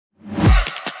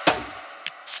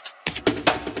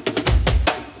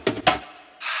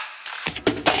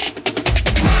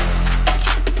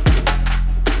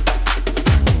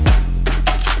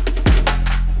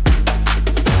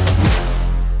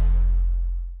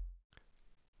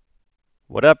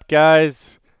What up,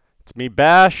 guys? It's me,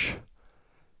 Bash.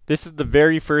 This is the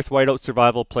very first WhiteOut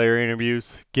Survival player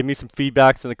interviews. Give me some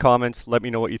feedbacks in the comments. Let me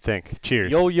know what you think. Cheers.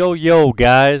 Yo, yo, yo,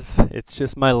 guys. It's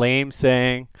just my lame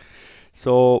saying.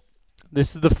 So,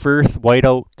 this is the first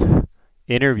WhiteOut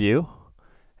interview,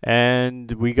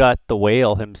 and we got the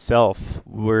whale himself.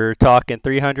 We're talking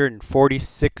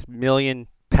 346 million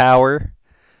power.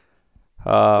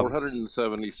 Um,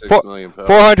 476 Four, million power.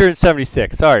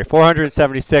 476. Sorry,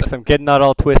 476. I'm getting that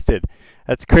all twisted.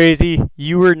 That's crazy.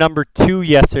 You were number two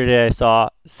yesterday, I saw.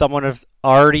 Someone has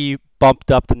already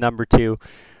bumped up to number two.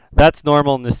 That's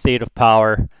normal in the state of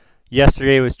power.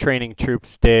 Yesterday was training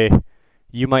troops day.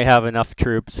 You might have enough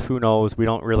troops. Who knows? We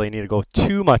don't really need to go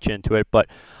too much into it. But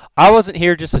I wasn't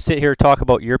here just to sit here and talk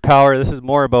about your power. This is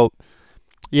more about,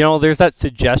 there's that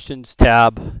suggestions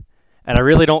tab. And I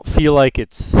really don't feel like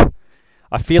it's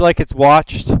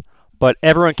watched, but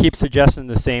everyone keeps suggesting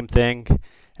the same thing,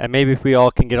 and maybe if we all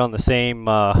can get on the same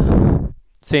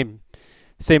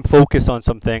focus on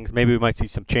some things, maybe we might see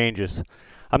some changes.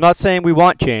 I'm not saying we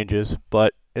want changes,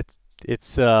 but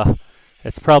it's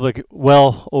probably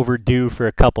well overdue for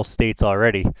a couple states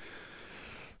already.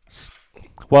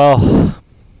 Well,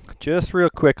 just real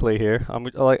quickly here,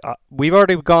 we've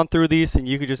already gone through these, and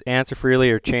you can just answer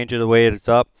freely or change it the way it's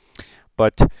up.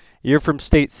 But you're from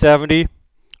state 70.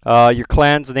 Your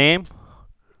clan's name?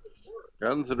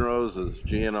 Guns N' Roses,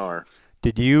 GNR.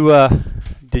 Did you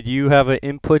did you have an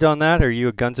input on that? Are you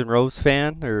a Guns N' Roses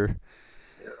fan or?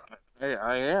 Hey,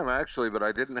 I am actually, but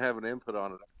I didn't have an input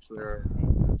on it. Actually,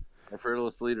 our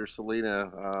fearless leader, Selena,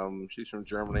 she's from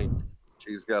Germany.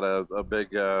 She's got a big.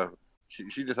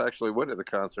 She just actually went to the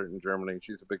concert in Germany.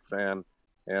 She's a big fan,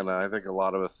 and I think a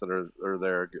lot of us that are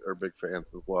there are big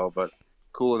fans as well. But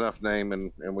cool enough name,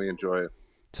 and we enjoy it.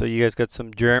 So you guys got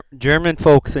some German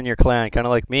folks in your clan, kind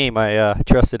of like me. My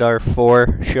trusted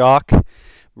R4 Shock,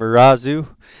 Murazu.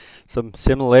 Some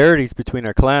similarities between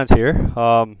our clans here.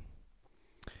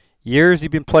 Years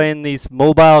you've been playing these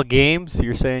mobile games.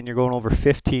 You're saying you're going over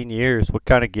 15 years. What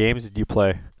kind of games did you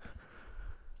play?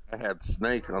 I had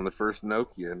Snake on the first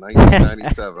Nokia in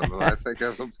 1997, and I think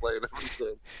I've been playing ever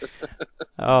since.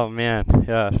 Oh man,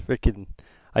 yeah, freaking!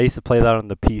 I used to play that on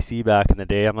the PC back in the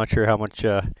day. I'm not sure how much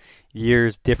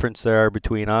years difference there are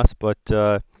between us, but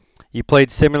you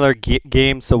played similar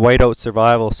games to Whiteout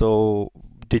Survival. So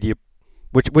did you?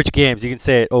 Which games? You can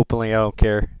say it openly. I don't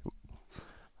care.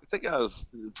 I think I was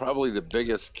probably the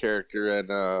biggest character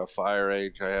in Fire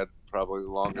Age. I had probably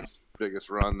the longest, biggest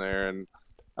run there, and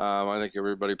I think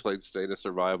everybody played State of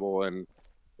Survival. And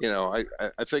I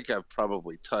think I've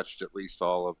probably touched at least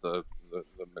all of the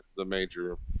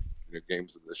major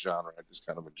games of this genre. I just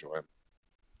kind of enjoy them.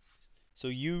 So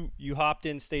you hopped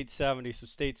in State 70. So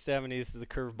State 70, this is the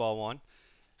curveball one.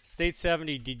 State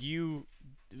 70, did you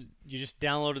just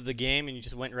downloaded the game and you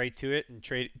just went right to it and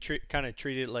kind of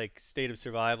treated it like State of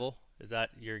Survival? Is that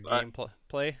your I,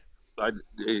 play? I,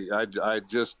 I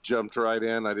just jumped right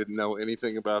in. I didn't know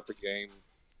anything about the game.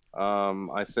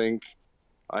 I think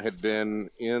I had been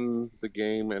in the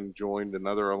game and joined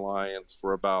another alliance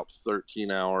for about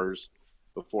 13 hours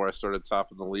before I started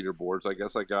topping the leaderboards. I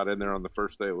guess I got in there on the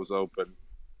first day it was open,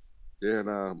 and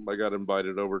I got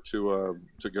invited over to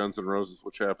Guns N' Roses,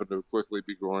 which happened to quickly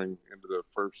be growing into the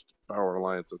first Power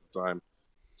Alliance at the time.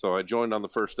 So I joined on the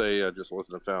first day. I just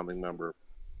wasn't a founding member.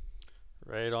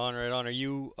 Right on, right on. Are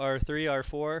you R3,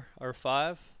 R4,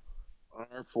 R5?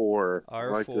 R4.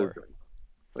 R4.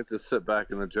 Like to sit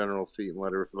back in the general seat and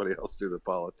let everybody else do the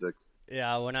politics.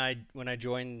 Yeah, when I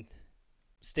joined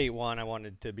State 1, I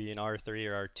wanted to be an R3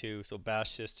 or R2. So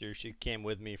Bash sister, she came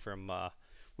with me from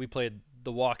we played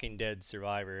The Walking Dead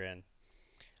Survivor, and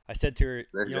I said to her,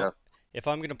 There you go. if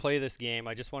I'm gonna play this game,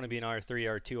 I just want to be an R3,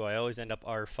 R2. I always end up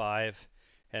R5,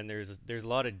 and there's a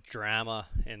lot of drama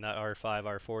in that R5,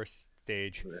 R4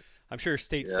 stage. I'm sure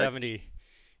State Yeah, 70,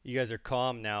 you guys are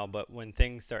calm now, but when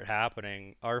things start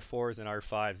happening, R4s and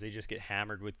R5s, they just get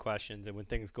hammered with questions, and when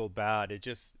things go bad,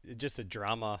 it's just a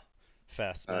drama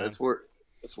fest, man. it's worse.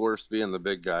 It's worse being the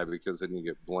big guy because then you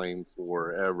get blamed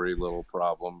for every little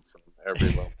problem from every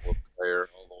level of player,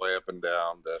 all the way up and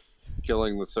down to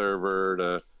killing the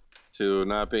server to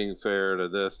not being fair to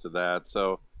this to that.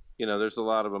 So there's a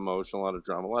lot of emotion, a lot of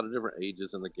drama, a lot of different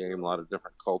ages in the game, a lot of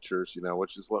different cultures.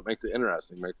 Which is what makes it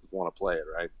interesting, makes us want to play it,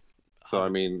 right? So I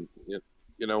 100. mean,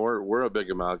 we're a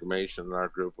big amalgamation in our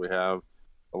group. We have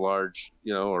a large,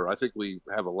 or I think we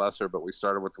have a lesser, but we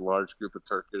started with a large group of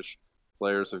Turkish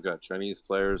players. We've got Chinese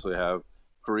players. We have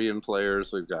Korean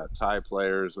players. We've got Thai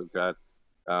players. We've got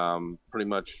pretty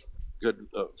much good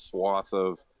swath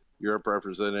of Europe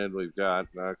represented. We've got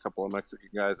a couple of Mexican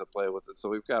guys that play with us. So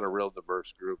we've got a real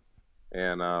diverse group.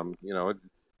 And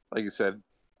like you said,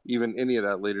 even any of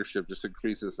that leadership just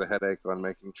increases the headache on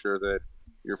making sure that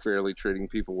you're fairly treating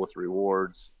people with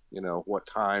rewards. What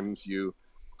times you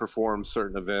perform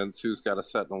certain events, who's got to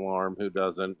set an alarm, who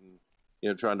doesn't,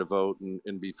 and trying to vote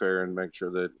and be fair and make sure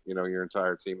that your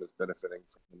entire team is benefiting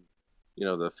from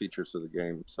the features of the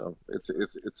game. So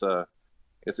it's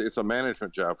a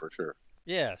management job for sure.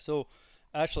 Yeah, so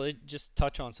actually, just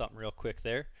touch on something real quick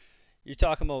there. You're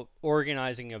talking about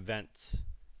organizing events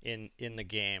in the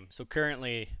game. So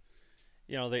currently,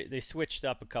 they switched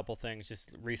up a couple things just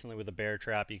recently with the bear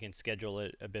trap. You can schedule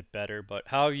it a bit better. But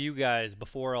how you guys,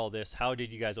 before all this, how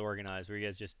did you guys organize? Were you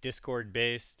guys just Discord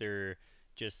based or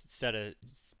just set a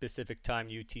specific time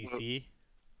UTC?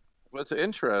 What's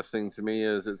interesting to me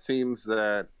is it seems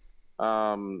that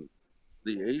um,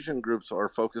 the Asian groups are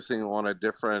focusing on a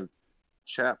different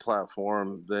chat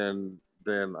platform than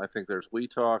I think there's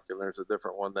WeTalk, and there's a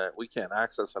different one that we can't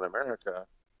access in America.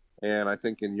 And I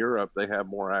think in Europe they have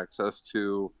more access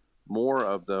to more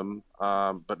of them,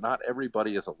 but not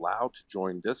everybody is allowed to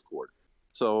join Discord.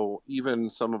 So even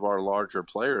some of our larger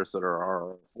players that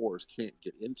are RR4s can't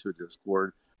get into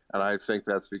Discord, and I think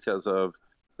that's because of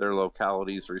their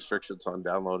localities restrictions on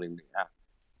downloading the app.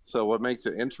 So what makes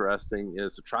it interesting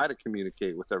is to try to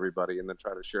communicate with everybody and then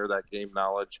try to share that game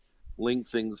knowledge, link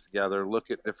things together, look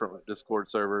at different Discord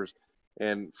servers,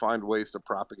 and find ways to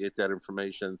propagate that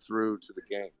information through to the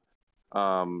game.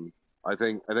 I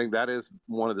think that is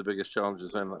one of the biggest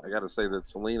challenges, and I got to say that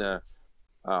Selena,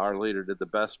 our leader, did the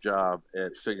best job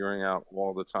at figuring out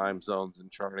all the time zones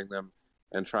and charting them,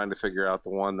 and trying to figure out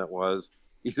the one that was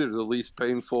either the least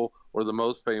painful or the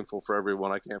most painful for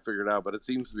everyone. I can't figure it out, but it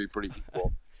seems to be pretty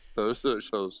equal.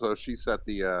 So she set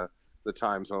the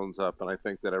time zones up, and I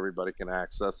think that everybody can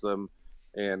access them,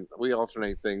 and we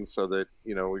alternate things so that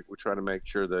we try to make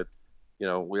sure that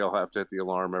we all have to hit the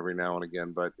alarm every now and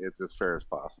again, but it's as fair as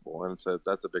possible, and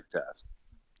that's a big task.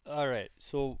 All right,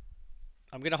 so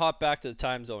I'm gonna hop back to the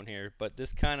time zone here, but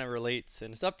this kind of relates,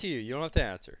 and it's up to you. You don't have to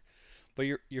answer. But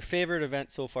your favorite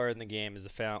event so far in the game is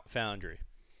the Foundry.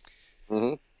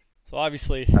 Hmm. So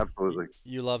obviously Absolutely.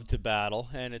 you love to battle,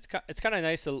 and it's kind of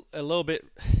nice a little bit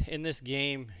in this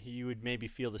game. You would maybe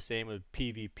feel the same with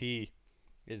PvP.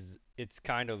 Is it's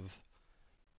kind of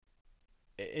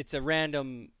it's a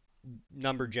random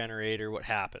number generator. What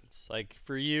happens? Like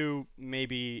for you,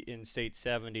 maybe in State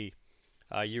 70,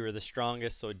 you were the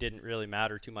strongest, so it didn't really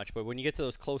matter too much. But when you get to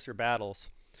those closer battles,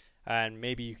 and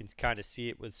maybe you can kind of see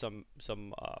it with some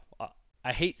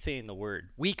I hate saying the word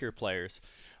weaker players,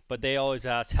 but they always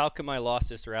ask, how come I lost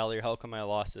this rally, or how come I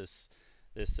lost this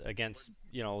against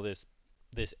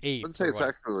this ape I'd say or it's what?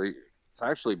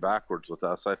 actually backwards with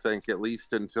us. I think at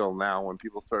least until now, when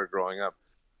people started growing up.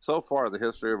 So far, the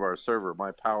history of our server,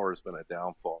 my power has been a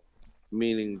downfall,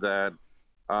 meaning that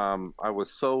I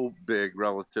was so big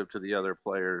relative to the other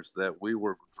players that we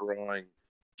were drawing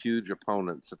huge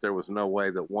opponents that there was no way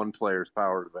that one player's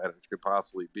power advantage could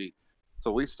possibly beat.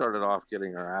 So we started off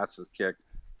getting our asses kicked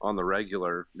on the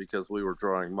regular because we were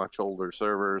drawing much older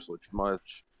servers, which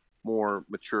much more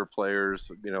mature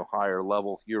players, higher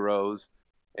level heroes,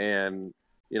 and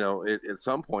at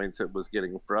some points it was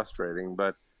getting frustrating,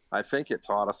 but I think it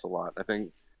taught us a lot. I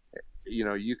think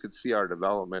you could see our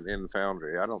development in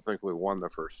Foundry. I don't think we won the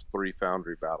first three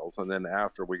Foundry battles, and then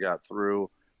after we got through,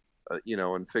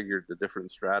 and figured the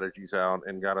different strategies out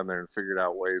and got in there and figured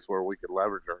out ways where we could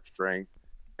leverage our strength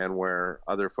and where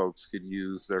other folks could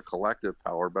use their collective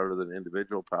power better than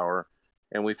individual power.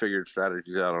 And we figured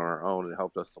strategies out on our own. It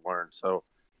helped us to learn. So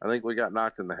I think we got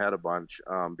knocked in the head a bunch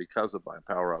because of my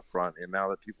power up front. And now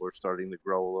that people are starting to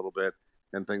grow a little bit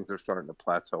and things are starting to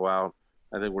plateau out,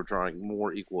 I think we're drawing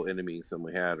more equal enemies than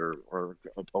we had, or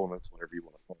opponents, whatever you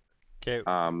want to call Okay,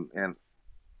 it.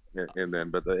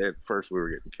 But at first we were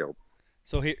getting killed.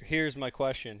 so here's my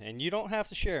question, and you don't have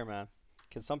to share, man,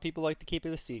 because some people like to keep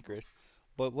it a secret.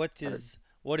 But what is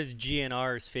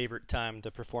GNR's favorite time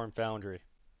to perform Foundry?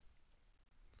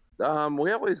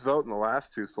 We always vote in the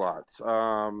last two slots,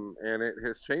 and it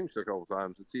has changed a couple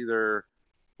times. It's either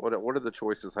what are the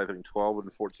choices? I think 12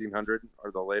 and 1400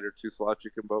 are the later two slots you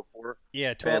can vote for, Yeah,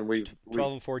 and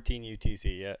 12 and 14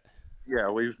 UTC. Yeah,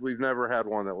 we've never had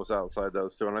one that was outside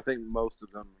those two, and I think most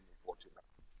of them are 1400.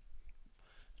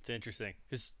 it's interesting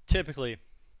because typically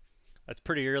that's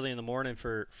pretty early in the morning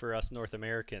for us North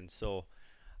Americans. So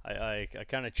I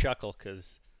kind of chuckle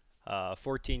because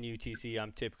 14 UTC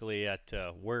I'm typically at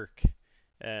work,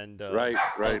 and Right,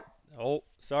 oh right. oh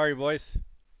sorry boys,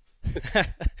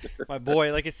 my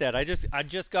boy. Like I said, I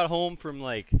just got home from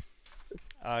like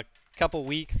a couple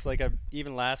weeks. Like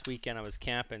even last weekend I was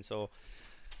camping, so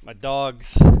my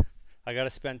dogs I got to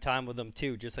spend time with them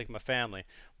too, just like my family.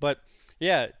 But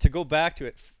yeah, to go back to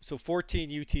it, so 14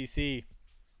 UTC,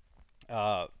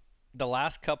 uh, the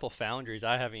last couple foundries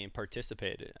I haven't even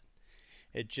participated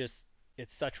in.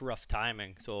 It's such rough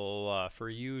timing. So for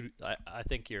you, I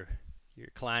think your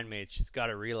clan mates just got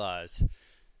to realize.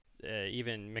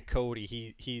 Even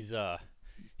McCody, he's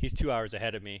 2 hours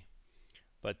ahead of me.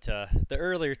 But the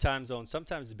earlier time zone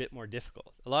sometimes is a bit more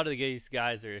difficult. A lot of these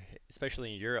guys are,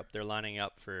 especially in Europe, they're lining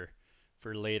up for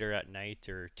later at night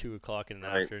or 2 o'clock in the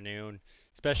Right. afternoon,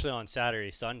 especially on Saturday,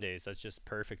 Sundays. That's just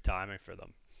perfect timing for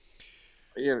them.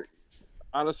 Yeah.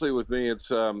 Honestly, with me,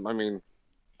 it's I mean,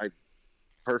 I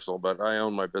personal, but I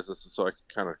own my businesses, so I can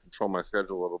kind of control my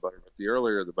schedule a little better. But the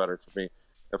earlier, the better for me.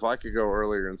 If I could go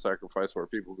earlier and sacrifice where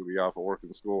people could be off of work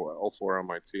and school elsewhere on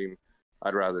my team,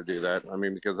 I'd rather do that. I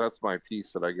mean, because that's my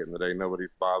peace that I get in the day. Nobody's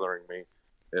bothering me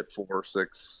at 4,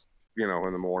 6, in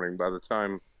the morning. By the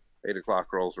time 8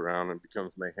 o'clock rolls around, and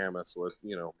becomes mayhemous with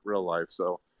real life.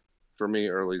 So for me,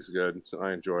 early's good. So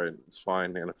I enjoy it. It's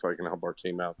fine, and if I can help our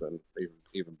team out, then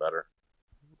even better.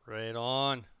 Right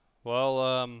on.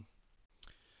 Well,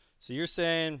 so you're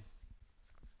saying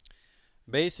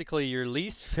basically your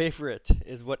least favorite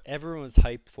is what everyone's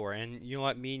hyped for, and you know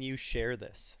what? Me and you share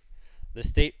this. The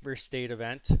state versus state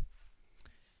event,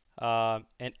 and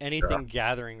Yeah. anything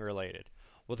gathering related.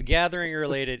 Well, the gathering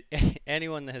related,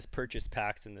 anyone that has purchased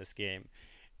packs in this game,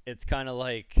 it's kind of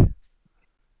like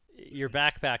your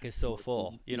backpack is so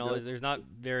full. You know, there's not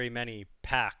very many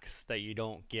packs that you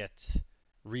don't get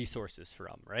resources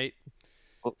from, right?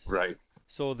 Right.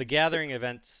 So the gathering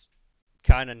events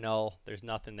kind of null. There's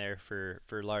nothing there for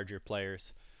larger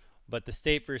players. But the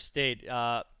state versus state,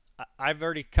 I've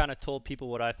already kind of told people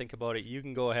what I think about it. You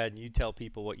can go ahead and you tell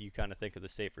people what you kind of think of the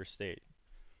state versus state.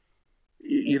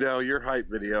 Your hype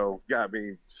video got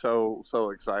me so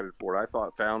excited for it. I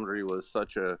thought Foundry was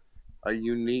such a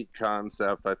unique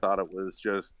concept. I thought it was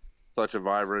just such a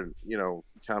vibrant,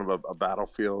 kind of a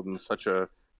battlefield, and such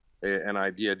an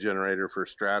idea generator for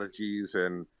strategies,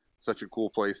 and such a cool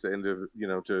place to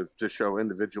show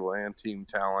individual and team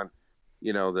talent.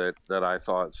 That I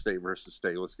thought state versus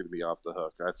state was going to be off the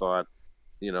hook. I thought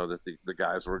that the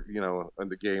guys were, in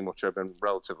the game, which I've been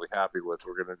relatively happy with,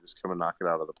 we're going to just come and knock it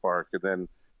out of the park. And then,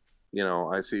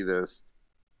 I see this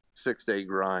 6 day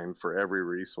grind for every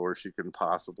resource you can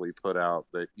possibly put out,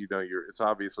 that, it's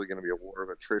obviously going to be a war of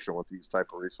attrition with these type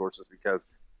of resources, because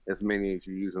as many as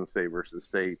you use in state versus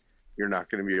state, you're not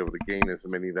going to be able to gain as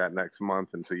many that next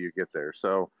month until you get there.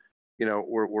 So,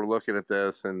 we're looking at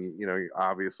this, and,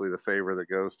 obviously the favor that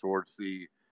goes towards the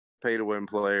pay to win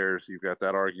players. You've got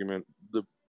that argument. The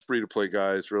free to play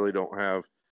guys really don't have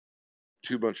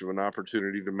too much of an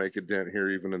opportunity to make a dent here,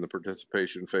 even in the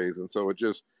participation phase. And so it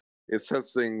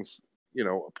sets things,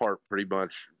 apart pretty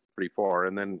far.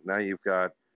 And then now you've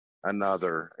got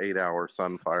another 8 hour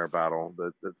Sunfire battle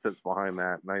that sits behind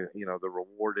that. And the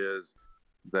reward is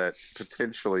that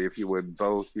potentially, if you win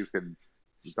both, you could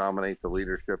dominate the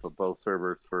leadership of both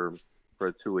servers for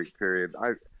a 2 week period.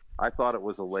 I thought it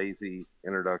was a lazy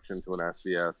introduction to an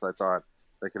SCS. I thought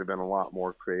they could have been a lot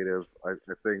more creative. I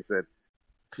think that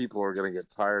people are going to get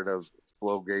tired of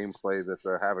slow gameplay that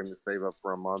they're having to save up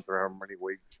for a month or how many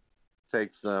weeks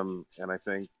takes them. And I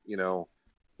think,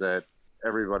 that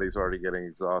everybody's already getting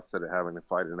exhausted at having to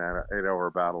fight an 8 hour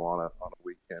battle on a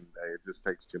weekend day. It just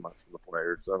takes too much from the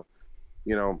players. So,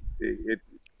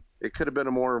 it could have been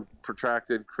a more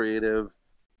protracted, creative,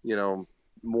 you know,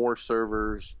 more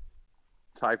servers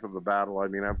type of a battle. I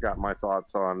mean, I've got my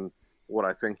thoughts on what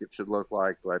I think it should look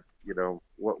like, but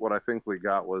what I think we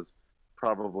got was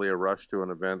probably a rush to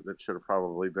an event that should have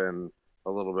probably been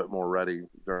a little bit more ready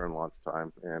during launch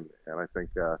time, and I think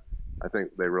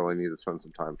they really need to spend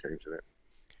some time changing it.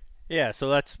 Yeah, so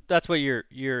that's what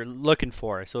you're looking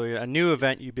for. So a new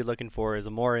event you'd be looking for is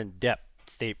a more in-depth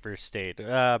state versus state.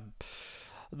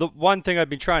 The one thing I've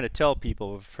been trying to tell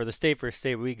people for the state versus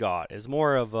state we got is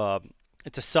more of a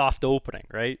it's a soft opening,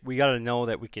 right? We got to know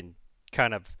that we can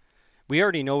kind of we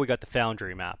already know we got the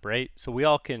Foundry map, right? So we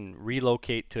all can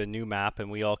relocate to a new map and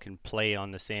we all can play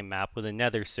on the same map with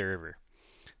another server.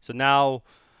 So now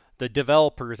the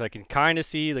developers I can kind of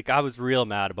see like I was real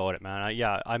mad about it,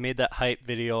 man. I made that hype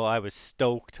video. I was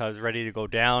stoked. I was ready to go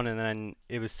down and then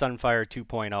it was Sunfire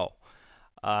 2.0.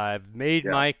 I've made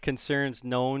Yeah, my concerns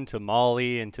known to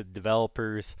Molly and to the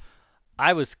developers.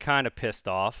 I was kind of pissed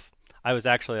off. I was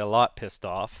actually a lot pissed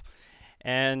off.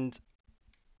 And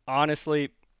honestly,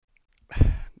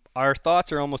 our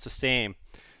thoughts are almost the same.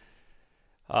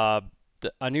 Uh,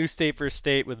 a new state versus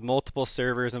state with multiple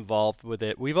servers involved with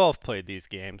it. We've all played these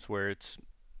games where it's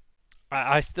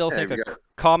I still yeah, think you a got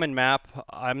common map.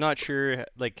 I'm not sure.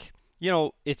 Like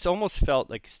it's almost felt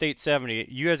like State 70.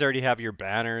 You guys already have your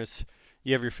banners,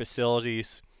 you have your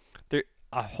facilities. There,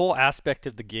 a whole aspect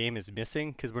of the game is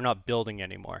missing because we're not building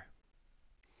anymore.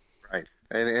 Right.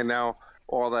 And now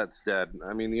all that's dead.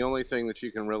 I mean, the only thing that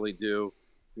you can really do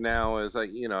now is like,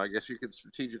 I guess you could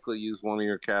strategically use one of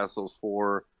your castles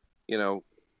for, you know,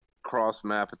 cross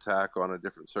map attack on a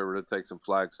different server to take some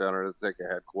flags down or to take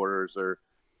a headquarters, or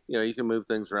you can move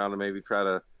things around and maybe try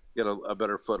to get a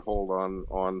better foothold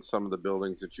on some of the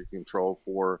buildings that you control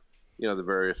for the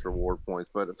various reward points.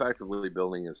 But effectively,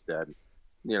 building is dead.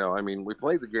 I mean, we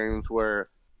played the games where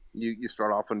you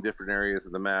start off in different areas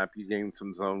of the map, you gain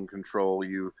some zone control,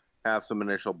 you have some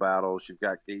initial battles, you've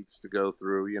got gates to go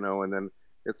through, and then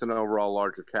it's an overall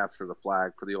larger capture of the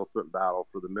flag for the ultimate battle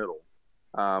for the middle.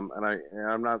 I'm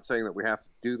not saying that we have to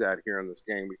do that here in this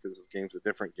game, because this game's a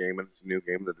different game and it's a new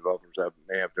game. The developers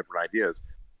may have different ideas,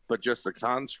 but just the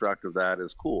construct of that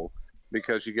is cool,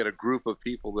 because you get a group of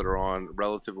people that are on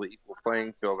relatively equal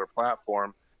playing field or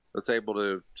platform that's able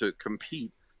to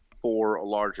compete for a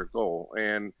larger goal.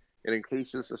 And it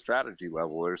increases the strategy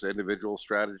level. There's individual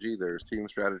strategy, there's team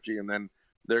strategy, and then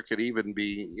there could even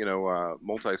be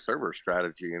multi-server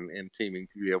strategy and teaming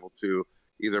to be able to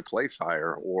either place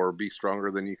higher or be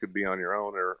stronger than you could be on your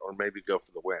own, or maybe go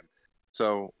for the win.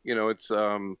 So it's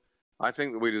I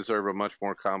think that we deserve a much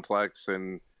more complex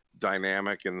and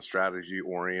dynamic and strategy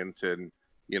oriented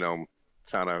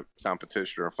kind of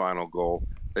competition or final goal.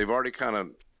 They've already kind of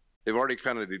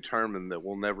determined that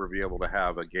we'll never be able to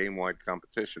have a game wide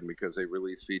competition because they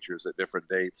release features at different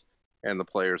dates and the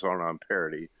players aren't on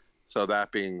parity. So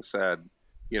that being said,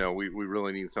 we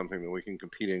really need something that we can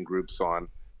compete in groups on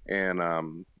and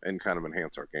kind of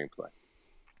enhance our gameplay.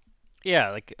 Yeah,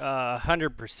 like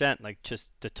 100%. Like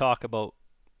just to talk about,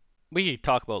 we could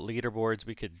talk about leaderboards.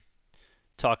 We could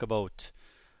talk about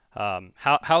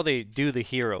how they do the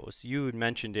heroes. You had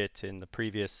mentioned it in the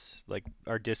previous, like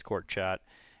our Discord chat,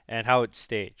 and how it's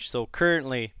staged. So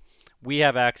currently, we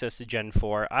have access to Gen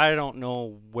 4. I don't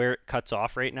know where it cuts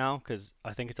off right now because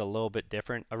I think it's a little bit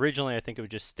different. Originally, I think it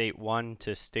was just State 1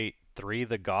 to State 3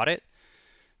 that got it.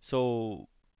 So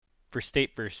for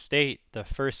State versus State, the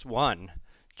first one,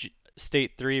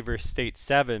 State 3 versus State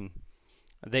 7,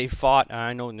 they fought.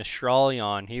 I know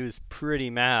Nishralion, he was pretty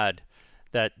mad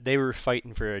that they were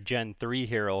fighting for a Gen 3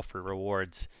 hero for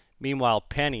rewards. Meanwhile,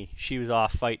 Penny, she was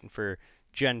off fighting for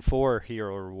Gen 4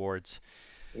 hero rewards.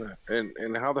 Yeah.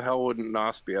 And how the hell wouldn't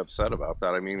Nos be upset about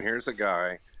that? I mean, here's a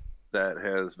guy that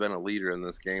has been a leader in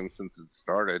this game since it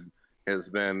started, has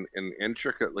been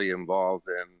intricately involved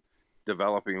in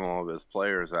developing all of his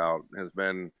players out, has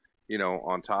been,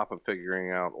 on top of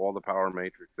figuring out all the power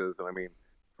matrices. And I mean,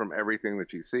 from everything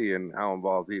that you see and how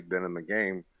involved he'd been in the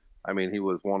game, I mean, he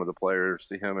was one of the players,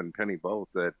 see him and Penny both,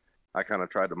 that I kind of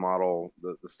tried to model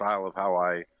the style of how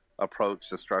I approach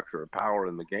the structure of power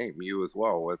in the game. You as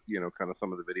well, with, kind of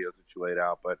some of the videos that you laid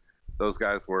out. But those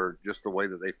guys were just the way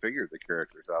that they figured the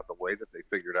characters out, the way that they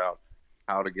figured out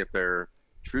how to get their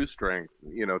true strength,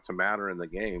 to matter in the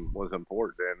game was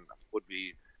important. And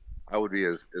I would be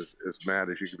as mad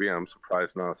as you could be. I'm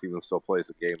surprised Nas even still plays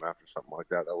a game after something like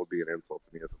that. That would be an insult to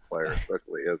me as a player,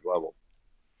 especially his level.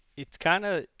 It's kind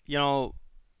of,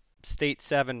 State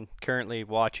 7 currently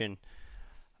watching.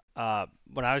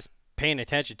 When I was paying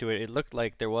attention to it, it looked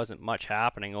like there wasn't much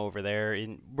happening over there.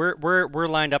 We're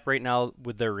lined up right now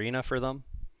with the arena for them.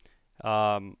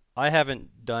 I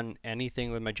haven't done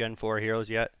anything with my Gen 4 heroes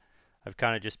yet. I've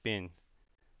kind of just been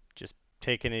just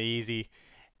taking it easy.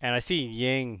 And I see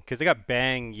Ying, because they got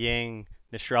Bang, Ying,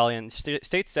 Nistralian.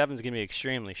 State 7 is going to be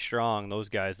extremely strong, those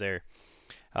guys there.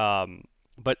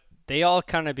 But they all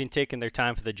kind of been taking their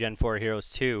time for the Gen 4 heroes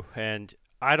too. And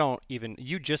I don't even.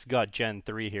 You just got Gen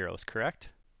 3 heroes, correct?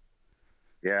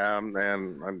 Yeah,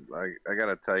 man, I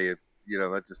gotta tell you,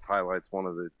 that just highlights one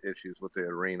of the issues with the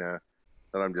arena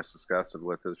that I'm just disgusted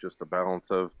with, is just the balance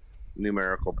of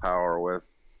numerical power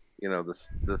with,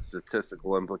 the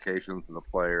statistical implications of the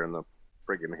player and the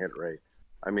friggin' hit rate.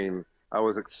 I mean, I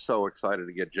was so excited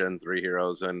to get Gen 3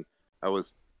 heroes, and I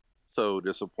was so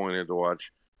disappointed to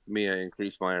watch Mia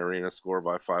increase my arena score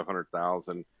by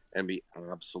 500,000 and be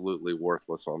absolutely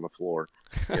worthless on the floor.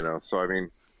 So I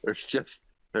mean, there's just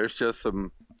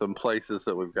some places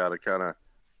that we've got to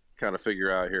kind of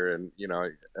figure out here, and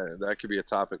that could be a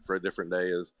topic for a different day.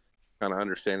 Is kind of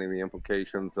understanding the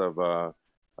implications of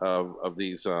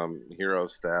these hero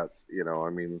stats. I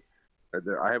mean,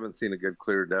 I haven't seen a good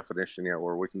clear definition yet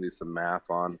where we can do some math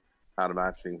on how to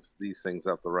match these things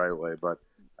up the right way. But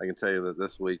I can tell you that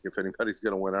this week, if anybody's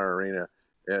going to win our arena,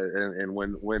 and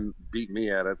when beat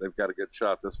me at it, they've got a good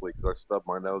shot this week because I stubbed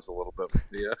my nose a little bit with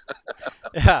Mia.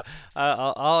 Yeah,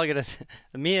 all I gotta say,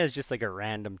 Mia is just like a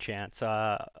random chance.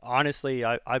 Honestly,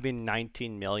 I've been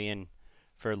 19 million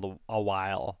for a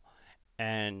while,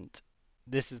 and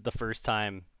this is the first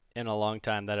time in a long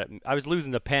time that I was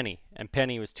losing to Penny, and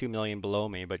Penny was 2 million below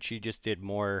me, but she just did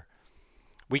more.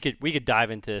 We could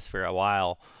dive into this for a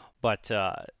while, but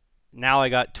now I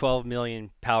got 12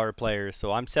 million power players,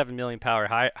 so I'm 7 million power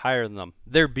higher than them.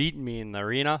 They're beating me in the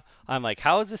arena. I'm like,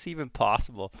 how is this even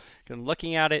possible? 'Cause I'm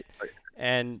looking at it,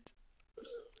 and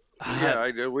Yeah,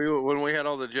 I did. We when we had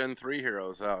all the Gen 3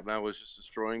 heroes out, and I was just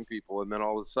destroying people, and then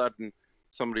all of a sudden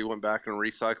somebody went back and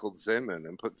recycled Zinman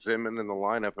and put Zinman in the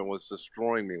lineup and was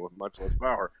destroying me with much less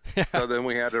power. So then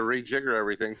we had to rejigger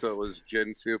everything so it was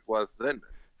Gen 2 plus Zinman.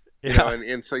 yeah,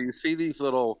 And so you see these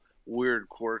little weird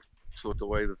quirks with the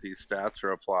way that these stats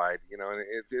are applied, and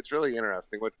it's really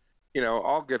interesting. But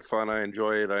all good fun. I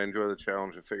enjoy it. I enjoy the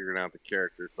challenge of figuring out the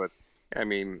characters. But I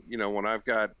mean, when I've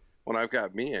got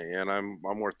Mia and I'm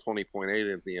worth 20.8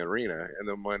 in the arena, and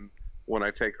then when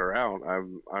I take her out,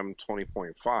 I'm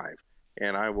 20.5.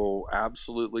 And I will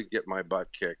absolutely get my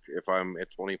butt kicked if I'm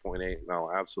at 20.8, and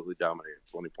I'll absolutely dominate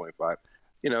at 20.5.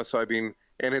 So I mean,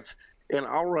 and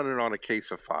I'll run it on a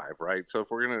case of five, right? So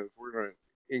if we're gonna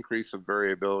increase some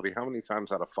variability, how many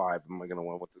times out of five am I gonna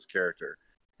win with this character?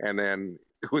 And then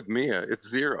with Mia, it's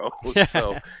zero.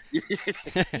 So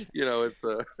it's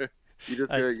you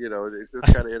just I, it's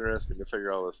just kind of interesting to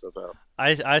figure all this stuff out.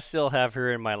 I still have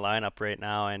her in my lineup right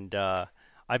now, and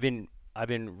I've been I've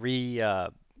been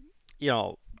you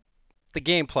know the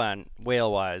game plan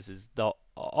whale wise is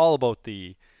all about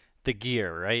the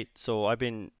gear, right? So I've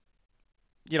been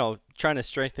trying to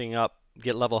strengthen up,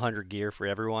 get level 100 gear for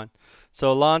everyone.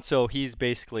 So Alonso, he's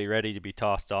basically ready to be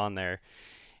tossed on there.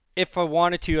 If I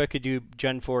wanted to, I could do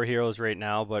Gen 4 heroes right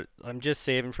now, but I'm just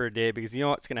saving for a day because you know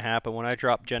what's going to happen when I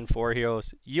drop Gen 4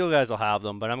 heroes? You guys will have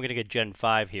them, but I'm going to get Gen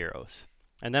 5 heroes.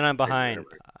 And then I'm behind.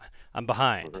 I'm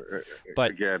behind.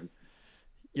 But, Again,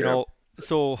 you yeah. know,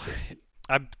 so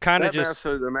I'm kind of That just.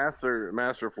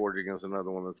 master forging is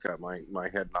another one that's got my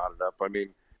head knotted up. I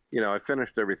mean, I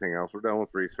finished everything else. We're done with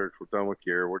research. We're done with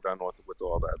gear. We're done with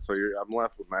all that. So I'm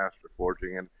left with master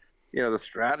forging, and the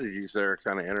strategies there are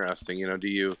kind of interesting. Do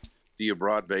you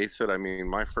broad base it? I mean,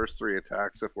 my first three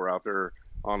attacks, if we're out there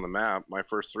on the map, my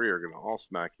first three are going to all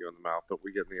smack you in the mouth. But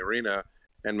we get in the arena,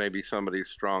 and maybe somebody's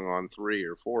strong on three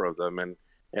or four of them, and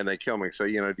they kill me. So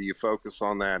do you focus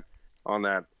on that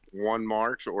one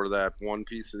march or that one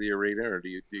piece of the arena, or do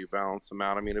you balance them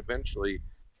out? I mean, eventually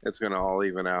it's going to all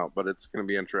even out, but it's going to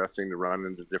be interesting to run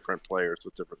into different players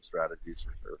with different strategies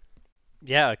for sure.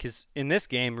 Yeah, because in this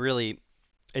game, really,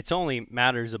 it's only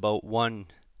matters about one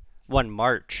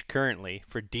march currently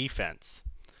for defense.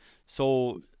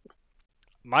 So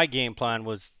my game plan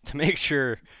was to make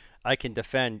sure I can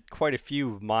defend quite a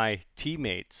few of my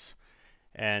teammates,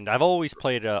 and I've always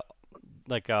played a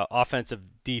offensive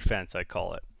defense, I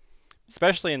call it.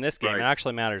 Especially in this game, it Right,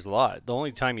 actually matters a lot. The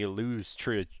only time you lose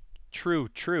true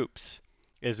troops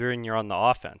is when you're on the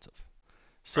offensive.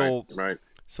 right, So right.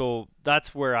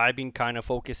 that's where I've been kind of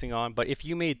focusing on. But if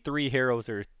you made three heroes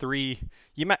or three,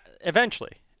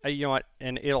 eventually, you know what,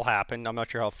 and it'll happen. I'm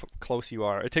not sure how close you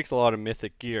are. It takes a lot of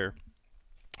mythic gear,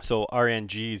 so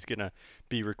RNG is gonna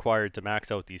be required to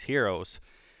max out these heroes.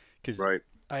 Because Right.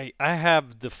 I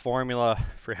have the formula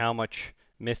for how much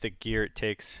mythic gear it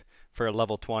takes for a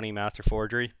level 20 Master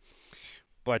Forgery.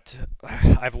 But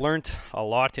I've learned a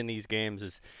lot in these games.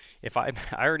 Is if I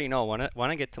already know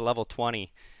when I get to level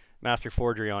 20 Master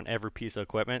Forgery on every piece of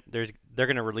equipment, they're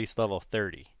gonna release level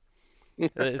 30.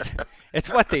 It's, it's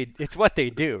what they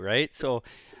do, right? So,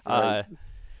 Right.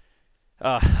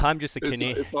 uh, I'm just a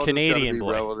It's all just got to Canadian be boy.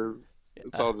 relative.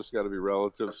 It's Uh, all just got to be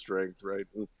relative strength, right?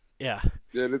 yeah,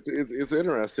 And it's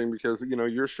interesting because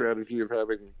your strategy of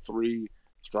having three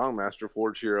strong Master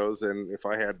Forge heroes, and if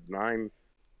I had nine,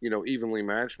 evenly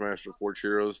matched Master Forge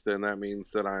heroes, then that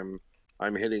means that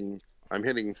I'm hitting I'm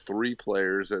hitting three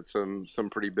players at some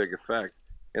pretty big effect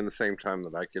in the same time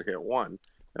that I could hit one.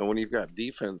 And when you've got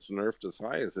defense nerfed as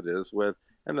high as it is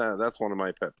and that's one of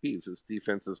my pet peeves is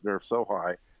defense is nerfed so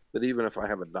high that even if I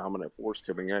have a dominant force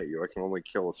coming at you, I can only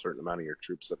kill a certain amount of your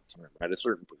troops at a time, at a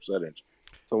certain percentage.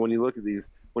 So when you look at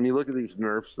these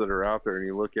nerfs that are out there, and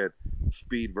you look at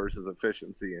speed versus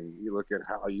efficiency, and you look at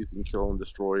how you can kill and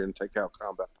destroy and take out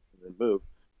combat and move,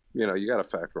 you got to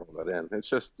factor all that in. It's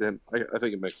just, and I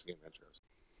think it makes the game interesting.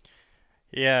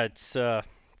 yeah. It's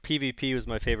PvP was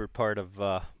my favorite part of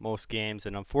most games,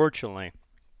 and unfortunately,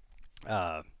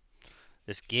 uh,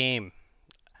 this game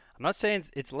I'm not saying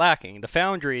it's lacking. The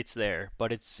Foundry, it's there,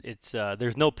 but it's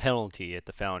there's no penalty at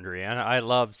the Foundry, and I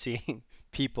love seeing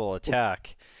people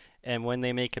attack. And when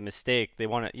they make a mistake, they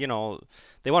want to,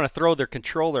 they want to throw their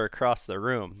controller across the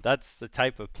room. That's the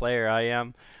type of player I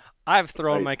am. I've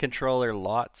thrown Right, my controller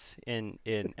lots in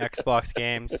Xbox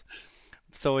games,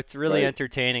 so it's really right.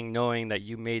 entertaining knowing that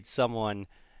you made someone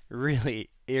really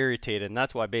irritated, and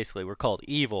that's why basically we're called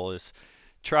evil, is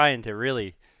trying to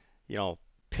really, you know,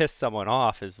 piss someone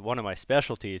off is one of my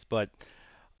specialties. But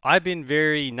I've been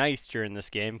very nice during this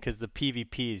game because the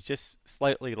PvP is just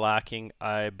slightly lacking.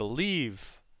 I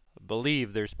believe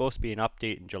there's supposed to be an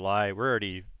update in July. We're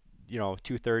already,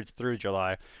 2/3 through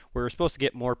July. We're supposed to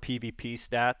get more PvP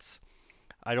stats.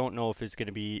 I don't know if it's going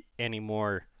to be any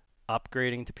more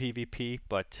upgrading to PvP,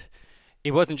 but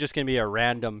it wasn't just going to be a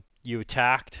random you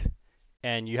attacked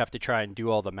and you have to try and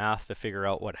do all the math to figure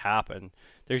out what happened.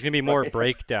 There's going to be more Right.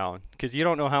 breakdown because you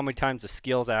don't know how many times the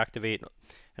skills activate,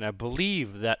 and I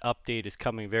believe that update is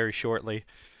coming very shortly,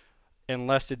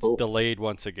 unless it's Cool. delayed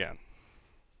once again.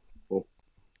 Cool.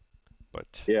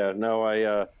 But Yeah, no,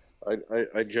 I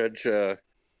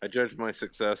judge my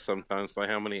success sometimes by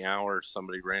how many hours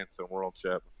somebody rants in world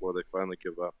chat before they finally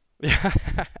give up.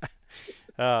 yeah,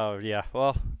 oh yeah.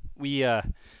 Well, we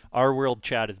our world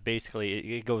chat is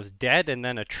basically it goes dead and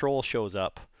then a troll shows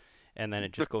up, and then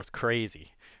it just goes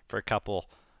crazy for a couple.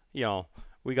 You know,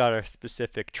 we got our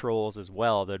specific trolls as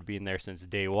well that have been there since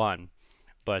day one.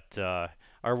 But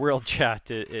our world chat,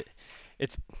 it's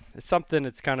it's something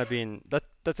that's kind of been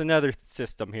that's another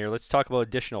system here. Let's talk about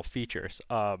additional features.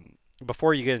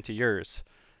 Before you get into yours,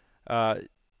 uh,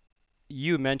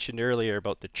 you mentioned earlier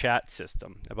about the chat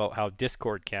system, about how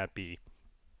Discord can't be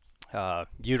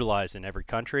utilized in every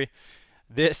country.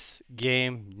 This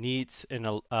game needs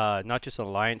not just an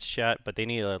alliance chat, but they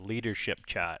need a leadership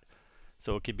chat.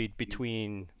 So it could be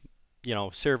between,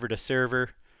 server to server,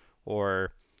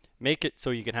 or make it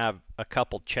so you can have a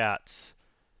couple chats.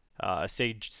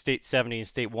 Say State 70 and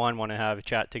State 1 want to have a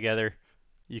chat together.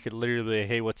 You could literally,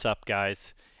 hey, what's up,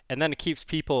 guys? And then it keeps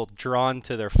people drawn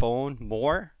to their phone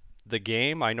more. The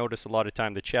game, I notice a lot of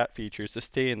time the chat features to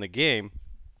stay in the game.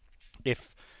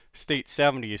 If State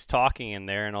 70 is talking in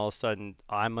there and all of a sudden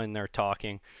I'm in there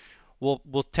talking,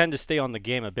 we'll tend to stay on the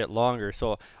game a bit longer.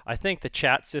 So I think the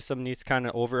chat system needs kind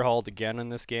of overhauled again in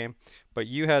this game. But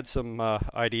you had some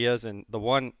ideas, and the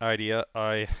one idea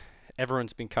I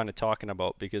everyone's been kind of talking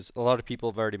about because a lot of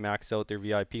people have already maxed out their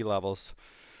VIP levels.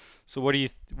 So what are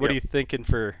Yep. you thinking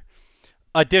for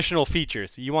additional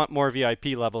features? You want more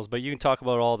VIP levels, but you can talk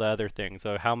about all the other things.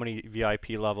 So how many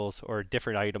VIP levels or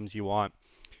different items you want.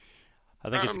 I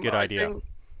think it's a Um, good I idea. think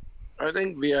I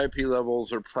think VIP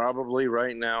levels are probably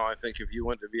right now. I think if you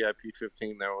went to VIP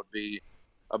 15, there would be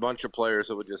a bunch of players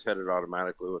that would just hit it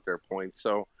automatically with their points.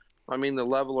 So, I mean, the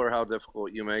level or how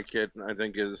difficult you make it, I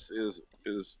think is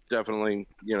definitely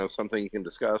something you can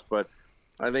discuss. But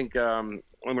I think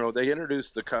they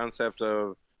introduced the concept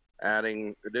of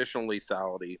adding additional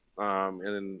lethality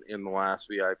in the last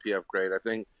VIP upgrade. I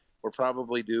think we're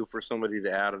probably due for somebody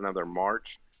to add another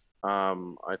march.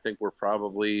 I think we're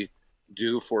probably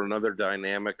due for another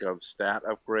dynamic of stat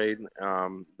upgrade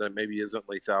that maybe isn't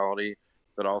lethality,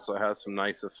 but also has some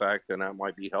nice effect, and that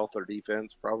might be health or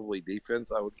defense. Probably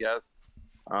defense, I would guess.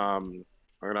 Um,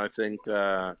 and I think you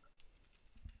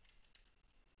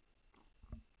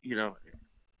know,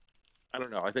 I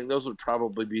don't know. I think those would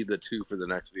probably be the two for the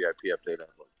next VIP update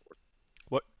I'd look for.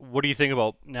 What do you think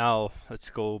about now? Let's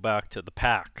go back to the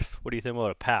packs. What do you think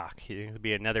about a pack? You think there'll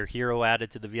be another hero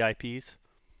added to the VIPs?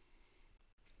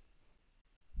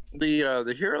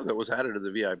 The hero that was added to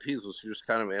the VIPs was just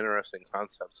kind of an interesting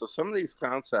concept. So some of these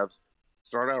concepts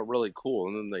start out really cool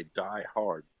and then they die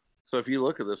hard. So if you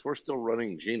look at this, we're still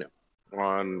running Gina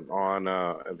on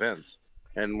events,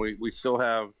 and we still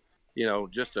have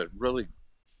just a really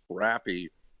crappy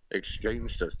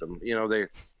exchange system.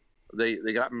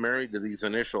 They got married to these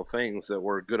initial things that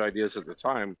were good ideas at the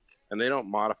time, and they don't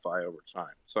modify over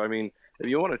time. So I mean, if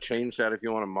you want to change that, if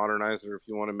you want to modernize it, or if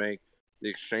you want to make the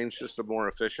exchange system more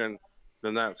efficient,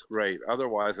 then that's great.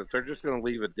 Otherwise, if they're just going to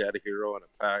leave a dead hero in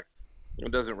a pack,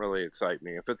 it doesn't really excite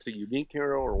me. If it's a unique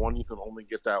hero or one you can only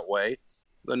get that way,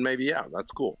 then maybe yeah,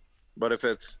 that's cool. But if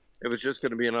it's just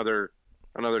going to be another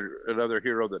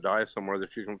hero that dies somewhere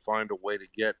that you can find a way to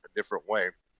get a different way,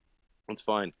 it's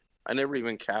fine. I never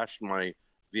even cashed my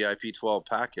VIP 12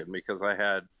 packet because I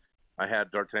had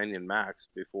D'Artagnan Max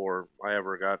before I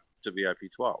ever got to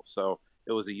VIP 12. So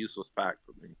it was a useless pack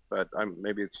for me. But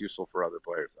maybe it's useful for other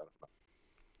players. I don't know.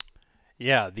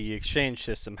 Yeah, the exchange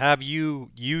system. Have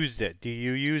you used it? Do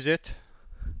you use it?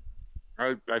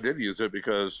 I did use it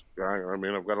because I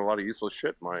mean I've got a lot of useless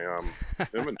shit in my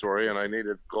inventory, and I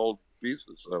needed gold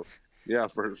pieces. So yeah,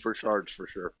 for shards for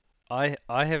sure. I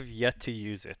have yet to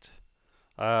use it.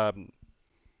 Um,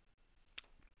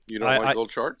 You don't like I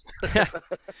gold shards?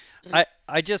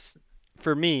 I just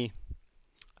for me,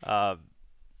 uh,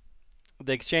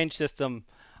 the exchange system,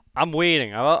 I'm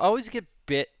waiting. I always get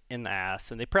bit in the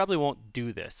ass, and they probably won't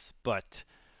do this, but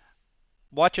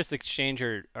watch us exchange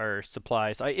our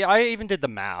supplies. I even did the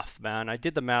math, man. I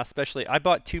did the math, especially I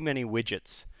bought too many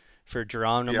widgets for Yep.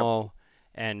 Geronimo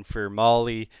and for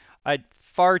Molly. I had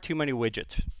far too many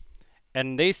widgets.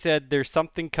 And they said there's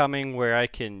something coming where I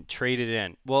can trade it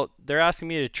in. Well, they're asking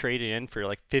me to trade it in for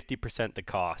like 50% the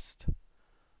cost.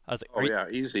 I was like, Oh yeah,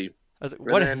 easy. I was like, And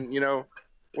what? then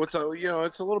what's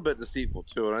it's a little bit deceitful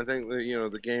too, and I think that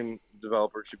the game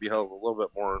developers should be held a little bit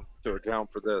more to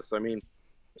account for this. I mean,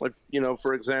 like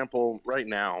for example, right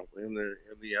now in the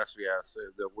SVS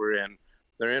that we're in,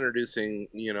 they're introducing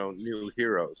new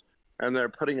heroes, and they're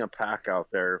putting a pack out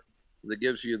there that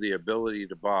gives you the ability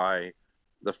to buy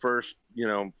the first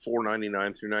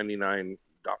 499 through 99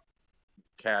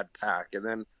 CAD pack, and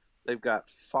then they've got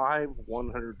five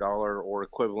 $100 or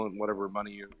equivalent, whatever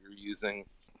money you're using,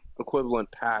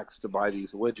 equivalent packs to buy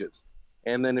these widgets.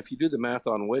 And then if you do the math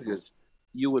on widgets,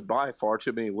 you would buy far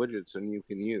too many widgets than you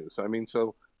can use. I mean,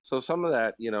 so some of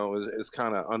that is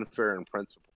kind of unfair in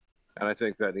principle, and I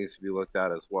think that needs to be looked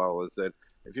at as well. Is that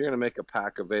if you're going to make a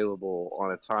pack available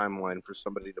on a timeline for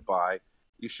somebody to buy,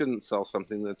 you shouldn't sell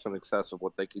something that's in excess of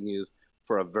what they can use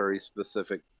for a very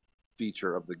specific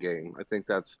feature of the game. I think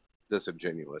that's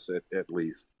disingenuous, at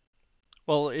least.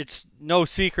 Well, it's no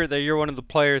secret that you're one of the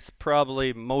players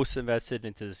probably most invested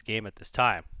into this game at this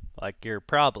time. Like you're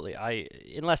probably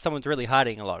unless someone's really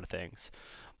hiding a lot of things.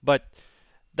 But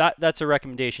that's a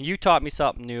recommendation. You taught me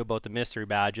something new about the mystery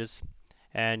badges,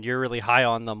 and you're really high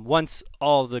on them once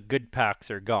all the good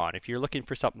packs are gone. If you're looking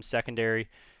for something secondary,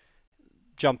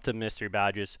 jump to mystery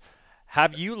badges.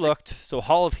 Have you looked? So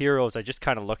Hall of Heroes, I just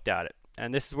kind of looked at it,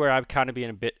 and this is where I'm kind of being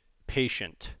a bit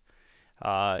patient.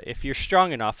 If you're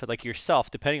strong enough, like yourself,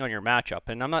 depending on your matchup,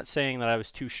 and I'm not saying that I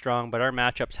was too strong, but our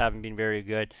matchups haven't been very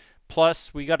good.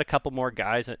 Plus, we got a couple more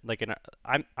guys.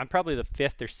 I'm probably the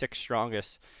fifth or sixth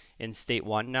strongest in State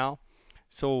One now.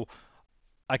 So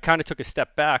I kind of took a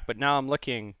step back, but now I'm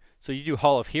looking. So you do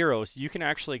Hall of Heroes, you can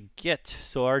actually get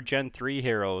so our Gen 3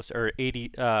 heroes are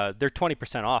 80. They're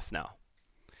 20% off now.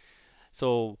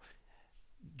 So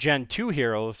Gen 2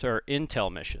 heroes are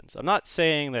intel missions. I'm not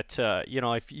saying that,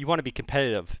 if you want to be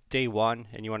competitive day one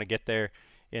and you want to get there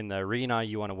in the arena,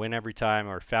 you want to win every time,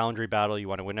 or Foundry battle, you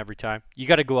want to win every time, you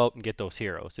got to go out and get those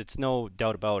heroes. It's no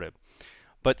doubt about it.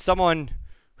 But someone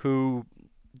who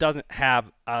doesn't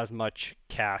have as much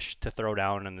cash to throw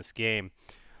down in this game,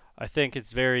 I think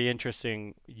it's very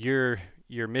interesting. Your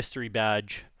mystery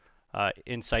badge,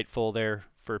 insightful there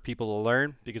for people to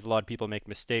learn because a lot of people make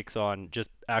mistakes on just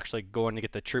actually going to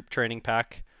get the troop training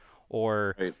pack,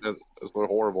 or Right? That's what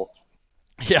horrible.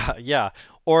 yeah, yeah,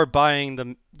 or buying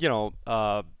the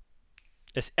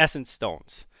Essence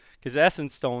Stones, because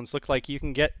Essence Stones look like you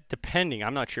can get depending.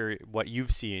 I'm not sure what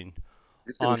you've seen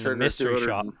You can on the trigger mystery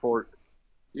shop. 204.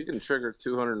 You can trigger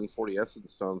 240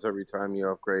 essence stones every time you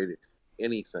upgrade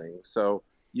anything. So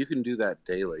you can do that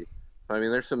daily. I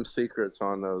mean, there's some secrets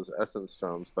on those essence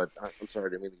stones, but I'm sorry, I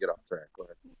didn't mean to get off track. Go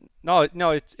ahead. No,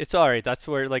 no, it's all right. That's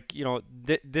where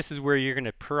this is where you're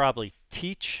gonna probably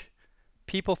teach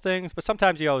people things, but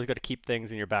sometimes you always got to keep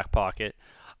things in your back pocket.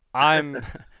 I'm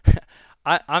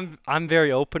I'm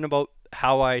very open about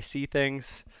how I see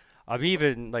things. I've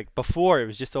even like before it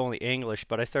was just only English,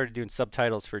 but I started doing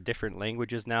subtitles for different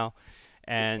languages now.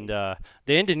 And the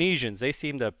Indonesians, they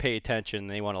seem to pay attention.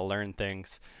 They want to learn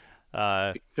things.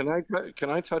 Uh, Can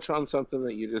I touch on something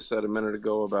that you just said a minute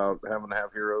ago about having to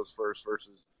have heroes first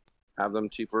versus have them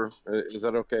cheaper? Is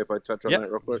that okay if I touch on yep,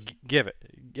 that real quick? give it.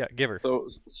 Yeah, give her.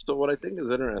 So what I think is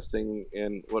interesting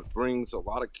and what brings a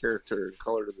lot of character and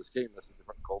color to this game is the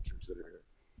different cultures that are here.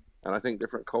 And I think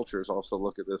different cultures also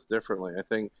look at this differently. I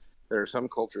think there are some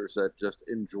cultures that just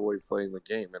enjoy playing the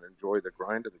game and enjoy the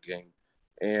grind of the game.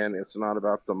 And it's not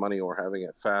about the money or having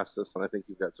it fastest. And I think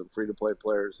you've got some free to play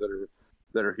players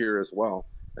that are here as well.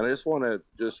 And I just want to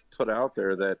just put out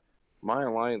there that my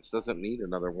alliance doesn't need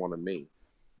another one of me.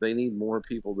 They need more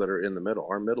people that are in the middle.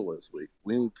 Our middle is weak.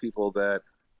 We need people that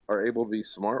are able to be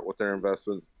smart with their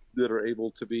investments, that are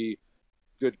able to be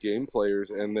good game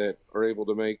players, and that are able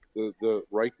to make the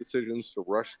right decisions, to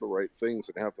rush the right things,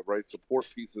 and have the right support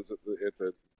pieces at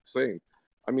the same.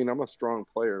 I mean, I'm a strong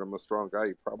player and I'm a strong guy.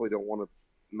 You probably don't want to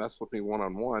mess with me one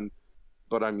on one,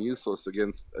 but I'm useless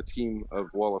against a team of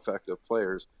well effective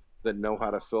players. that know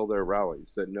how to fill their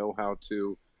rallies, that know how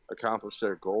to accomplish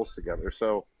their goals together.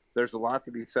 So there's a lot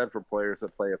to be said for players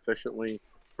that play efficiently,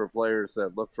 for players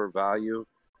that look for value,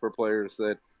 for players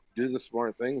that do the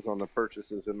smart things on the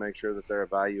purchases and make sure that they're a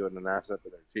value and an asset to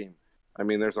their team. I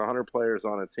mean, there's 100 players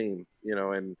on a team,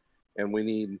 and we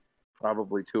need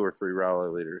probably two or three rally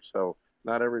leaders. So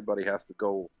not everybody has to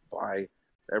go buy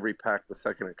every pack the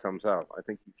second it comes out. I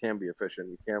think you can be efficient,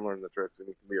 you can learn the tricks, and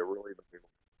you can be a really valuable.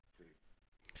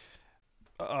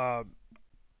 Uh,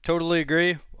 totally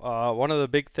agree. One of the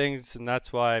big things, and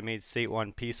that's why I made State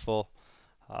 1 peaceful.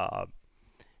 Uh,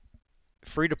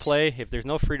 Free to play, if there's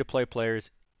no free to play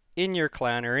players in your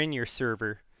clan or in your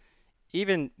server,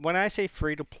 even when I say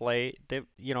free to play,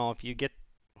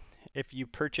 if you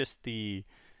purchase the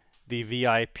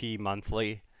VIP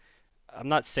monthly, I'm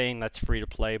not saying that's free to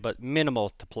play, but minimal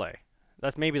to play.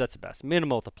 That's the best.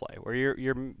 Minimal to play, where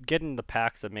you're getting the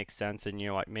packs that make sense, and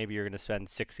maybe you're going to spend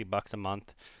 $60 a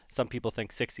month. Some people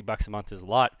think $60 a month is a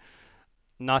lot,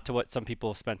 not to what some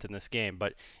people have spent in this game.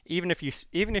 But even if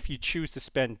you choose to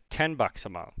spend $10 a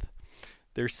month,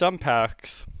 there's some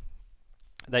packs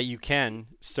that you can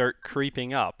start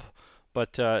creeping up.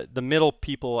 But the middle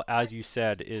people, as you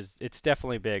said, it's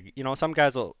definitely big. Some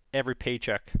guys will every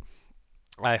paycheck.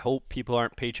 I hope people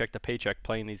aren't paycheck to paycheck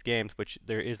playing these games, which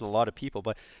there is a lot of people.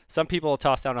 But some people will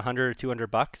toss down 100 or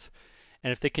 $200,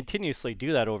 and if they continuously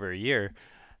do that over a year,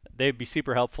 they'd be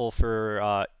super helpful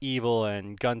for Evil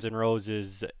and Guns N'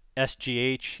 Roses,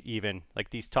 SGH even, like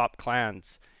these top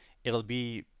clans. It'll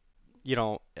be,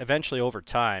 eventually over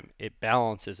time, it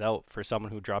balances out for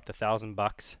someone who dropped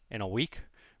 $1,000 in a week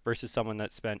versus someone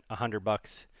that spent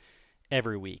 $100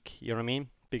 every week. You know what I mean?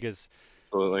 Because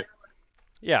Absolutely.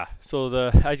 yeah, so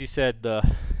as you said, the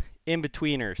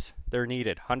in-betweeners, they're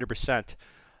needed, 100%.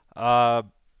 Uh,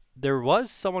 there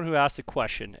was someone who asked a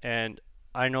question, and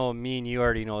I know me and you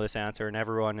already know this answer, and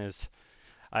everyone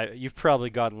you've probably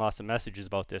gotten lots of messages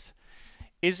about this.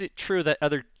 Is it true that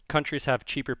other countries have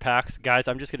cheaper packs? Guys,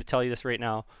 I'm just going to tell you this right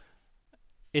now.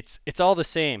 It's all the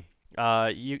same.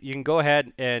 You can go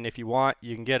ahead and if you want,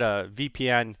 you can get a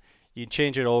VPN. You can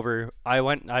change it over.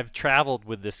 I've traveled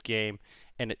with this game,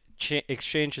 and it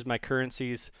exchanges my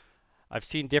currencies. I've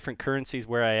seen different currencies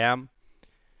where I am,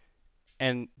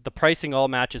 and the pricing all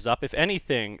matches up. If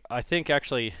anything, I think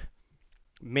actually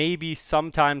maybe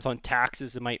sometimes on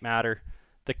taxes it might matter.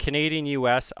 The Canadian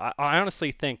US, I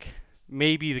honestly think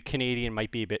maybe the Canadian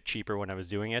might be a bit cheaper when I was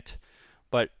doing it,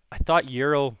 but I thought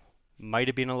Euro might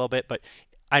have been a little bit, but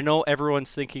I know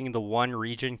everyone's thinking the one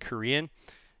region Korean,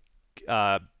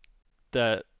 uh,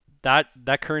 the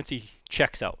that currency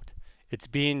checks out. It's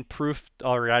being proofed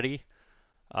already.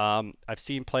 I've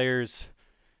seen players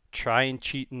try and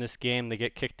cheat in this game, they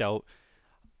get kicked out.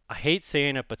 I hate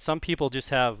saying it, but some people just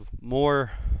have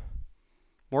more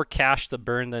cash to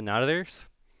burn than others,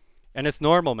 and it's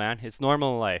normal, man. It's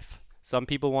normal in life. Some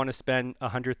people want to spend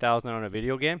 100,000 on a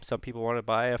video game. Some people want to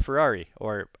buy a Ferrari,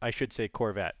 or I should say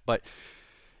Corvette. But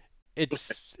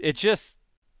it's just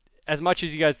as much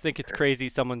as you guys think it's crazy.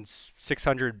 Someone's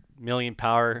 600 million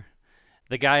power.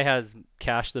 The guy has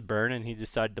cash to burn, and he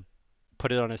decided to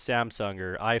put it on a Samsung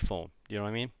or iPhone. You know what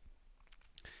I mean?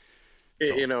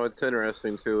 So It's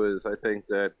interesting too. Is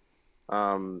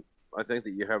um, I think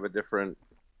that you have a different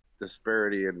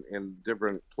disparity in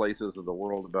different places of the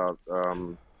world about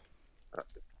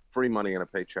free money in a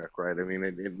paycheck, right? I mean,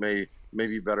 it may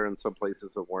be better in some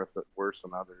places and worse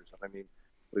than others. And I mean,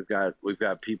 we've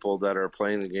got people that are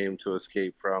playing the game to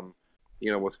escape from,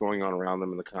 what's going on around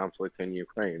them in the conflict in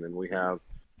Ukraine, and we have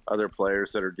other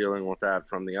players that are dealing with that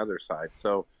from the other side.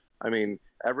 So, I mean,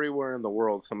 everywhere in the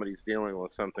world, somebody's dealing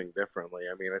with something differently.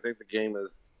 I mean, I think the game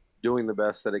is doing the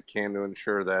best that it can to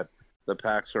ensure that the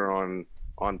packs are on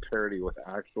parity with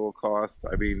actual cost.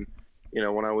 I mean,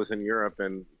 when I was in Europe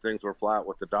and things were flat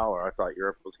with the dollar, I thought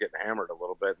Europe was getting hammered a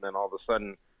little bit, and then all of a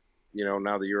sudden,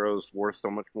 now the euro's worth so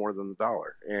much more than the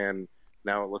dollar, and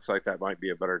now it looks like that might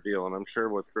be a better deal. And I'm sure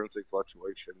with currency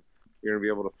fluctuation, you're going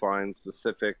to be able to find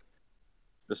specific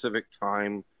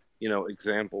time,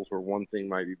 examples where one thing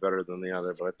might be better than the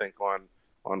other. But I think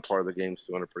on par, the game's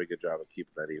doing a pretty good job of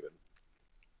keeping that even.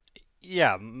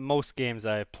 yeah, most games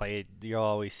I've played, you'll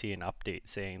always see an update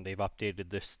saying they've updated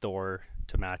the store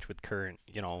to match with current,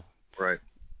 Right.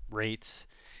 rates.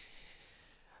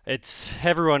 It's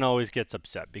everyone always gets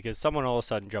upset because someone all of a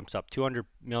sudden jumps up 200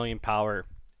 million power,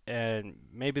 and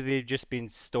maybe they've just been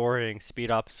storing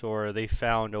speed ups or they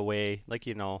found a way, like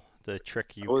the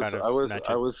trick I you was kind of I was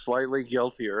I mentioned. was slightly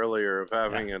guilty earlier of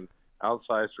Yeah, having an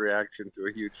outsized reaction to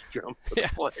a huge jump for the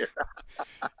yeah, player.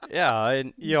 yeah,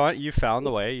 and you found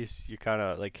the way. You kind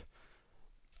of like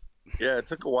Yeah, it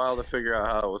took a while to figure out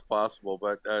how it was possible,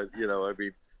 but I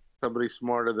mean, somebody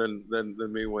smarter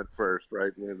than me went first,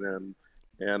 right? And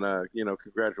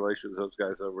congratulations to those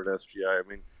guys over at SGI. I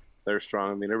mean, they're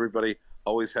strong. I mean, everybody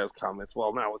always has comments.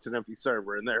 Well, now it's an empty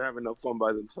server, and they're having no fun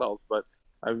by themselves. But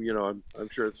I'm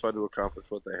sure it's fun to accomplish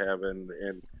what they have, and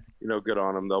good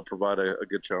on them. They'll provide a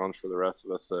good challenge for the rest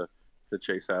of us to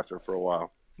chase after for a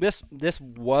while. This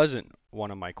wasn't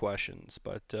one of my questions,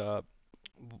 but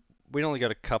we only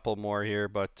got a couple more here.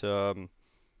 But uh,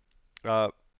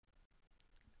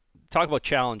 talk about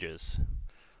challenges.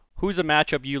 Who's a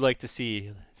matchup you like to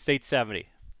see? State 70,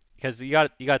 because you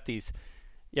got these.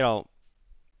 You know,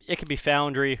 it could be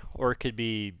Foundry or it could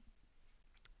be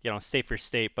state for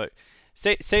state. But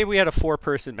say we had a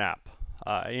four-person map.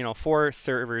 Four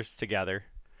servers together,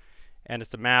 and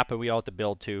it's a map, and we all have to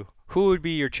build two. Who would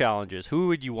be your challenges? Who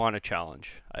would you want to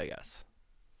challenge? I guess.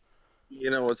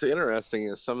 What's interesting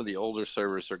is some of the older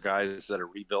servers are guys that are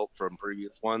rebuilt from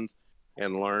previous ones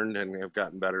and learned and have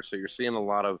gotten better. So you're seeing a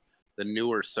lot of the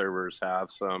newer servers have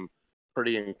some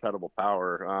pretty incredible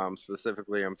power.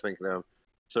 Specifically, I'm thinking of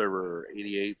server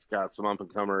 88's got some up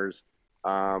and comers.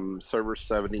 Server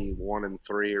 71 and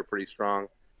 3 are pretty strong.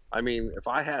 I mean, if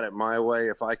I had it my way,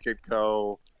 if I could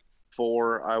go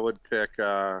four, I would pick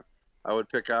us, I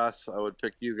would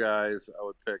pick you guys, I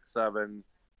would pick seven,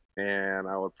 and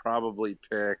I would probably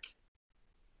pick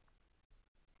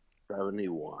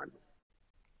 71.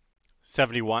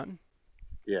 71.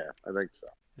 Yeah, I think so.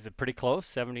 Is it pretty close,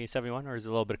 70, 71, or is it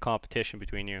a little bit of competition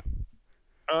between you?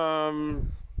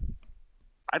 Um,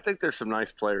 I think there's some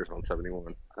nice players on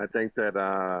 71. I think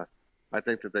that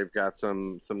they've got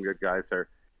some good guys there.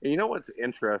 And you know what's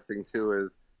interesting too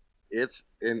is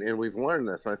and we've learned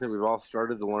this. I think we've all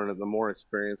started to learn it. The more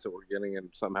experience that we're getting, and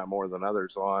somehow more than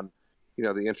others on,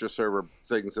 the intra-server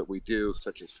things that we do,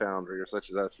 such as Foundry or such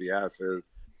as SVS, is,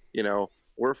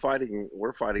 we're fighting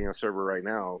a server right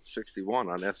now, 61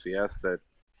 on SVS that,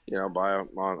 by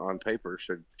on paper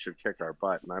should kick our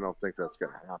butt, and I don't think that's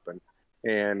going to happen.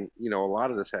 And a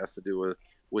lot of this has to do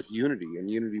with unity and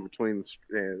unity between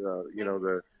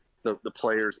the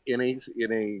players in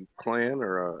a clan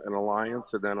or an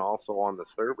alliance, and then also on the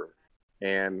server.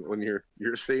 And when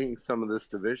you're seeing some of this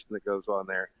division that goes on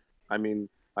there, I mean,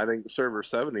 I think server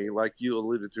 70, like you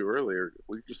alluded to earlier,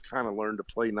 we just kind of learned to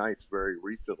play nice very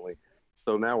recently.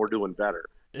 So now we're doing better.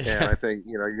 And Yeah. I think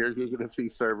you're going to see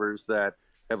servers that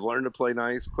have learned to play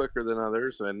nice quicker than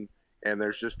others, and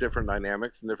there's just different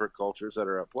dynamics and different cultures that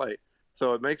are at play.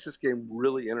 So it makes this game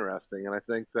really interesting, and I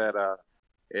think that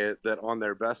on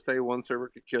their best day, one server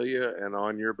could kill you, and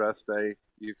on your best day,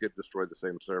 you could destroy the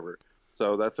same server.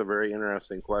 So that's a very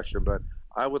interesting question. But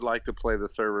I would like to play the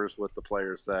servers with the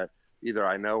players that either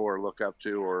I know or look up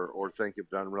to, or think have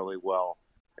done really well,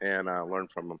 and learn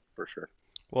from them for sure.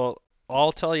 Well,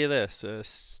 I'll tell you this: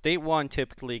 State One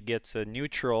typically gets a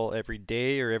neutral every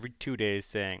day or every 2 days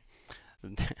saying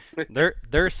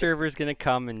their server's gonna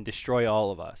come and destroy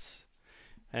all of us.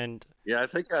 And Yeah, I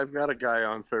think I've got a guy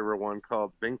on server one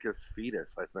called Binkus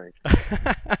Fetus, I think.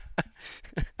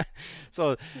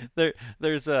 so there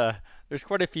there's there's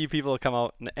quite a few people that come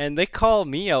out and they call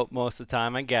me out most of the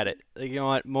time. I get it. Like, you know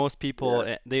what? Most people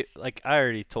Yeah. they like I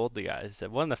already told the guys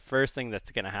that one of the first things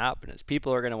that's gonna happen is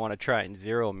people are gonna want to try and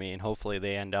zero me and hopefully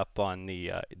they end up on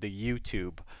the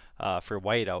YouTube for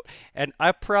whiteout. And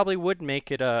I probably would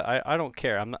make it I don't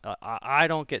care. I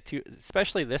don't get too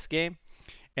especially this game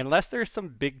unless there's some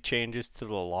big changes to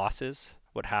the losses.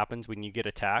 What happens when you get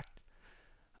attacked?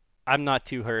 I'm not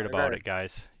too hurt And about it,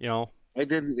 guys. I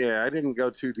didn't. Yeah, I didn't go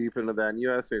too deep into that. And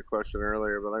you asked me a question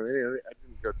earlier, but I mean, I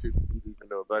didn't go too deep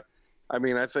into it. But I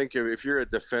mean, I think if you're a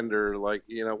defender, like,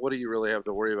 what do you really have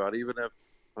to worry about? Even if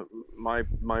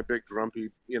my big grumpy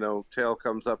tail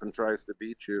comes up and tries to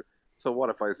beat you, so what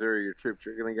if I zero your troops?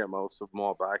 You're going to get most of them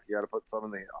all back. You got to put some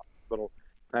in the hospital.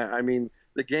 I mean,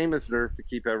 the game is nerfed to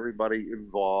keep everybody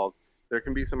involved. There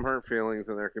can be some hurt feelings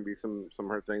and there can be some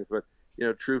hurt things, but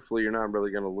truthfully, you're not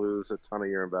really going to lose a ton of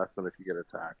your investment if you get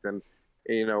attacked. And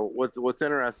what's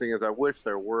interesting is I wish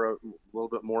there were a little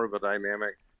bit more of a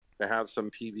dynamic to have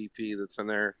some PvP that's in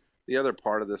there. The other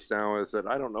part of this now is that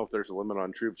I don't know if there's a limit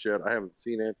on troops yet. I haven't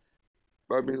seen it.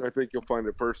 I mean, I think you'll find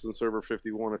it first in server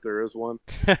 51 if there is one.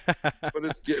 But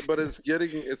it's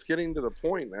getting to the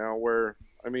point now where,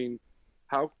 I mean,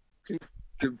 how can you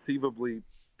conceivably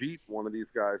beat one of these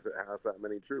guys that has that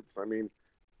many troops? I mean,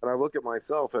 and I look at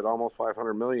myself at almost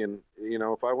 500 million.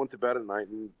 If I went to bed at night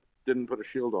and didn't put a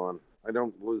shield on, I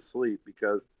don't lose sleep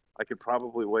because I could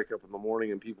probably wake up in the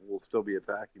morning and people will still be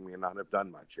attacking me and not have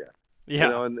done much yet.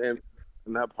 Yeah.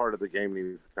 And that part of the game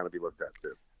needs to kind of be looked at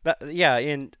too. Yeah,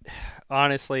 and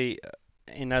honestly,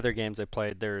 in other games I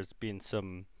played, there's been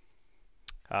some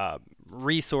uh,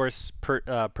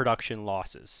 production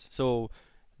losses. So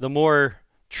the more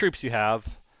troops you have,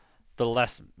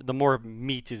 the more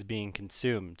meat is being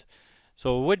consumed.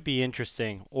 So it would be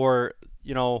interesting. Or,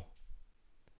 you know,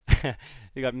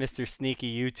 you got Mr.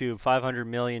 Sneaky YouTube, 500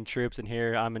 million troops, and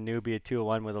here I'm a newbie at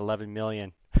 201 with 11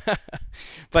 million.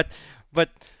 but but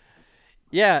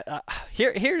yeah,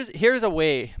 here's a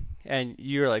way, and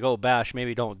you're like, oh Bash,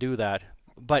 maybe don't do that.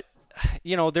 But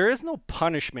there is no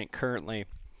punishment currently.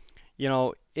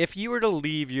 If you were to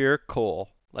leave your coal,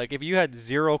 like if you had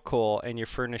zero coal and your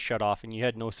furnace shut off and you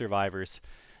had no survivors,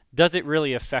 does it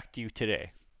really affect you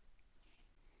today?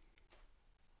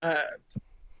 Uh,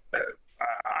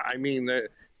 I mean,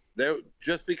 there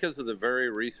just because of the very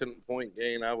recent point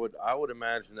gain, I would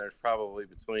imagine there's probably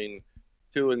between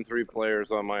 2 and 3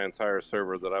 players on my entire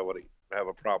server that I would have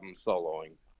a problem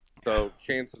soloing. So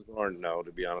chances are no,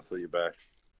 to be honest with you, Bash.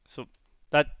 So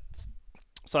that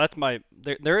so that's my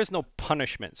there is no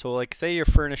punishment. So like say your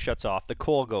furnace shuts off, the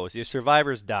coal goes, your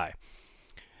survivors die.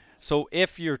 So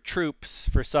if your troops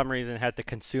for some reason had to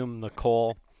consume the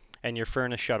coal and your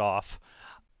furnace shut off,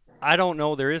 I don't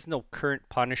know. There is no current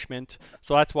punishment,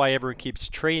 so that's why everyone keeps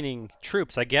training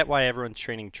troops. I get why everyone's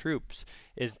training troops.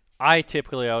 Is I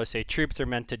typically always say troops are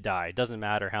meant to die. It doesn't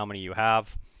matter how many you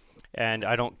have, and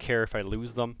I don't care if I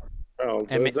lose them. Oh,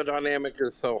 And the dynamic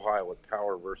is so high with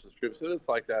power versus troops, and it's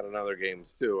like that in other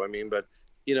games too. I mean, but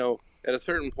at a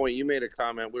certain point, you made a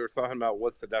comment. We were talking about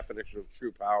what's the definition of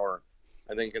true power.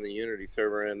 I think in the Unity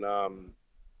server, and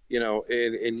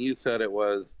and you said it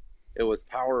was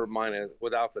power minus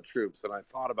without the troops, and I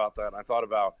thought about that, and I thought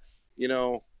about, you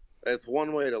know, it's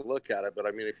one way to look at it, but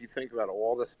I mean, if you think about it,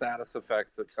 all the status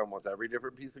effects that come with every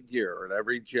different piece of gear and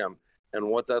every gem, and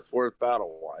what that's worth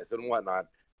battle wise and whatnot,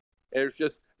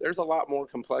 there's a lot more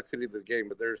complexity to the game,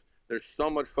 but there's so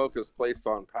much focus placed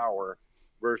on power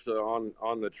versus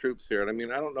on the troops here. And I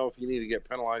mean, I don't know if you need to get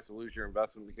penalized to lose your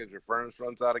investment because your furnace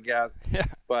runs out of gas, yeah,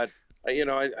 but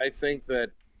I think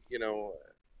that you know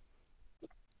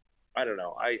I don't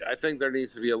know. I think there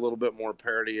needs to be a little bit more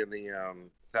parity in the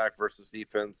attack versus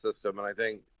defense system, and I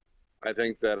think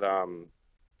that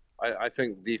I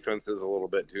think defense is a little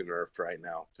bit too nerfed right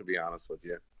now, to be honest with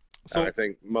you. And I so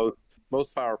think most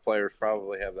power players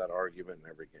probably have that argument in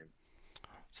every game.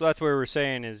 so that's what we're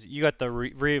saying is you got the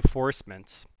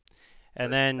reinforcements,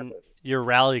 and then your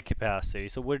rally capacity.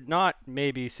 So would not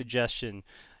maybe suggestion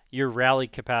your rally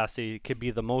capacity could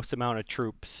be the most amount of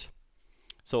troops.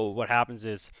 So what happens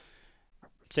is,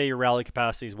 say your rally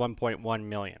capacity is 1.1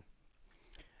 million.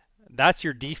 That's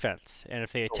your defense. And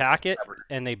if they attack it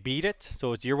and they beat it,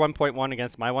 so it's your 1.1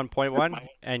 against my 1.1,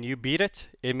 and you beat it,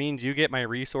 it means you get my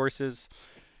resources.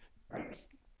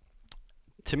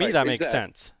 To me, Right, that makes exactly.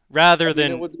 sense. I Rather mean,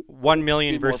 it than would 1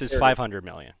 be million more versus parity. 500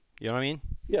 million. You know what I mean?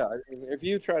 Yeah, I mean, if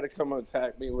you try to come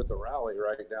attack me with a rally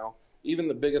right now, even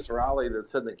the biggest rally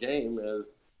that's in the game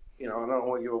is, I don't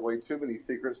want to give away too many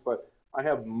secrets, but I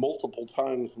have multiple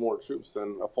times more troops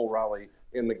than a full rally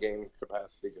in the game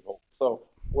capacity could hold. So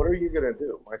what are you going to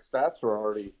do? My stats are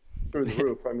already through the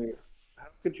roof. I mean, how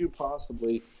could you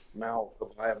possibly mount a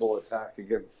viable attack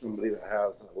against somebody that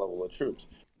has that level of troops?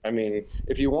 I mean,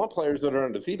 if you want players that are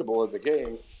undefeatable in the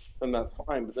game, then that's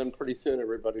fine. But then pretty soon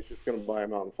everybody's just going to buy a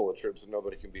mountain full of troops and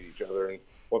nobody can beat each other. And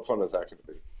what fun is that going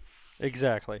to be?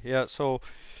 Exactly. Yeah. So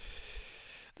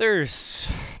there's,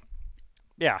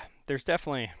 yeah, there's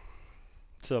definitely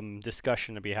some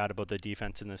discussion to be had about the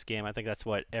defense in this game. I think that's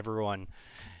what everyone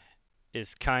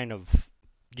is kind of,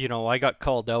 I got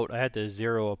called out. I had to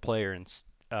zero a player in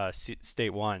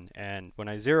state one, and when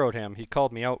I zeroed him, he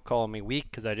called me out, calling me weak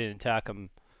because I didn't attack him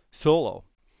solo.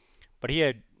 But he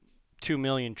had 2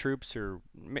 million troops, or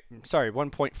sorry,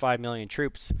 1.5 million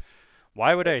troops.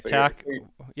 Why would I Yeah, attack?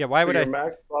 Yeah, why so would your I?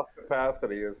 max buff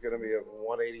capacity is going to be at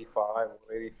 185,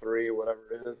 183, whatever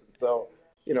it is. So,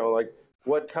 like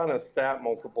what kind of stat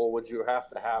multiple would you have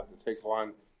to take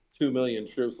on 2 million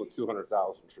troops with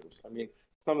 200,000 troops? I mean,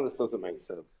 some of this doesn't make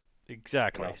sense,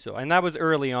 you Exactly. know? So, and that was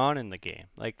early on in the game.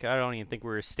 Like, I don't even think we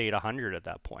were state 100 at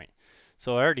that point.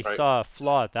 So I already Right. saw a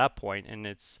flaw at that point, and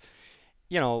it's,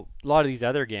 a lot of these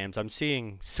other games, I'm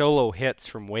seeing solo hits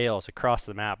from whales across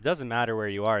the map. Doesn't matter where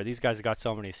you are. These guys got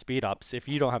so many speed ups. If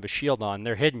you don't have a shield on,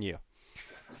 they're hitting you.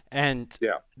 And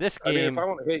Yeah. this I mean, if game, I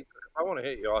want to hit, if I want to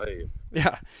hit you, I'll hit you.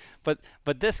 yeah, but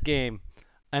this game,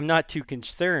 I'm not too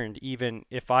concerned even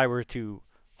if I were to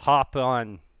hop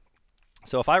on.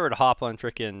 So if I were to hop on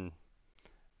frickin'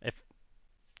 if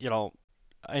you know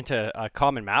into a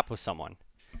common map with someone,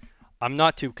 I'm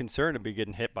not too concerned to be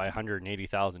getting hit by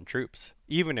 180,000 troops,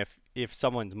 even if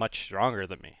someone's much stronger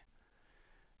than me.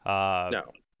 Uh,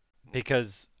 No.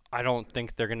 because I don't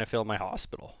think they're gonna fill my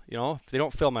hospital. You know, if they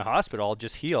don't fill my hospital, I'll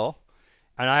just heal,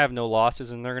 and I have no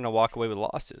losses, and they're gonna walk away with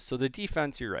losses. So the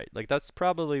defense, you're right. Like that's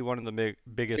probably one of the I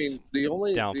biggest mean, the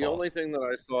only downfalls. thing that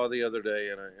I saw the other day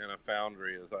in a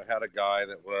foundry is I had a guy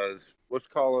that was, let's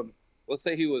call him, let's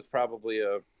say he was probably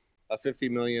a 50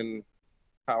 million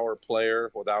power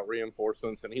player without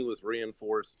reinforcements, and he was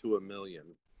reinforced to a million.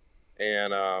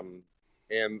 And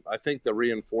I think the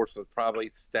reinforcements probably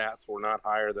stats were not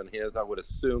higher than his. I would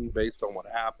assume based on what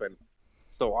happened.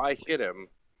 So I hit him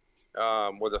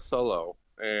with a solo,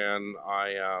 and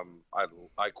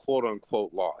I quote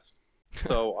unquote lost.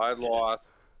 So I lost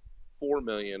 4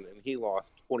 million, and he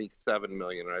lost 27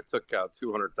 million, and I took out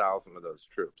 200,000 of those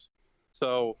troops.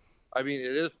 So I mean,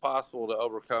 it is possible to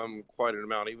overcome quite an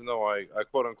amount, even though I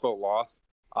quote unquote lost.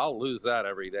 I'll lose that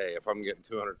every day if I'm getting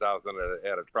 200,000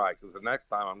 at a try, because the next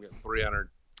time I'm getting 300,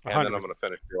 and then I'm 100%. going to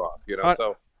finish you off. You know,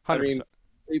 so I mean,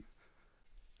 100%. e-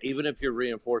 even if you're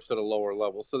reinforced at a lower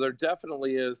level, so there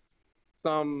definitely is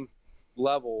some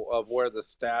level of where the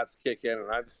stats kick in.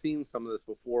 And I've seen some of this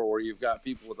before where you've got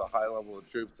people with a high level of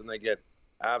troops and they get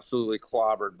absolutely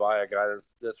clobbered by a guy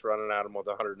that's running at them with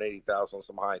 180,000,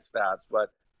 some high stats.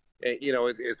 But,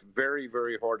 it's very,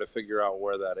 very hard to figure out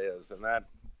where that is. And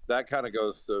that kind of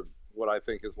goes to what I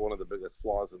think is one of the biggest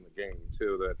flaws in the game,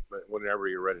 too, that whenever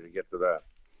you're ready to get to that.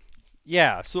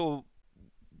 Yeah. So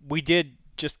we did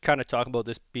just kind of talk about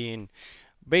this being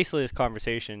basically this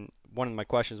conversation. One of my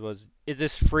questions was, is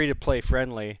this free to play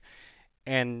friendly?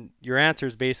 And your answer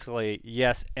is basically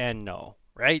yes and no,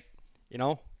 right? You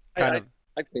know, I, kind I, of.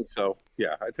 I think so.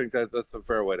 Yeah, I think that's a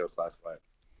fair way to classify it.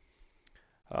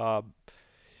 Uh,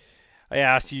 I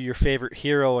asked you your favorite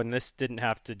hero, and this didn't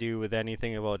have to do with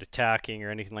anything about attacking or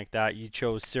anything like that. You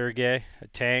chose Sergey, a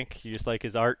tank. You just like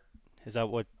his art. Is that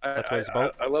what? I, That's what I, he's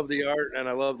about? I love the art and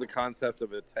I love the concept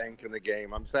of a tank in the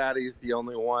game. I'm sad he's the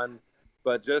only one,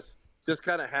 but just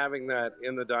kind of having that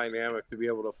in the dynamic to be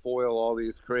able to foil all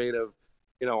these creative,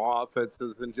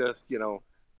 offenses and just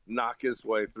knock his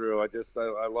way through.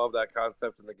 I love that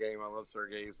concept in the game. I love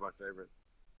Sergey. He's my favorite.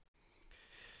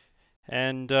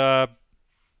 And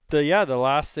the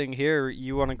last thing here,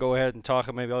 you want to go ahead and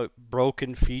talk maybe about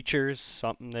broken features,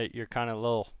 something that you're kind of a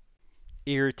little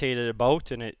irritated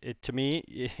about, and it to me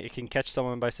it can catch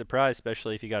someone by surprise,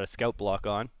 especially if you got a scout block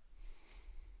on.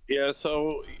 Yeah,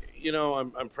 so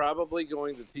I'm probably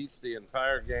going to teach the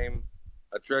entire game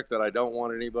a trick that I don't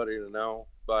want anybody to know,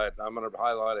 but I'm going to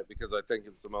highlight it because I think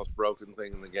it's the most broken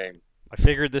thing in the game. I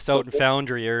figured this So out in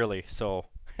Foundry early, so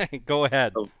go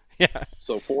ahead. so, Yeah.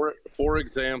 so for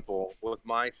example, with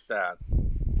my stats,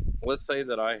 let's say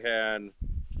that I had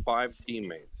 5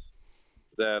 teammates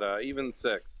that even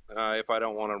 6, if I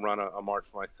don't want to run a march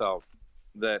myself,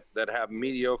 that have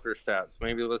mediocre stats.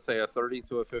 Maybe let's say a 30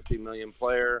 to a 50 million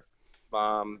player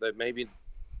that maybe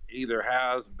either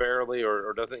has barely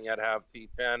or doesn't yet have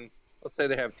T10. Let's say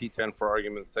they have T10 for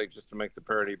argument's sake, just to make the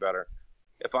parity better.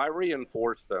 If I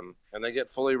reinforce them and they get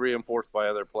fully reinforced by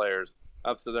other players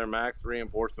up to their max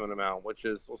reinforcement amount, which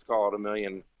is, let's call it a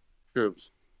million troops,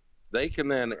 they can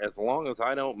then, as long as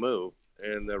I don't move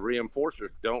and the reinforcers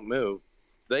don't move,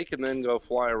 they can then go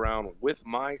fly around with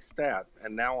my stats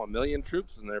and now a million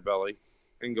troops in their belly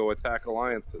and go attack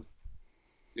alliances.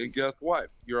 And guess what?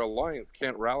 Your alliance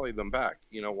can't rally them back.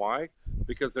 You know why?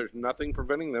 Because there's nothing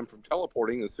preventing them from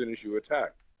teleporting as soon as you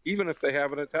attack. Even if they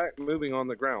have an attack moving on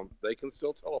the ground, they can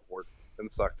still teleport and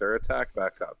suck their attack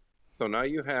back up. So now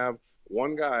you have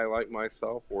one guy like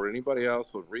myself or anybody else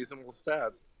with reasonable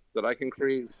stats that I can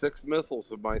create 6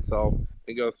 missiles of myself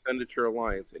and go send at your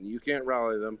alliance, and you can't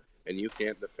rally them and you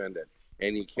can't defend it.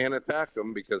 And you can't attack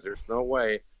them because there's no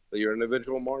way that your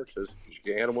individual marches, because you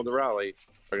can't hit them with a rally,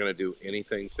 are going to do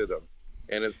anything to them.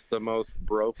 And it's the most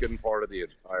broken part of the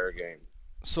entire game.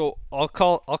 So I'll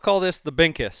call this the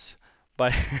Binkus,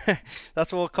 but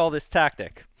that's what we'll call this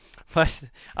tactic. But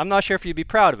I'm not sure if you'd be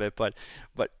proud of it, but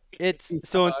it's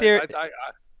so in theory.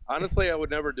 Honestly, I would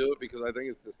never do it because I think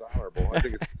it's dishonorable. I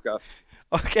think it's disgusting.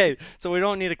 Okay, so we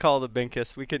don't need to call it the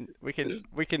Binkus. We can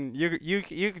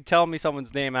you can tell me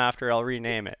someone's name after I'll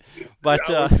rename it. But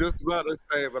I was just about to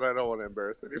say it, but I don't want to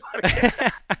embarrass anybody.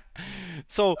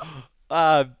 so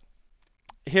uh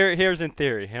here's in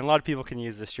theory, and a lot of people can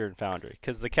use this here in Foundry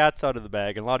because the cat's out of the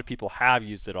bag, and a lot of people have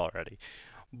used it already.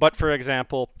 But for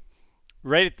example,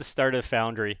 right at the start of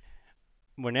Foundry,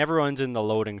 when everyone's in the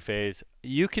loading phase,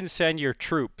 you can send your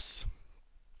troops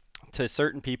to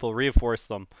certain people, reinforce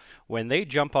them when they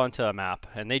jump onto a map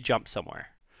and they jump somewhere.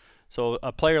 So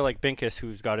a player like Binkus,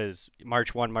 who's got his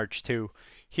March 1, March 2,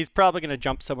 he's probably going to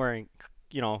jump somewhere and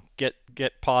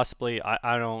get possibly.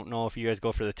 I don't know if you guys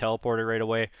go for the teleporter right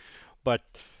away, but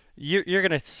you're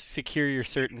gonna secure your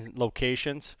certain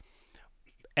locations.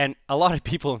 And a lot of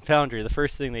people in Foundry, the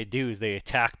first thing they do is they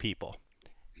attack people.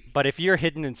 But if you're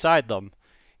hidden inside them,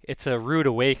 it's a rude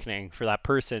awakening for that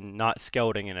person not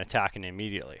scouting and attacking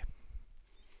immediately.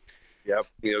 Yep,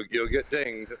 you'll get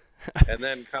dinged, and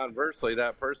then conversely,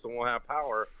 that person will have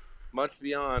power much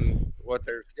beyond what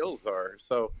their skills are.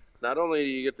 So not only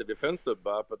do you get the defensive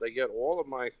buff, but they get all of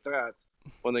my stats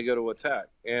when they go to attack.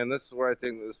 And this is where I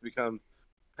think this becomes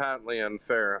patently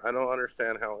unfair. I don't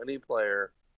understand how any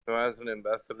player who hasn't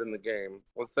invested in the game,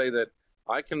 let's say that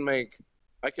I can make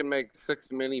I can make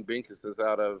 6 mini Binkuses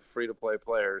out of free to play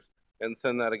players and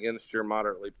send that against your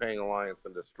moderately paying alliance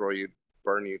and destroy you,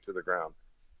 burn you to the ground.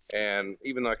 And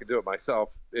even though I could do it myself,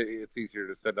 it's easier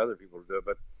to send other people to do it.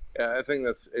 But I think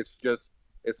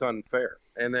it's unfair.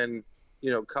 And then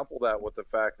couple that with the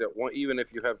fact that even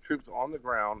if you have troops on the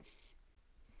ground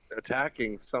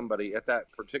attacking somebody at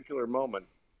that particular moment,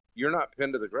 you're not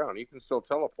pinned to the ground. You can still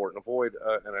teleport and avoid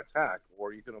an attack,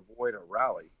 or you can avoid a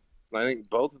rally. And I think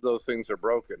both of those things are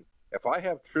broken. If I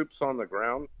have troops on the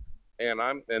ground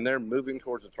and they're moving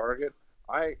towards a target,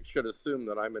 I should assume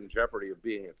that I'm in jeopardy of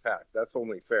being attacked. That's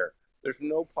only fair. There's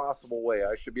no possible way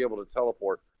I should be able to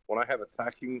teleport when I have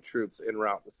attacking troops en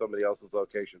route to somebody else's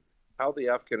location. How the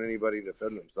F can anybody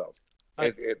defend themselves?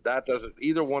 That doesn't,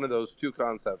 either one of those two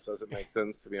concepts doesn't make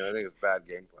sense to me. And I think it's bad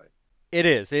gameplay. It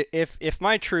is. If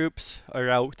my troops are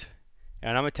out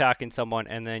and I'm attacking someone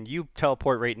and then you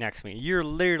teleport right next to me, you're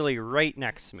literally right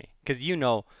next to me because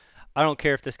I don't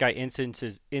care if this guy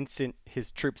instant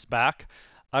his troops back.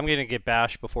 I'm gonna get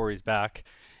bashed before he's back,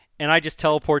 and I just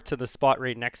teleport to the spot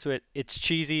right next to it. It's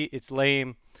cheesy. It's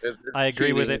lame. It's I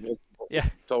agree with it. cheating. Yeah.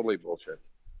 Totally bullshit.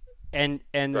 And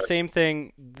the Right. same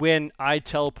thing when I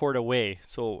teleport away.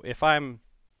 So if I'm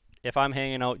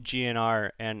hanging out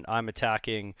GNR and I'm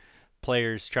attacking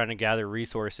players trying to gather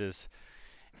resources,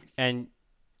 and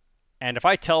and if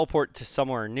I teleport to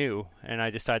somewhere new and I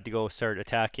decide to go start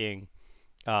attacking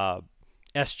uh,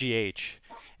 SGH,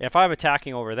 if I'm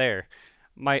attacking over there,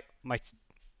 my my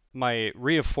my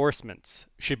reinforcements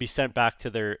should be sent back to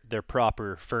their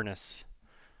proper furnace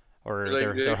or They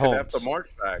their should have to homes. march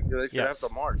back. They should have Yes. to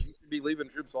march. You should be leaving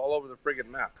troops all over the friggin'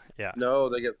 map. Yeah. No,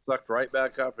 they get sucked right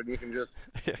back up, and you can just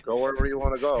go wherever you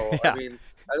want to go. I Yeah. mean,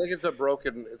 I think it's a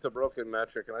broken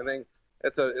metric, and I think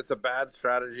it's a bad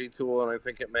strategy tool, and I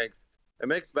think it makes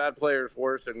bad players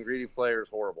worse and greedy players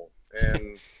horrible.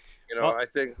 And Well, I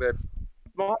think that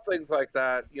small things like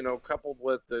that, coupled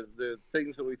with the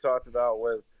things that we talked about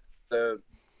with the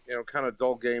kind of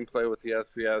dull gameplay with the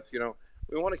SVS,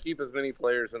 we want to keep as many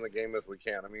players in the game as we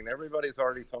can. I mean, everybody's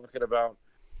already talking about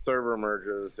server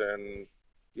merges and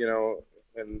you know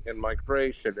and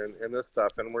migration and this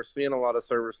stuff, and we're seeing a lot of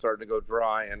servers starting to go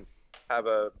dry and have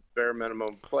a bare minimum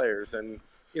of players. And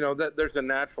that there's a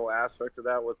natural aspect of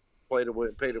that with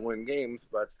pay to win games,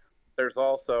 but there's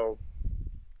also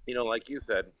like you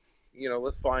said,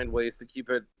 let's find ways to keep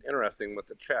it interesting with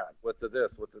the chat, with the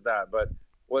this, with the that. But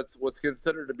what's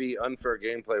considered to be unfair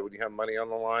gameplay when you have money on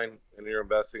the line and you're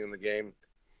investing in the game,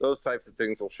 those types of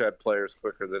things will shed players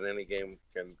quicker than any game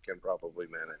can probably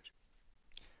manage.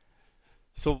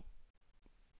 so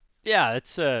yeah,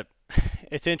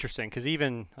 it's interesting because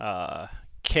even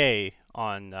Kay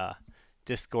on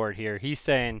Discord here, he's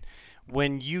saying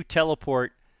when you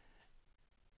teleport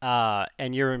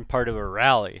and you're in part of a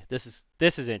rally, this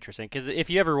is interesting because if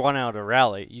you ever want out a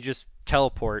rally, you just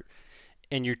teleport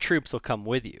and your troops will come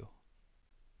with you.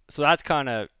 So that's kind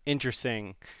of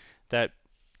interesting that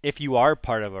if you are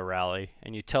part of a rally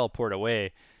and you teleport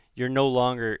away, you're no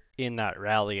longer in that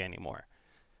rally anymore.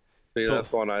 See, So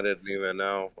that's one I didn't even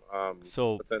know.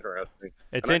 so That's interesting.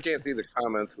 it's And I int- can't see the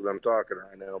comments because I'm talking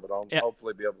right now, but I'll yeah,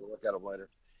 hopefully be able to look at them later.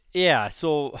 yeah.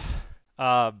 So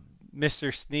uh,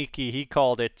 Mr. Sneaky he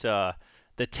called it the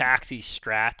taxi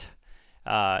strat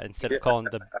instead of Yeah. calling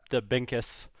the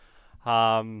Binkus.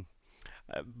 Um,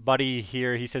 Buddy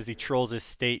here he says he trolls his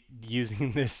state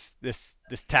using this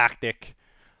tactic.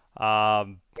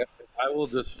 Um, I will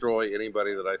destroy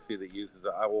anybody that I see that uses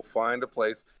it. I will find a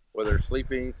place where they're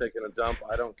sleeping, taking a dump.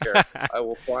 I don't care. I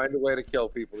will find a way to kill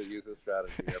people that use this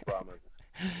strategy. I promise.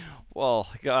 well,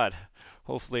 God,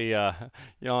 hopefully,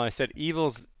 I said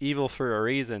evil's evil for a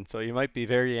reason, so you might be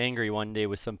very angry one day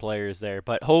with some players there,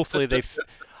 but hopefully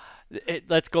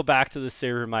let's go back to the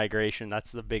server migration.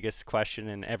 That's the biggest question,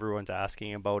 and everyone's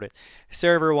asking about it.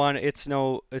 Server one, it's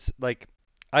like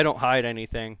I don't hide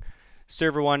anything.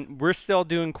 Server one, we're still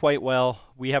doing quite well.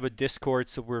 We have a Discord,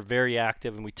 so we're very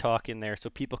active and we talk in there. So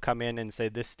people come in and say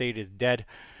this state is dead.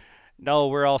 No,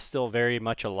 we're all still very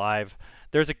much alive.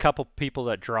 There's a couple people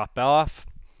that drop off,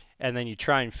 and then you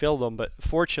try and fill them. But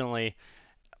fortunately,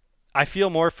 I feel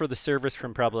more for the servers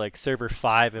from probably like server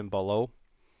 5 and below,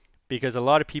 because a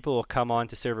lot of people will come on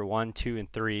to server 1, 2,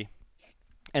 and 3,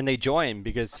 and they join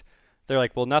because they're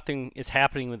like, well, nothing is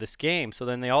happening with this game. So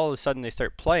then they all of a sudden they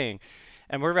start playing,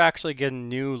 and we're actually getting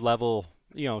new level,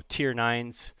 tier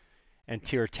 9s and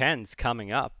tier 10s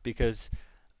coming up because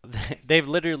they've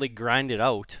literally grinded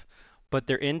out, but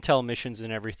their intel missions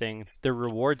and everything, their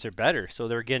rewards are better, so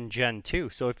they're getting Gen 2.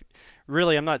 So if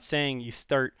really, I'm not saying you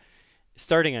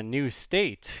starting a new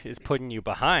state is putting you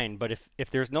behind, but if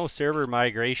there's no server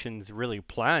migrations really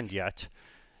planned yet,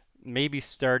 maybe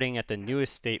starting at the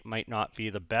newest state might not be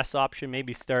the best option.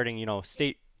 Maybe starting,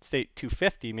 state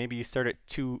 250, maybe you start at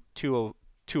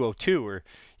 202 or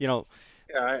you know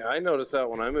Yeah, I noticed that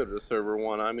when I moved to server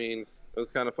one. I mean, it was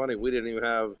kind of funny. We didn't even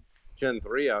have Gen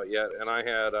 3 out yet, and I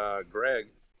had Greg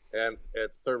and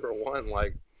at server one,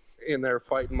 like in there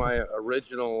fighting my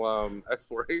original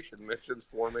exploration missions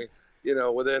for me,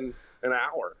 within an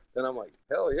hour. And I'm like,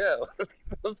 hell yeah,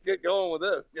 let's get going with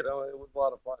this. It was a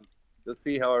lot of fun to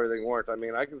see how everything worked. I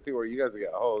mean, I can see where you guys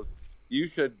get hosed.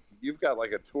 You've got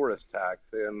like a tourist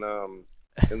tax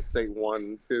in state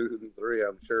one, two, and three,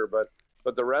 I'm sure, but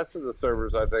the rest of the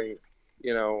servers, I think,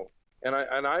 you know, and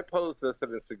I posed this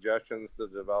in the suggestions to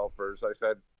developers. I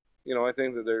said, I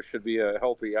think that there should be a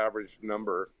healthy average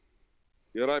number.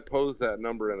 Yet I posed that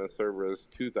number in a server as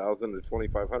 2,000 to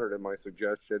 2,500 in my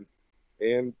suggestion.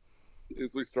 And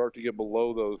if we start to get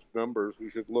below those numbers, we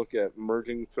should look at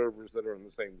merging servers that are in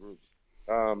the same groups.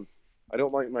 Um, I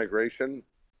don't like migration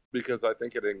because I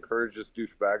think it encourages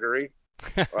douchebaggery.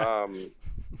 Um,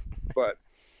 but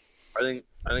I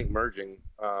think merging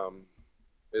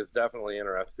is definitely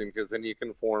interesting because then you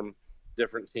can form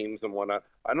different teams and whatnot.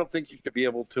 I don't think you should be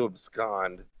able to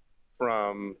abscond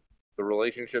from the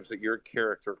relationships that your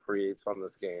character creates on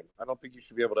this game. I don't think you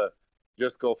should be able to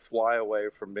just go fly away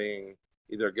from being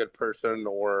either a good person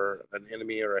or an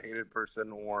enemy or a hated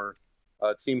person or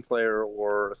a team player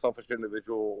or a selfish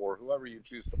individual or whoever you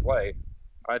choose to play.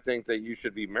 I think that you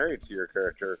should be married to your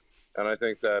character, and I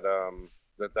think that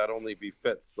that only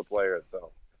befits the player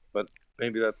itself. But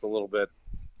maybe that's a little bit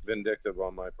vindictive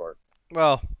on my part.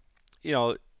 well, you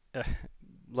know, uh,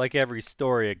 like every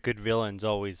story, a good villain's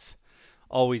always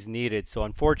needed. So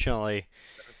unfortunately,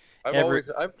 every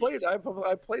I've played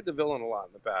the villain a lot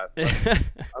in the past.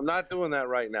 I'm not doing that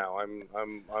right now.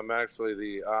 I'm actually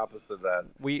the opposite of that.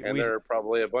 we And we there are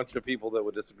probably a bunch of people that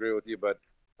would disagree with you, but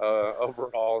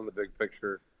overall in the big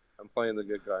picture, I'm playing the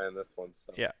good guy in this one.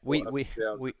 So yeah, we'll have to see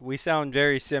how. we sound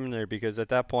very similar because at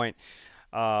that point,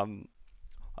 um,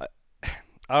 I,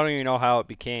 I don't even know how it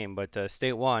became, but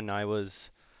state one,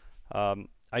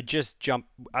 I just jumped.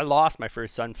 I lost my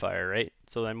first Sunfire, right?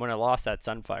 So then when I lost that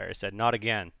Sunfire, I said not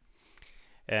again,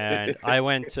 and I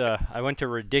went to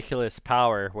ridiculous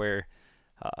power where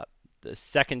uh, the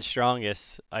second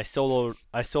strongest. I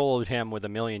soloed him with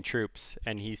 1,000,000 troops,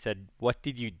 and he said, "What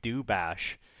did you do,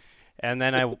 Bash?" And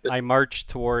then I marched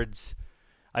towards.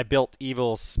 I built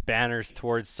evil's banners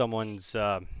towards someone's.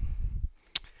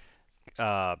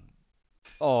 Uh,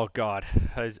 oh God,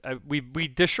 we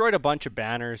destroyed a bunch of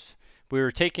banners. We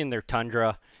were taking their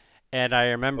tundra, and I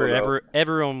remember Oh no.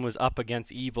 everyone was up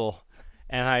against evil,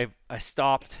 and I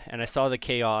stopped and I saw the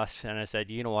chaos, and I said,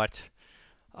 you know what?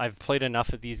 I've played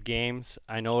enough of these games.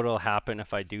 I know what'll happen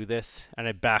if I do this, and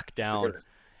I backed It's down, gonna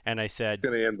and I it's said,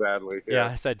 gonna end badly. yeah,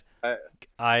 Yeah. I said, I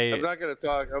I'm I not going to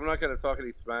talk. I'm not going to talk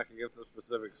any smack against a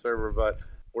specific server, but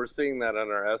we're seeing that on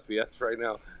our SVS right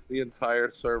now. The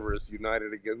entire server is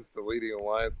united against the leading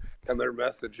alliance, and they're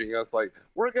messaging us like,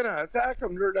 "We're going to attack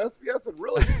them during SVS and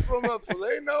really screw them up, so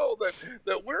they know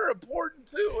that we're important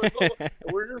too." And,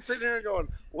 and we're just sitting here going,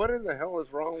 "What in the hell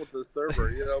is wrong with this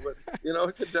server?" But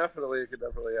it could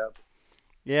definitely happen.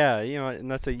 Yeah, and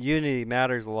that's a unity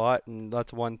matters a lot, and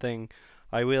that's one thing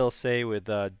I will say with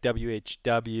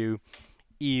WHW,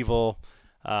 Evil.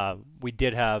 We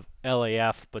did have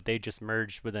LAF, but they just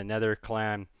merged with another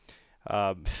clan.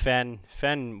 Fen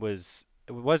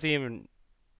wasn't even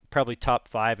probably top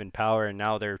 5 in power, and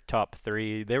now they're top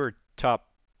 3. They were top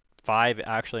 5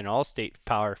 actually in all state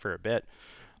power for a bit,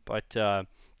 but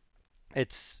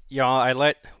it's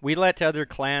we let other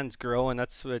clans grow, and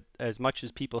that's what as much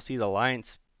as people see the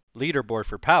alliance leaderboard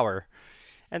for power,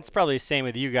 and it's probably the same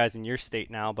with you guys in your state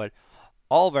now, but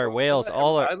all of our Bro, I whales, let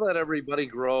all our I let everybody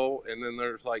grow, and then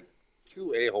there's like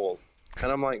two a holes,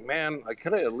 and I'm like, man, I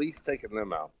could have at least taken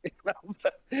them out.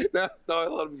 No, no, I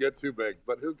let them get too big,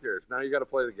 but who cares? Now you got to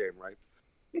play the game, right?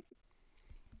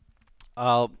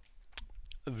 uh,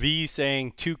 V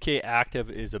saying 2K active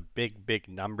is a big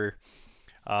number.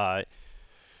 Uh,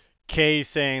 K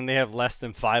saying they have less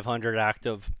than 500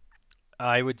 active.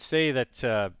 I would say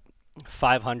that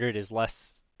 500 is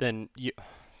less than you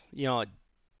know.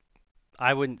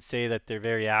 I wouldn't say that they're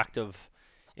very active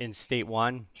in State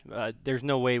One. There's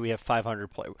no way we have 500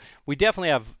 play. We definitely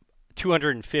have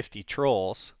 250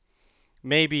 trolls.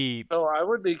 Maybe So I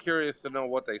would be curious to know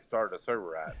what they started a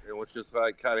server at, which is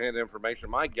like kind of hidden information.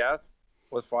 My guess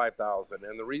was 5,000,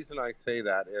 and the reason I say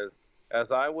that is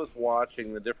as I was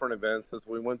watching the different events as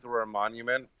we went through our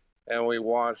monument, and we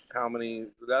watched how many.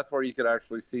 That's where you could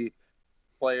actually see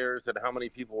players and how many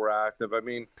people were active. I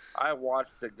mean, I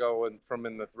watched it go from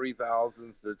in the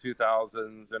 3,000s to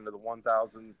 2,000s into the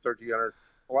 1,000, 1,300.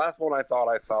 The last one I thought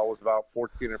I saw was about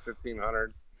 14 or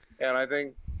 1,500. And I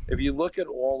think if you look at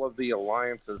all of the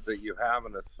alliances that you have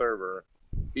in a server,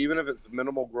 even if it's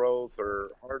minimal growth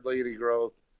or hardly any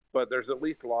growth, but there's at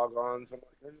least logons,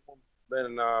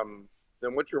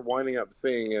 then what you're winding up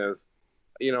seeing is,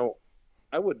 you know,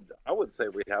 I would say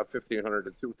we have 1,500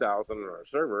 to 2,000 in our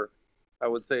server. I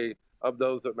would say of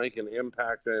those that make an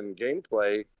impact in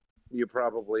gameplay, you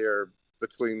probably are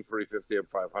between 350 and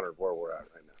 500 where we're at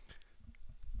right now.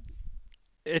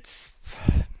 it's.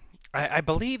 I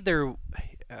believe they're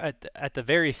at the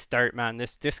very start, man.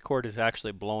 This Discord is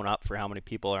actually blown up for how many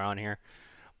people are on here.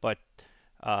 But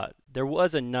there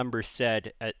was a number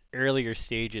said at earlier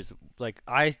stages. Like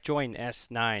I joined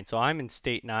S9, so I'm in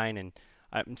State 9, and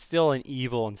I'm still an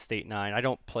evil in State 9. I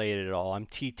don't play it at all. I'm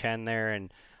T10 there,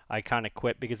 and I kind of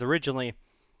quit because originally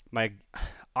my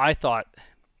I thought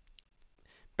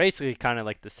basically kind of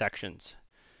like the sections.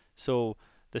 So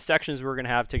the sections we're gonna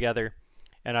have together,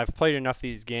 and I've played enough of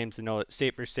these games to know that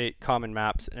state for state, common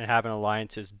maps, and having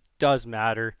alliances does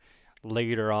matter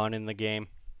later on in the game.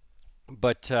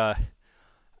 But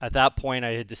at that point,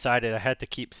 I had decided I had to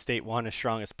keep State 1 as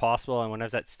strong as possible. And when I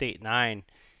was at State 9,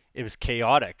 it was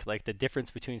chaotic. Like the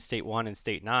difference between State 1 and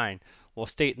State 9. Well,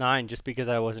 State 9, just because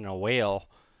I wasn't a whale,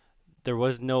 there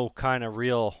was no kind of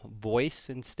real voice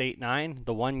in State 9.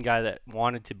 The one guy that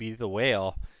wanted to be the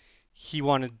whale, he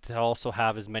wanted to also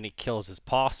have as many kills as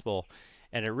possible.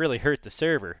 And it really hurt the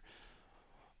server.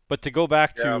 But to go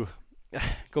back Yeah, to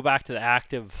go back to the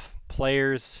active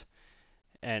players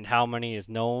and how many is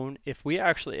known. If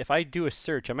I do a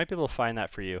search, I might be able to find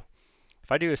that for you.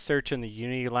 If I do a search in the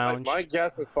Unity my Lounge,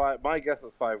 guess is five. My guess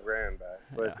is 5 grand, Bash.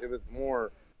 But yeah, if it's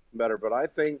more, better. But I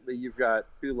think that you've got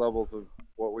two levels of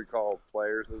what we call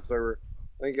players in the server.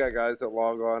 I think you got guys that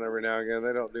log on every now and again.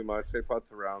 They don't do much. They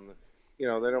putz around. They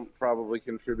don't probably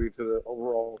contribute to the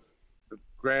overall the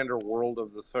grander world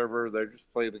of the server. They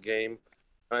just play the game.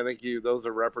 And I think you those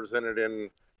are represented in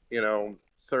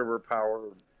server power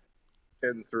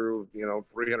 10 through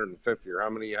 350 or how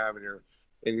many you have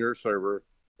in your server.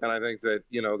 And I think that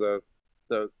the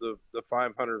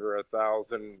 500 or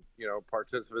 1,000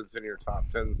 participants in your top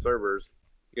 10 servers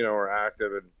are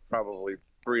active, and probably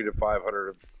 3 to 500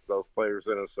 of those players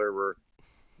in a server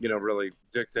really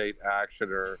dictate action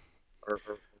or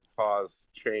cause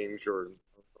change or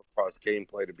cause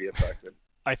gameplay to be affected.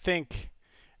 I think,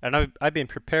 and I've been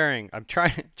preparing. I'm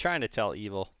trying to tell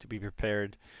Evil to be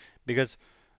prepared because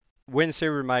when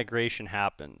server migration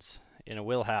happens, and it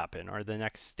will happen, or the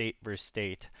next state versus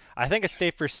state, I think a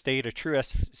state versus state, a true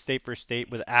state versus state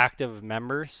with active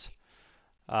members.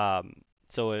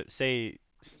 So say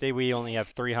we only have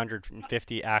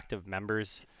 350 active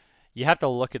members. You have to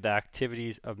look at the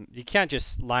activities of. You can't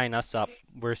just line us up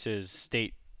versus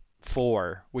state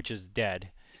 4, which is dead,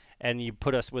 and you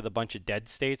put us with a bunch of dead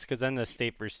states, because then the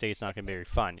state versus state's not going to be very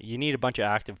fun. You need a bunch of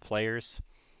active players.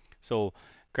 So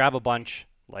grab a bunch.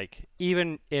 Like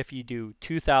even if you do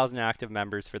 2,000 active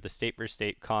members for the state versus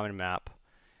state common map,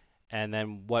 and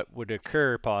then what would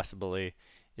occur possibly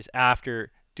is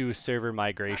after do a server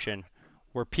migration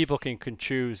where people can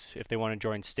choose if they want to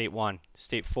join state 1,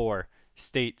 state 4,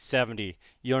 state 70.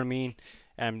 You know what I mean?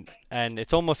 And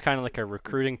it's almost kind of like a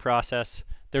recruiting process.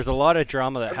 There's a lot of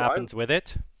drama that I've, I've happens with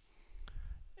it.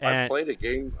 I And played a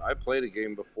game. I played a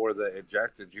game before that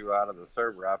ejected you out of the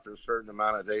server after a certain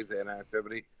amount of days of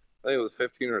inactivity. I think it was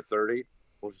 15 or 30,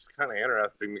 which is kind of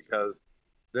interesting because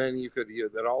then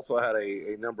that also had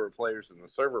a number of players in the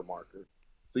server marker,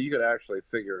 so you could actually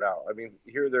figure it out. I mean,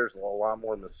 there's a lot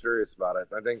more mysterious about it.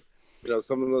 I think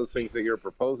some of those things that you're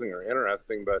proposing are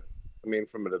interesting, but I mean,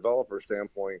 from a developer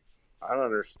standpoint, I don't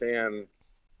understand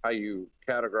how you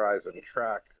categorize and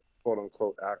track quote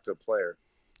unquote active player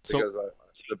so because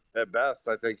at best,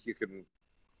 I think you can,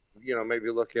 maybe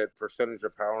look at percentage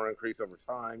of power increase over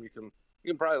time. You can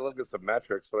probably look at some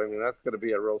metrics, but I mean that's going to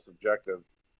be a real subjective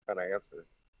kind of answer.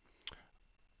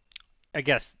 I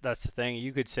guess that's the thing.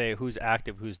 You could say who's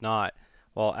active, who's not.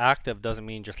 Well, active doesn't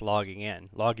mean just logging in.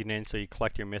 Logging in so you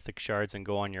collect your mythic shards and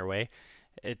go on your way.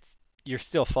 It's you're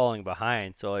still falling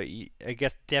behind. So I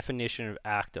guess definition of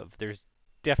active. There's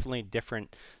definitely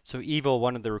different. So evil,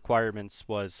 one of the requirements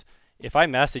was if I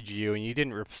message you and you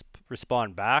didn't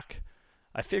respond back,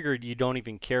 I figured you don't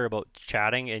even care about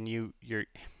chatting and you're.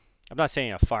 I'm not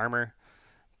saying a farmer,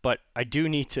 but I do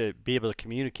need to be able to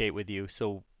communicate with you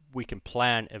so we can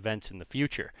plan events in the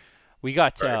future.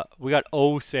 Right. We got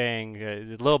O saying a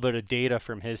little bit of data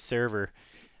from his server.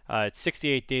 It's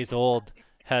 68 days old,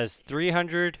 has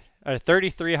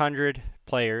 3,300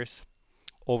 players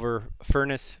over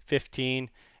Furnace 15,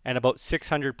 and about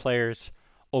 600 players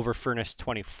over Furnace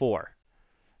 24.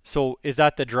 So is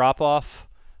that the drop off?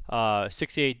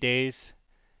 68 days,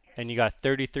 and you got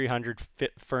 3,300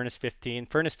 Furnace 15.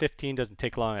 Furnace 15 doesn't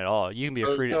take long at all. You can be a So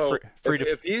free to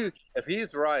if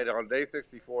he's right on day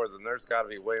 64, then there's got to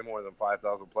be way more than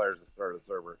 5,000 players to start a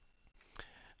server.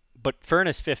 but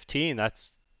Furnace 15, that's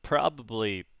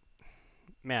probably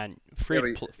man Yeah, free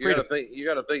to but you free got to to. think. You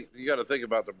got to think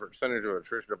about the percentage of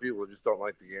attrition of people who just don't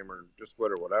like the game or just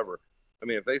quit or whatever. I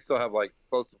mean, if they still have like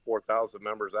close to 4,000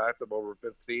 members active over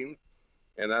 15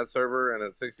 in that server, and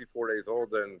it's 64 days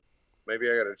old, then maybe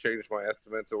I got to change my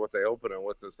estimate to what they open and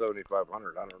what the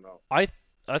 7,500. I don't know. I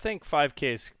I think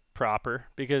 5K is proper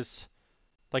because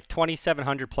like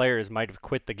 2,700 players might have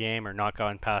quit the game or not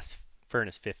gone past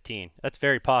Furnace 15. That's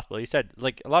very possible. You said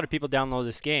like a lot of people download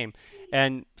this game,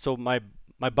 and so my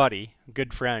buddy,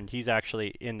 good friend, he's actually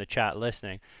in the chat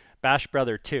listening.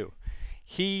 Bashbrother1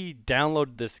 he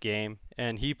downloaded this game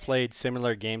and he played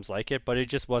similar games like it, but it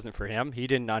just wasn't for him. He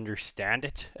didn't understand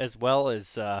it as well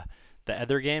as the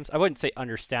other games. I wouldn't say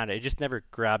understand it. It just never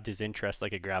grabbed his interest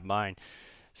like it grabbed mine.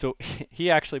 So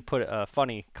he actually put a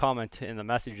funny comment in the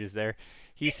messages there.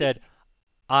 He said,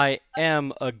 I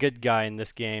am a good guy in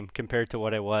this game compared to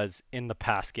what I was in the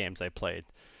past games I played.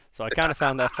 So I kind of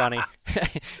found that funny.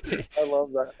 I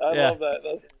love that. I Yeah, love that.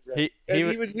 That's great. he And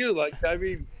even you, like, I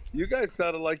mean, you guys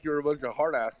sounded like you were a bunch of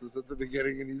hard asses at the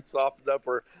beginning, and you softened up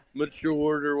or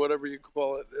matured or whatever you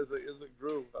call it as it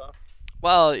grew, huh?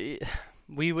 well,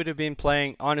 we would have been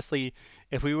playing honestly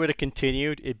if we would have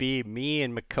continued, it'd be me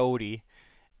and McCody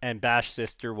and Bash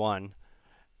Sister 1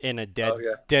 in a Oh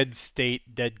yeah. dead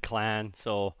state, dead clan.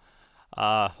 So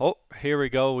oh, here we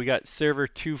go. We got server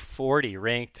 240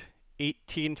 ranked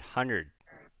 1800.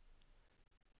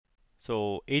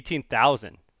 So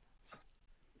 18,000.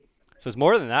 So it's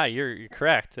more than that. You're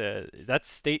correct. That's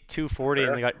state 240 and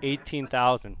Yeah. they got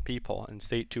 18,000 people in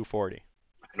state 240.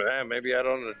 Man, maybe I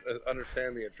don't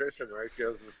understand the attrition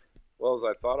ratios as well as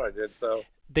I thought I did. So,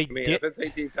 They I mean, did if it's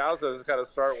 18,000, it's got to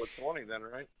start with 20 then,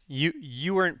 right?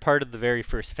 you weren't part of the very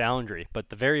first Foundry, but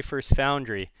the very first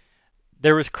Foundry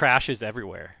there was crashes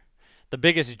everywhere. The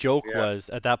biggest joke Yeah. was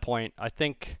at that point, I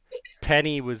think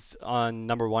Penny was on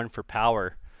number 1 for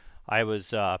power. I was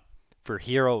for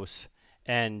heroes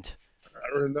and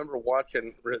I remember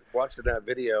watching that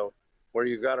video where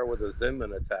you got her with a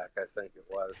Zinman attack, I think it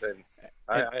was. and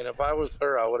And if I was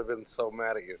her, I would have been so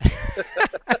mad at you.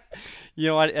 you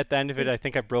know what? At the end of it, I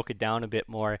think I broke it down a bit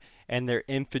more, and their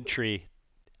infantry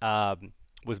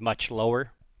was much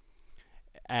lower.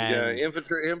 Yeah, And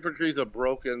infantry's a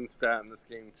broken stat in this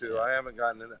game too. yeah, I haven't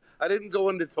gotten into. I didn't go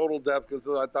into total depth because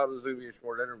I thought it was going to be a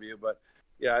short interview, but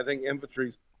yeah, I think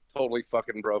infantry's totally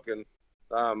fucking broken.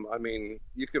 I mean,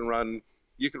 you can run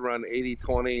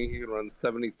 80-20, you can run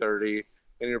 70-30,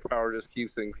 and your power just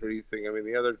keeps increasing. I mean,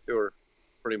 the other two are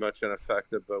pretty much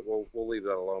ineffective, but we'll leave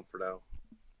that alone for now.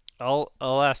 I'll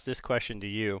ask this question to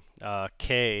you.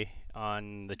 Kay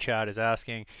on the chat is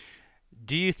asking,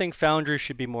 do you think founders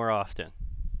should be more often?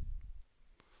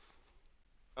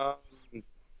 Um,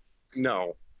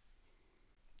 no,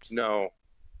 no,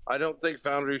 I don't think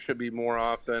Foundry should be more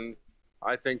often.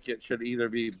 I think it should either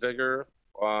be bigger,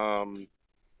 um,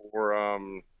 or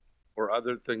or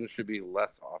other things should be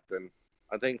less often.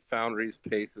 I think Foundry's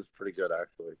pace is pretty good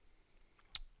actually.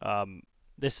 Um,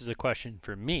 this is a question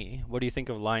for me. What do you think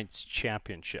of Alliance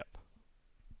Championship?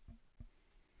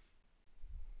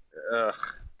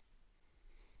 Ugh,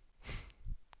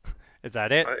 Is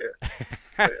that it?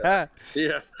 I,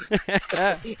 yeah,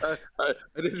 I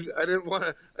didn't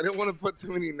want to put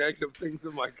too many negative things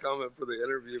in my comment for the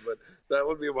interview, but that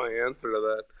would be my answer to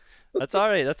that. That's all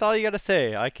right. That's all you gotta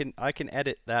say. I can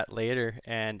edit that later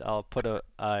and I'll put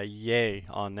a yay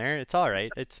on there. It's all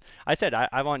right. I said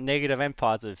I want negative and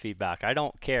positive feedback. I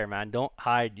don't care, man. Don't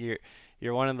hide.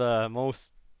 You're one of the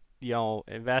most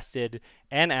invested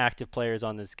and active players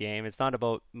on this game. It's not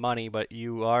about money, but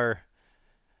you are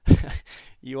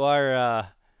you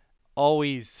are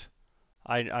always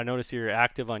I notice you're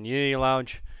active on Unity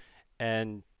Lounge,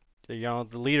 and you know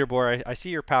the leaderboard. I see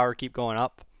your power keep going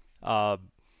up. Uh,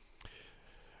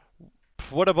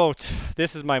 what about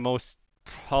this? Is my most.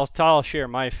 I'll share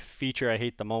my feature I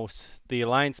hate the most: the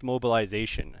alliance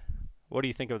mobilization. What do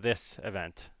you think of this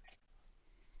event?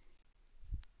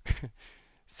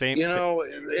 Same. You know,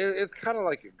 it's kind of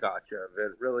like a gotcha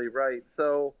event, really, right?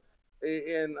 So,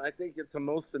 and I think it's the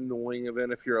most annoying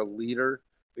event if you're a leader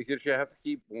because you have to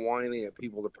keep whining at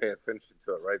people to pay attention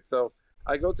to it, right? So,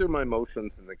 I go through my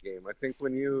motions in the game. I think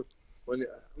I'm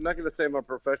not going to say I'm a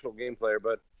professional game player,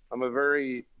 but I'm a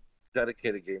very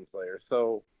dedicated game player.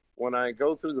 So, when I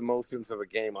go through the motions of a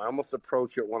game, I almost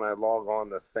approach it when I log on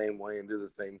the same way and do the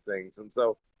same things. And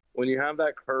so, when you have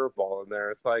that curveball in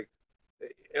there, it's like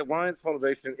Alliance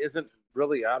Motivation isn't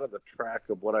really out of the track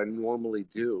of what I normally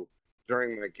do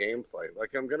during my gameplay.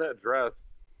 Like I'm going to address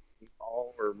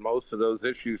all or most of those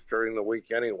issues during the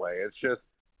week anyway. It's just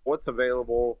what's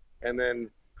available and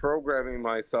then programming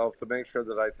myself to make sure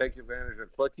that I take advantage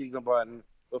of clicking the button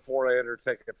before I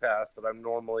undertake a task that I'm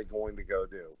normally going to go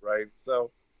do, right?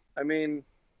 So, I mean,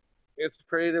 it's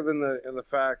creative in the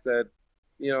fact that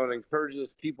it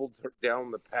encourages people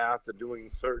down the path to doing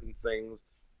certain things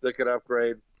that could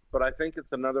upgrade. But I think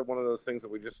it's another one of those things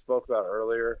that we just spoke about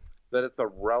earlier, that it's a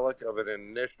relic of an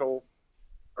initial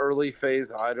early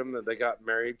phase item that they got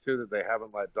married to that they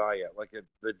haven't let die yet, like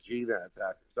the Gina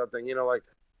attack or something. Like,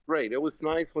 great, it was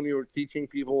nice when you were teaching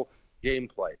people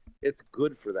gameplay. It's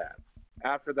good for that.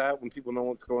 After that, when people know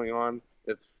what's going on,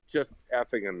 it's just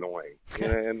effing annoying.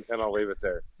 And I'll leave it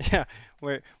there. Yeah,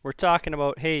 we're talking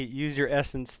about, hey, use your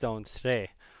Essence Stones today.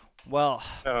 Well,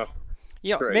 Uh,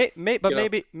 you know, Great. but You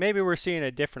know, maybe we're seeing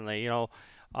it differently. You know,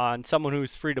 on someone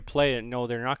who's free to play and know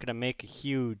they're not going to make a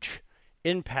huge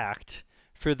impact.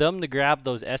 For them to grab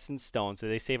those Essence Stones, do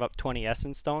they save up 20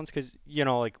 Essence Stones? Because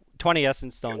like 20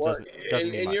 Essence Stones well,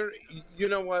 doesn't mean and much. you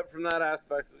know what, from that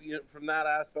aspect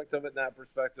of it, and that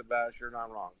perspective, Bash, you're not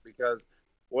wrong because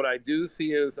what I do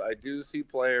see is I do see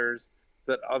players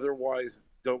that otherwise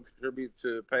don't contribute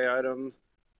to pay items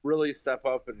really step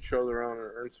up and show their own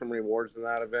and earn some rewards in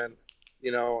that event.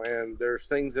 And there's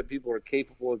things that people are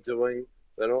capable of doing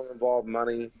that don't involve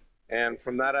money. And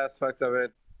from that aspect of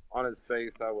it, on its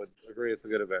face, I would agree it's a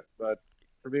good event. But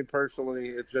for me personally,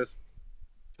 it just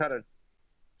kind of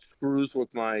screws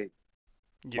with my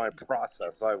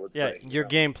process, I would Yeah, say. your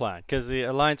game plan, because the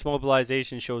Alliance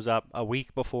mobilization shows up a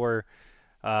week before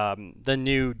the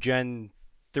new Gen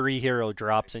 3 hero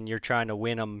drops, and you're trying to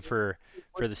win them for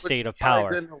the Which state of ties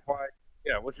power. into why,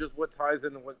 yeah, which is what ties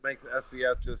into what makes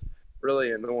SVS just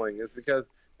really annoying is because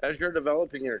as you're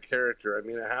developing your character, I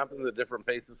mean, it happens at different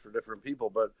paces for different people.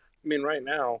 But I mean, right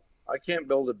now, I can't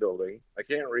build a building, I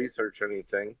can't research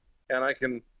anything, and I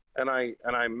can, and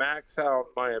I max out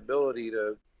my ability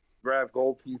to grab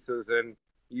gold pieces and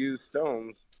use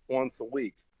stones once a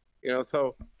week.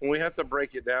 So when we have to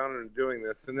break it down and doing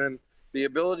this, and then the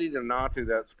ability to not do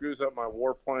that screws up my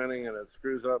war planning and it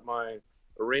screws up my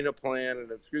arena plan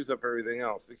and it screws up everything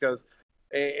else because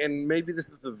and maybe this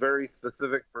is a very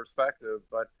specific perspective,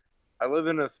 but I live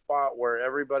in a spot where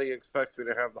everybody expects me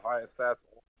to have the highest stats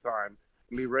all the time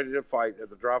and be ready to fight at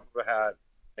the drop of a hat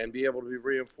and be able to be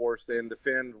reinforced and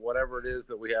defend whatever it is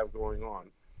that we have going on.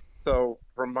 So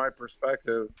from my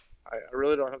perspective, I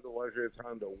really don't have the luxury of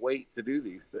time to wait to do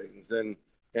these things, and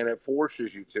it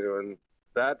forces you to, and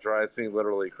that drives me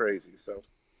literally crazy. So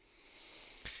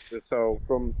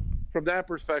from that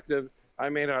perspective, I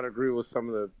may not agree with some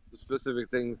of the specific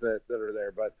things that are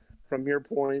there, but from your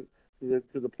point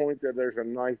to the point that there's a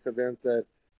nice event that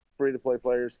free to play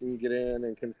players can get in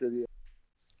and contribute.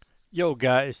 Yo,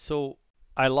 guys, so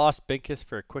I lost Binkus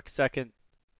for a quick second.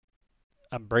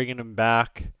 I'm bringing him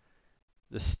back.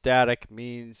 The static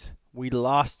means we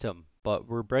lost him, but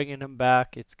we're bringing him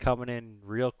back. It's coming in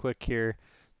real quick here.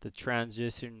 The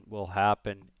transition will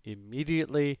happen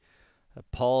immediately.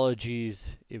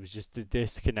 Apologies, it was just a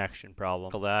disconnection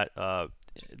problem.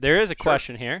 There is a Sure,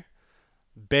 question here.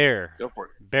 Bear, go for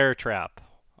it. bear trap.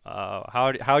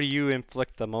 How do you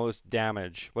inflict the most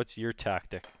damage? What's your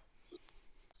tactic?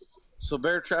 So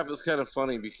bear trap is kind of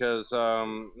funny because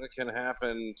it can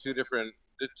happen two different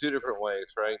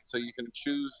ways, right? So you can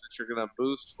choose that you're going to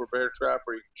boost for bear trap,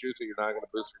 or you can choose that you're not going to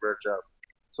boost for bear trap.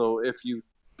 So if you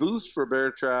boost for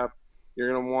bear trap, you're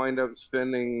going to wind up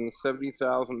spending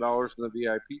 $70,000 in the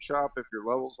VIP shop if your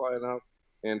level's high enough,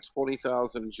 and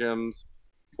 20,000 gems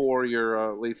for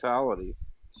your lethality.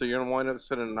 So you're going to wind up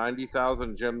spending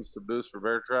 90,000 gems to boost for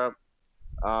bear trap.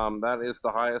 That is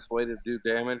the highest way to do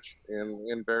damage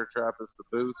in Bear Trap is the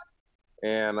boost.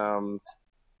 And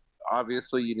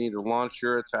obviously, you need to launch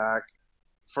your attack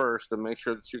first and make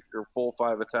sure that you get your full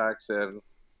 5 attacks in,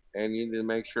 and you need to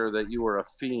make sure that you are a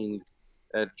fiend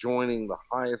at joining the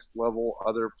highest level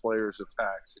other players'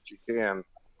 attacks that you can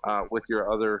with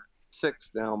your other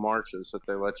 6 now marches that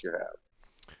they let you have.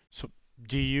 So,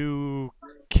 do you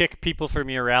kick people from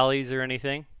your rallies or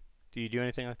anything? Do you do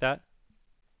anything like that?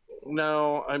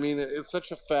 No, I mean it's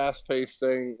such a fast-paced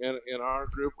thing. In our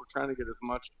group, we're trying to get as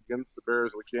much against the bear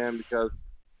as we can because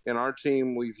in our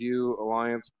team we view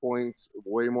alliance points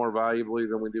way more valuably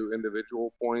than we do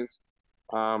individual points.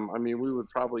 I mean, we would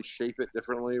probably shape it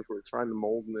differently if we were trying to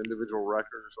mold an individual record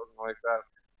or something like that.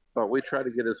 But we try to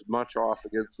get as much off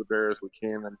against the bear as we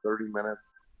can in 30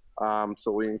 minutes.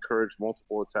 So we encourage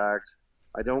multiple attacks.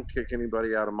 I don't kick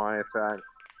anybody out of my attack.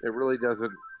 It really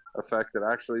doesn't affect it.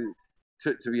 Actually,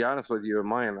 to be honest with you, in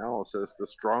my analysis, the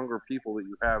stronger people that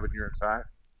you have in your attack,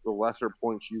 the lesser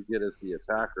points you get as the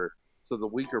attacker. So the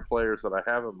weaker players that I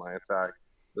have in my attack,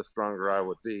 the stronger I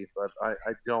would be. But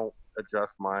I don't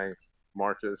adjust my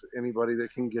marches. Anybody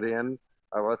that can get in,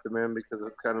 I let them in because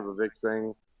it's kind of a big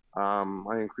thing. I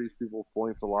increase people's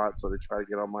points a lot, so they try to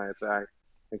get on my attack.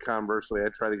 And conversely, I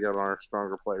try to get on our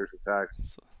stronger players'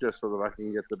 attacks So, just so that I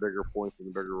can get the bigger points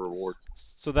and the bigger rewards.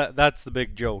 so that's the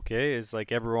big joke, eh? Is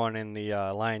like everyone in the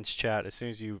Lions chat, as soon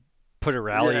as you put a Yeah,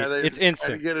 rally, they it's try to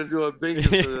instant. get into a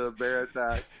Binkus bear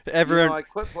attack. You know, Everyone,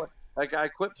 I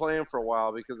quit playing for a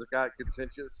while because it got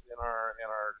contentious in our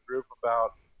group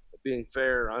about being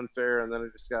fair or unfair, and then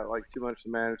it just got like too much to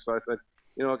manage. So I said,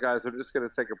 you know what, guys, I'm just gonna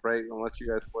take a break and let you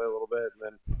guys play a little bit,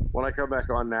 and then when I come back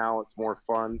on now, it's more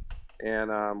fun,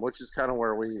 and which is kind of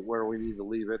where we need to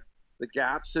leave it. The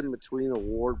gaps in between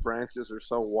award branches are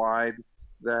so wide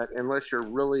that unless you're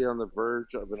really on the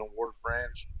verge of an award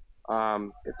branch,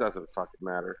 it doesn't fucking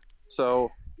matter.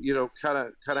 So you know, kind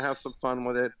of have some fun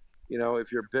with it. You know,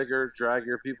 if you're bigger, drag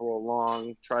your people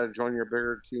along. Try to join your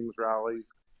bigger teams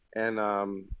rallies, and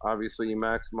obviously you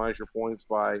maximize your points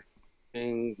by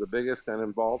being the biggest and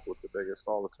involved with the biggest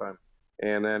all the time.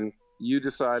 And then you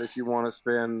decide if you want to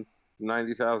spend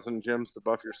 90,000 gems to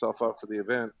buff yourself up for the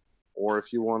event, or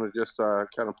if you want to just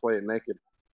kind of play it naked.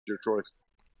 Your choice.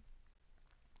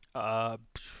 uh,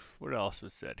 what else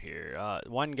was said here?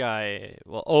 One guy,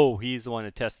 well, oh, he's the one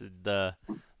that tested the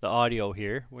audio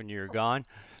here when you were gone.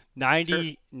 Sure.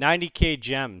 90k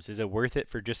gems. Is it worth it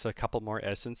for just a couple more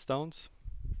Essence Stones?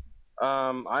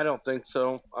 I don't think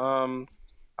so.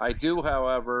 I do,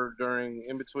 however, during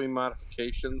in between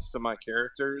modifications to my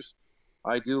characters,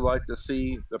 I do like to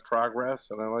see the progress,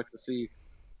 and I like to see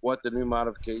what the new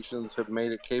modifications have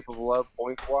made it capable of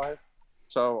points wise.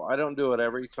 So I don't do it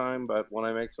every time, but when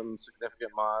I make some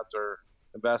significant mods or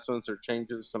investments or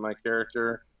changes to my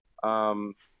character, I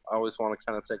always want to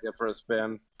kind of take it for a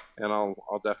spin, and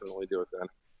I'll definitely do it then.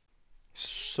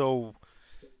 So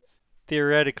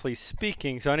theoretically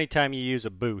speaking, so anytime you use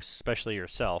a boost, especially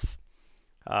yourself,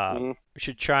 Mm-hmm. we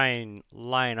should try and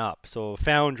line up. So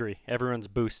Foundry, everyone's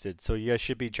boosted. So you guys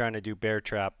should be trying to do Bear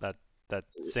Trap that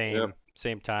Yep.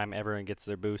 same time. Everyone gets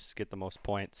their boosts, get the most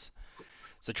points.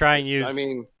 So try and I use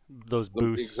mean, those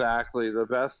boosts. exactly the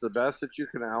best that you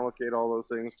can allocate all those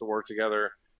things to work together.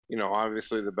 You know,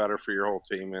 obviously the better for your whole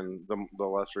team and the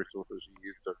less resources you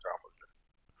use to accomplish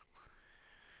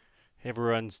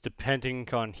Everyone's depending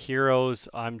on heroes.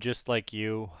 I'm just like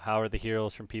you. How are the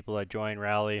heroes from people that join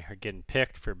Rally are getting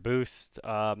picked for boost?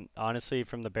 Honestly,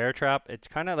 from the Bear Trap, it's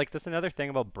kind of like that's another thing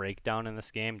about breakdown in this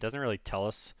game. It doesn't really tell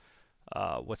us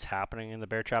what's happening in the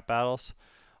Bear Trap battles.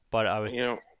 But I would, it. You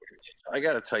know, I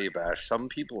got to tell you, Bash, some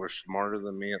people are smarter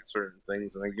than me at certain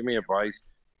things, and they give me advice.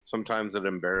 Sometimes it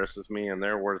embarrasses me, and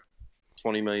they're worth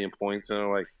 20 million points, and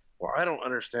they're like, "Well, I don't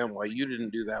understand why you didn't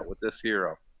do that with this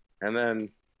hero." And then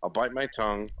I'll bite my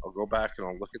tongue. I'll go back and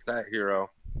I'll look at that hero.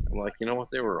 I'm like, you know what?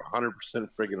 They were 100%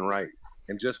 friggin' right.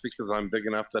 And just because I'm big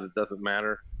enough that it doesn't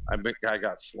matter, I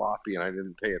got sloppy and I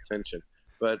didn't pay attention.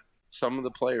 But some of the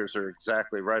players are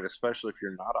exactly right, especially if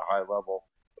you're not a high level.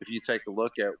 If you take a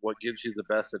look at what gives you the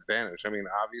best advantage, I mean,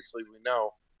 obviously we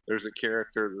know there's a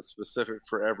character that's specific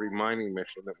for every mining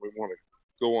mission that we want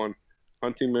to go on.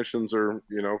 Hunting missions or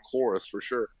chloris for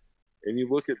sure. And you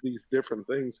look at these different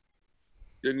things,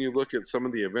 then you look at some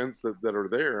of the events that are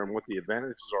there and what the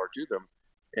advantages are to them.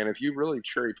 And if you really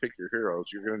cherry pick your heroes,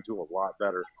 you're going to do a lot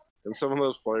better. And some of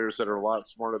those players that are a lot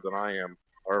smarter than I am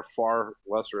are far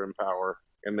lesser in power,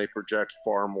 and they project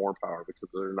far more power because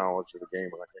of their knowledge of the game.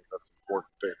 And I think that's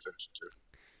important to pay attention to.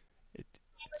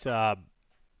 it,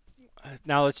 it's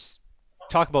now let's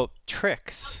talk about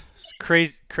tricks.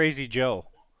 Crazy Joe.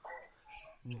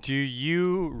 Do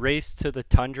you race to the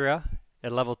tundra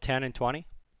at level 10 and 20?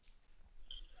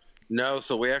 No,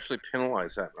 so we actually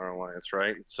penalize that in our alliance,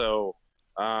 right? So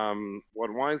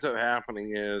what winds up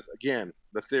happening is, again,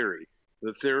 the theory.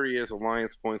 The theory is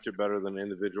alliance points are better than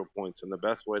individual points, and the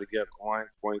best way to get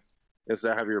alliance points is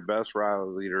to have your best rally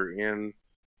leader in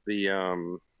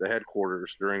the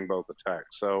headquarters during both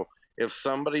attacks. So if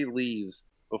somebody leaves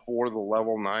before the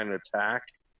level 9 attack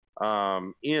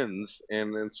ends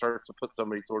and then starts to put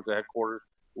somebody towards the headquarters,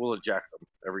 we'll eject them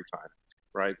every time,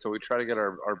 right? So we try to get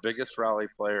our biggest rally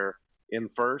player in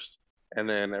first, and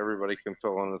then everybody can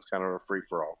fill in as kind of a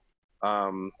free-for-all.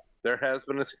 There has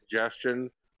been a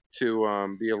suggestion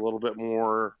to be a little bit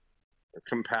more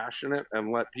compassionate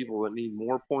and let people that need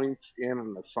more points in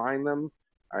and assign them.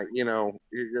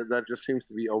 That just seems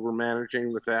to be over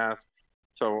managing the task.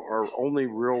 So our only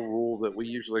real rule that we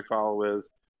usually follow is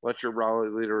let your rally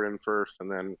leader in first,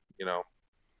 and then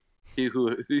he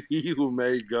who he who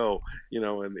may go,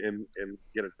 and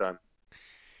get it done.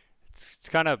 It's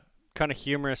kind of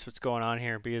humorous what's going on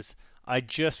here because I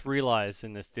just realized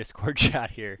in this Discord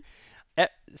chat here,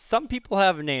 some people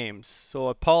have names, so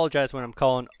I apologize when I'm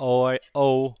calling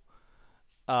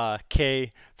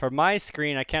K. For my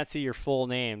screen, I can't see your full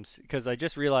names because I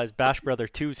just realized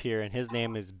Bashbrother1's here and his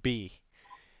name is B.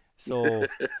 So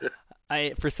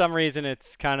for some reason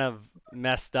it's kind of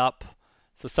messed up.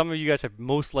 So some of you guys have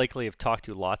most likely have talked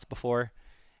to lots before,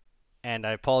 and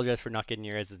I apologize for not getting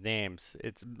your guys' names.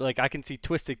 It's like I can see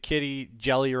Twisted Kitty,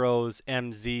 Jelly Rose,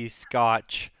 MZ,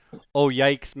 Scotch. Oh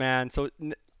yikes, man! So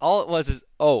all it was is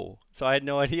O. So I had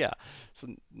no idea. So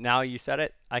now you said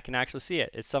it, I can actually see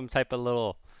it. It's some type of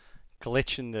little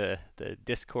glitch in the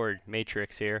Discord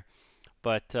matrix here.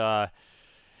 But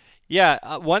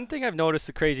yeah, one thing I've noticed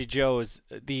the Crazy Joe is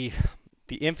the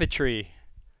infantry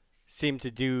seem to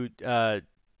do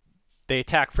they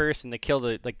attack first and they kill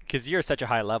the like because you're such a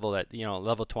high level that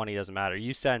level 20 doesn't matter.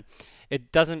 You send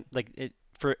it doesn't like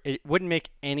it wouldn't make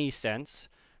any sense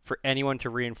for anyone to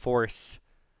reinforce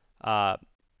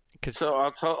because So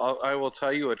I will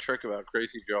tell you a trick about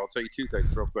Crazy Joe. I'll tell you two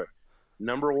things real quick.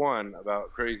 Number one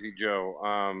about Crazy Joe,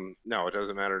 no, it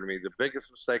doesn't matter to me. The biggest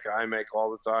mistake I make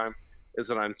all the time is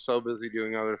that I'm so busy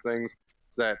doing other things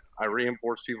that I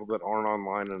reinforce people that aren't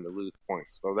online and they lose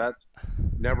points. So that's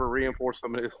never reinforce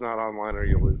somebody that's not online or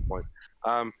you lose points.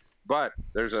 But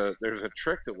there's a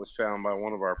trick that was found by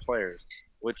one of our players,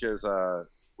 which is well,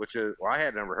 I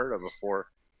had never heard of before,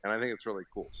 and I think it's really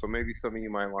cool. So maybe some of you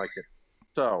might like it.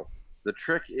 So the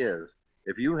trick is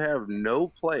if you have no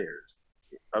players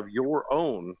of your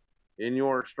own in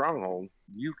your stronghold,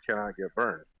 you cannot get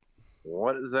burned.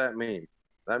 What does that mean?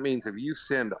 That means if you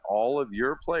send all of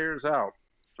your players out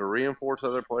to reinforce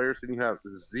other players and you have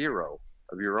zero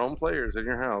of your own players in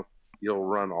your house, you'll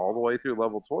run all the way through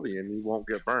level 20 and you won't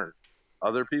get burned.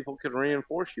 Other people can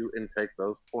reinforce you and take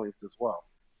those points as well.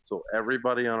 So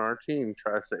everybody on our team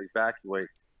tries to evacuate.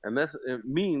 And this it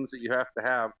means that you have to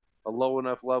have a low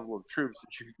enough level of troops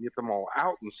that you can get them all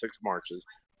out in 6 marches.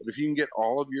 But if you can get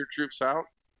all of your troops out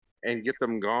and get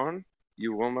them gone,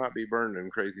 you will not be burned in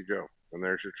Crazy Joe. And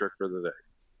there's your trick for the day.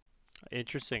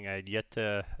 interesting. I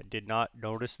did not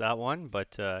notice that one,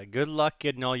 but good luck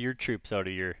getting all your troops out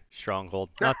of your stronghold.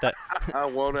 Not that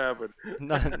Won't happen.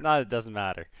 not it doesn't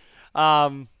matter.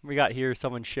 We got here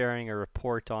someone sharing a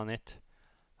report on it.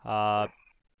 Uh,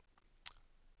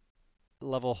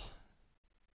 level.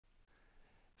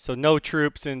 So no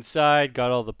troops inside,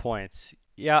 got all the points.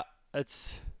 Yeah,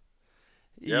 that's.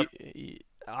 Yep.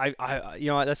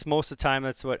 That's most of the time.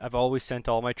 That's what I've always sent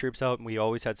all my troops out, and we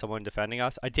always had someone defending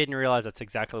us. I didn't realize that's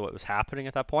exactly what was happening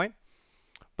at that point.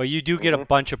 But you do get a Mm-hmm.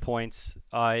 bunch of points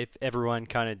if everyone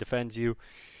kind of defends you.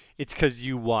 It's because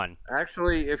you won.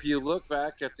 Actually, if you look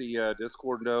back at the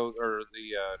Discord note or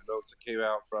the notes that came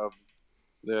out from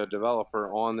the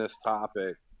developer on this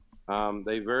topic,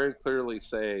 they very clearly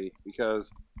say,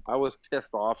 because I was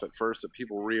pissed off at first that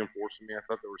people reinforcing me. I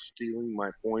thought they were stealing my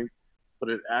points, but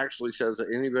it actually says that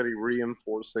anybody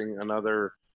reinforcing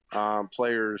another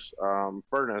player's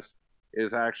furnace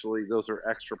is actually, those are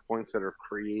extra points that are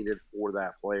created for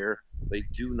that player. They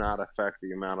do not affect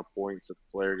the amount of points that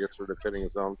the player gets for defending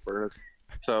his own furnace.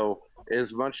 So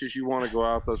as much as you want to go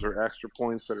out, those are extra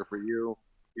points that are for you.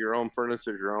 Your own furnace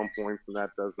is your own points, and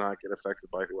that does not get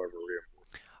affected by whoever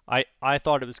reinforces. I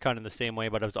thought it was kind of the same way,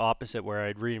 but it was opposite, where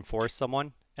I'd reinforce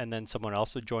someone and then someone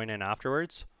else would join in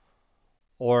afterwards,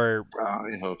 or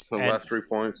The and last 3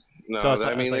 points. so No, I I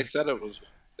was mean like, they said it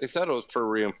was for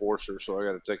reinforcers, so I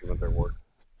got to take them at their word.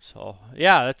 so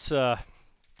yeah, that's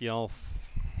you know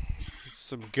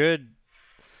some good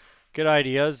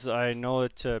ideas. I know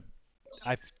that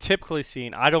I've typically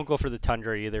seen. I don't go for the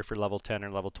tundra either for level 10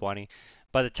 or level 20.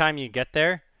 By the time you get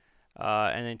there,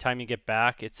 and then time you get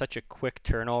back, it's such a quick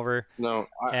turnover. No,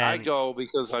 I And go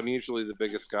because I'm usually the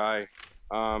biggest guy.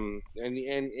 And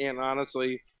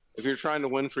honestly, if you're trying to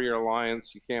win for your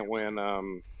alliance, you can't win.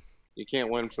 You can't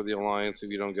win for the alliance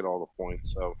if you don't get all the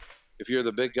points. So if you're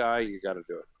the big guy, you got to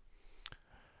do it.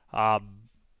 um,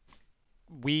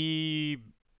 we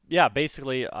yeah,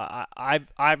 basically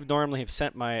I've normally have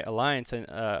sent my alliance, and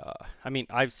I mean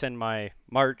I've sent my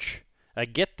march. I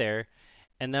get there,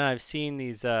 and then I've seen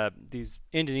these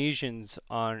Indonesians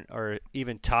on, or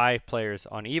even Thai players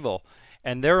on Evil,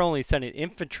 and they're only sending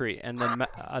infantry, and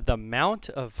the amount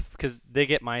of, because they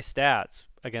get my stats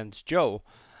against Joe,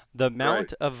 the Right.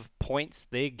 amount of points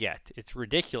they get, it's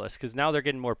ridiculous, because now they're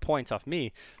getting more points off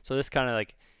me. So this kind of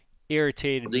like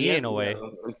irritated me in a Yeah, way.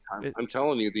 It, I'm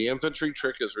telling you, the infantry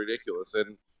trick is ridiculous,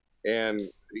 and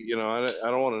I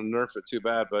don't want to nerf it too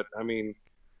bad, but I mean,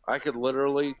 I could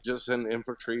literally just send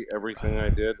infantry everything I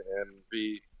did and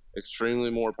be extremely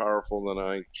more powerful than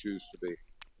I choose to be,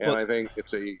 and well, I think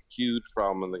it's a huge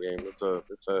problem in the game. It's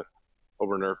a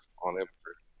over nerf on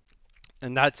infantry.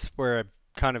 and that's where I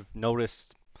kind of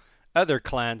noticed other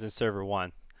clans in server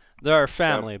one. They're our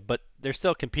Yep. family, but they're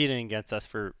still competing against us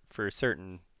for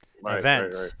certain Right.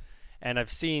 Right. Right. events. And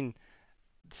I've seen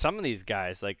some of these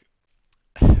guys like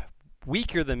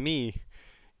weaker than me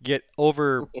get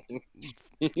over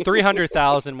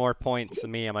 300,000 more points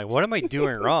than me. I'm like, what am I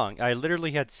doing wrong? I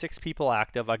literally had 6 people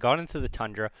active. I got into the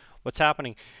tundra. What's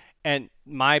happening? And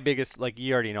my biggest, like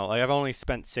you already know, like I've only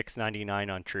spent 6.99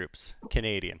 on troops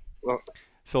Canadian. Well,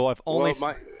 So I've only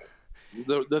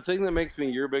well, the thing that makes me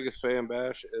your biggest fan,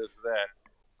 Bash, is that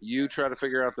you try to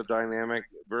figure out the dynamic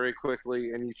very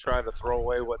quickly, and you try to throw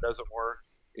away what doesn't work,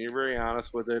 and you're very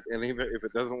honest with it. And even if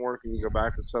it doesn't work, and you go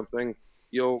back to something,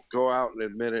 you'll go out and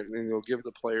admit it, and you'll give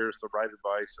the players the right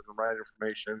advice and the right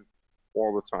information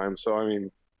all the time. So, I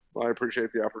mean, I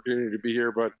appreciate the opportunity to be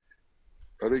here, but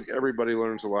I think everybody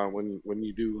learns a lot when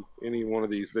you do any one of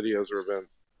these videos or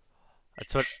events.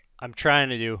 That's what I'm trying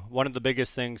to do. One of the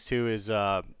biggest things too is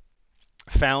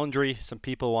Foundry. Some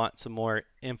people want some more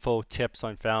info tips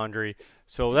on Foundry.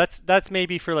 So that's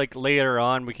maybe for like later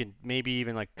on. We can maybe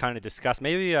even like kind of discuss.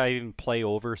 Maybe I even play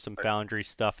over some Foundry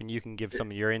stuff, and you can give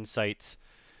some of your insights.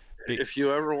 Be, If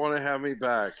you ever want to have me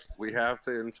back, we have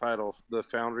to entitle the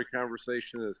Foundry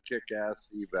conversation as "Kick Ass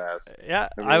Sea Bass." yeah,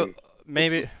 I I mean,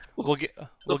 maybe we'll get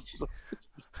we'll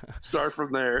start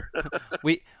from there.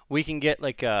 we can get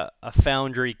like a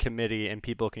Foundry committee, and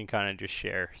people can kind of just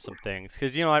share some things.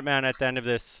 Because you know what, man, at the end of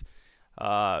this,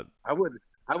 uh, I would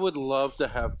I would love to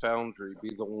have Foundry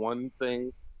be the one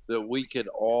thing that we could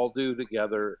all do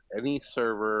together, any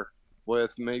server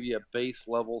with maybe a base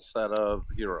level set of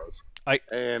heroes, I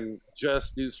and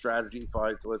just do strategy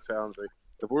fights with Foundry.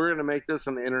 If we're going to make this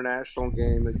an international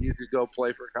game that you could go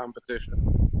play for competition,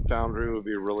 Foundry would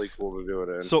be really cool to do it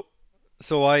in. so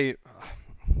so I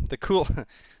the cool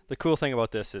the cool thing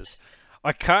about this is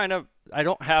I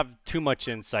don't have too much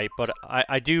insight, but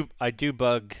I do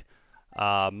bug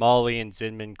Molly and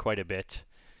Zinman quite a bit,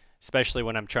 especially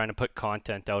when I'm trying to put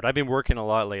content out. I've been working a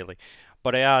lot lately,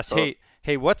 but I asked, So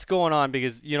hey, what's going on?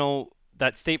 Because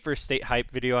that state for state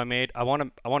hype video I made, I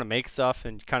want to make stuff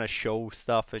and kind of show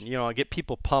stuff, and get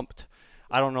people pumped.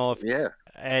 I don't know if yeah,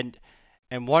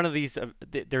 and one of these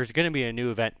there's going to be a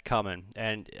new event coming,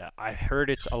 and I heard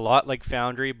it's a lot like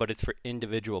Foundry, but it's for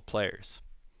individual players.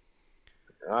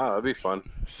 that'd be fun.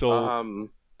 So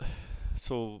Um,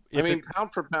 so I if it mean,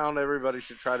 pound for pound, everybody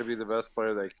should try to be the best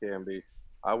player they can be.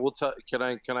 I will tell. Can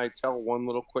I tell one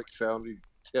little quick Foundry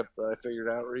tip that I figured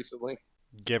out recently?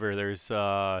 giver, there's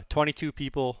 22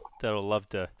 people that'll love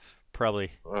to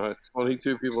probably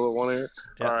 22 people that want to hear.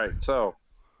 yeah. All right, so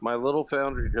my little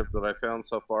Foundry tip that I found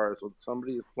so far is when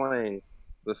somebody is playing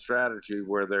the strategy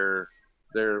where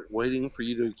they're waiting for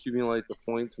you to accumulate the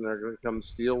points and they're going to come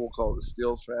steal. We'll call it the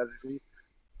steal strategy.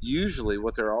 Usually,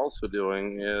 what they're also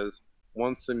doing is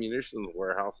once the munitions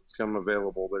warehouse has come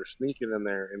available, they're sneaking in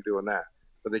there and doing that.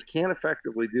 But they can't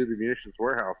effectively do the munitions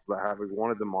warehouse without having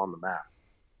wanted them on the map.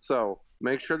 So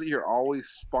make sure that you're always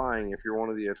spying if you're one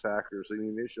of the attackers. The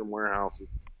munition warehouses,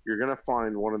 you're going to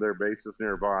find one of their bases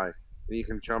nearby, and you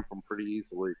can jump them pretty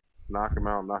easily, knock them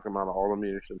out of all the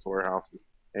munitions warehouses,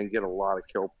 and get a lot of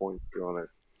kill points doing it.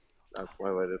 That's my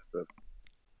latest tip.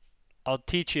 I'll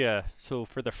teach you. So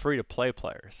for the free to play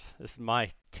players, this is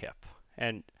my tip,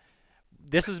 and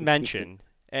this is mentioned,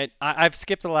 and I've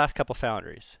skipped the last couple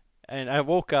foundries, and I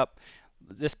woke up.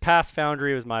 This past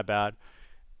foundry was my bad.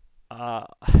 Uh,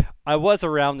 I was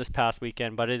around this past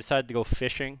weekend, but I decided to go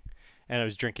fishing, and I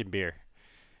was drinking beer.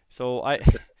 So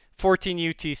 14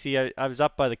 UTC. I was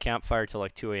up by the campfire till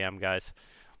like 2 a.m. guys.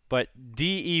 But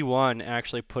DE1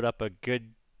 actually put up a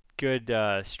good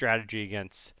strategy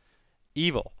against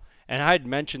evil. And I had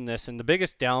mentioned this, and the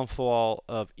biggest downfall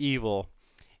of evil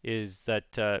is that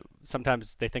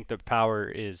sometimes they think the power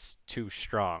is too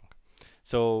strong.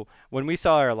 So when we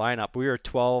saw our lineup, we were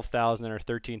 12,000 or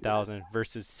 13,000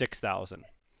 versus 6,000.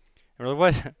 And we're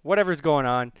like, whatever's going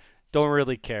on, don't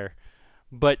really care.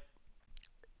 But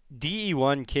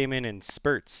DE1 came in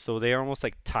spurts, so they are almost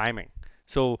like timing.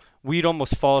 So we'd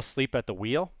almost fall asleep at the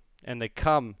wheel, and they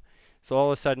come. So all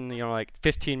of a sudden, like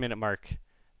 15-minute mark,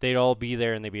 they'd all be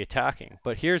there and they'd be attacking.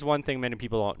 But here's one thing many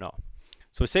people don't know.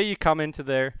 So say you come into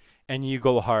there and you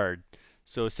go hard.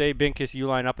 So say Binkus, you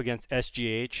line up against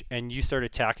SGH and you start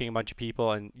attacking a bunch of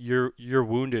people and you're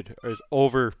wounded or is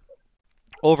over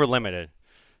limited.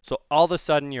 So all of a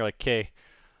sudden you're like, okay,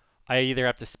 I either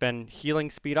have to spend healing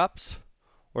speed ups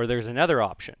or there's another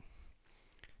option.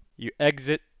 You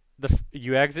exit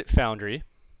Foundry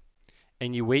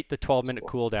and you wait the 12-minute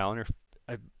cooldown or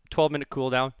a 12-minute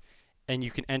cooldown and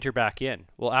you can enter back in.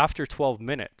 Well, after 12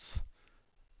 minutes,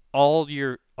 all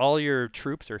your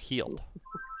troops are healed.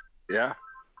 Yeah,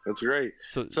 that's great.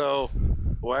 So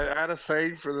well, I had a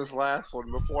saying for this last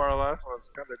one. Before our last one, I was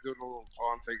kind of doing a little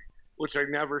taunting, which I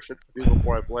never should do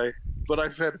before I play. But I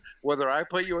said, whether I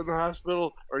put you in the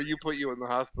hospital or you put you in the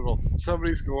hospital,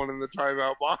 somebody's going in the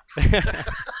timeout box.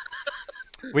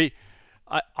 we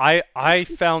I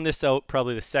found this out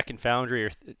probably the second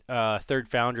Foundry or third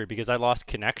Foundry because I lost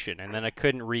connection and then I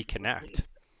couldn't reconnect.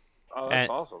 Oh, that's And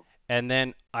awesome. and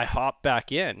then I hopped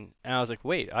back in and I was like,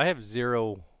 wait, I have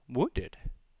 0 wounded.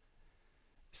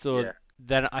 So Yeah.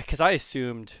 then because I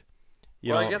assumed,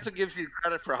 Well, I guess it gives you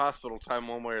credit for hospital time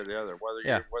one way or the other,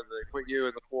 yeah, whether they put you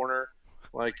in the corner,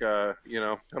 like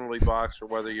penalty box, or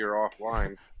whether you're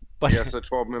offline. but Yes, the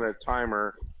 12-minute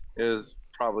timer is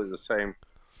probably the same.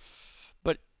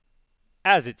 but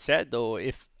as it said though,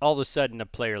 if all of a sudden a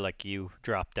player like you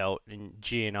dropped out in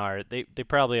GNR, they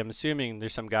probably, I'm assuming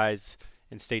there's some guys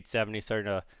in State 70 starting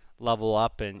to level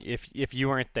up, and if you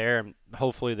weren't there,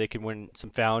 hopefully they can win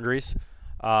some Foundries,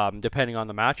 depending on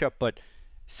the matchup. But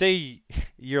say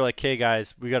you're like, hey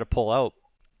guys, we got to pull out,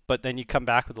 but then you come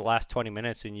back with the last 20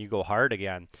 minutes and you go hard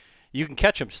again, you can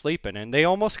catch them sleeping, and they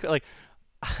almost like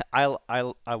I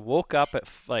woke up at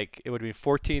like it would be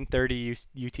 14:30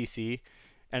 UTC,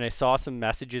 and I saw some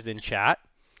messages in chat,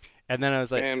 and then I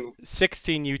was like And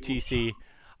 16 UTC.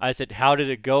 I said, "How did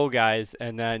it go, guys?"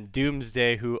 And then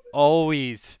Doomsday, who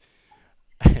always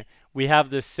we have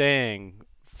this saying,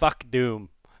 "Fuck Doom."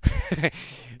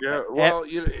 yeah, well,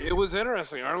 it was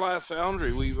interesting. Our last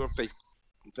Foundry, we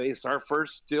faced our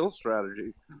first steel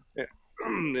strategy,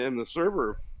 and the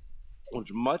server was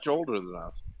much older than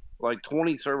us, like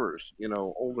 20 servers,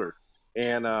 older.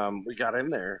 And we got in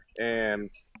there, and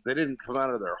they didn't come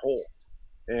out of their hole.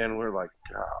 And we're like,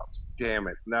 God damn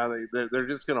it! Now they're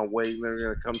just gonna wait, and they're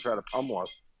gonna come try to pummel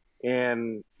us.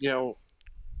 And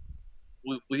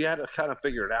we had to kind of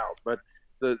figure it out. But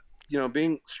the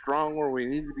being strong where we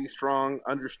need to be strong,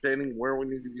 understanding where we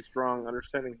need to be strong,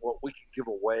 understanding what we could give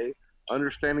away,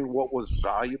 understanding what was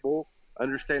valuable,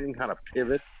 understanding how to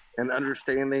pivot, and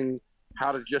understanding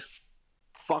how to just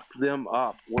fuck them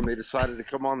up when they decided to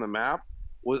come on the map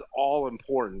was all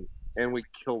important. And we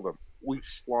killed them. We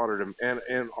slaughtered them,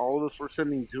 and all of us were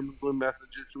sending doom and gloom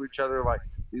messages to each other like,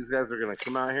 these guys are going to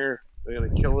come out here, they're going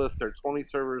to kill us, they're 20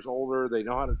 servers older, they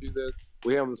know how to do this,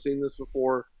 we haven't seen this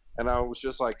before. And I was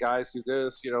just like, guys, do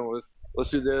this, let's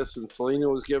do this. And Selena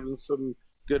was giving some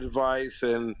good advice,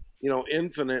 and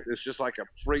Infinite is just like a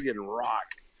friggin' rock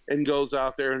and goes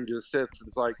out there and just sits and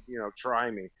it's like,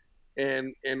 try me.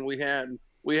 And we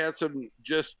had some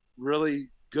just really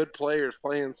good players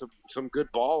playing some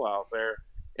good ball out there.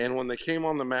 And when they came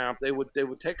on the map, they would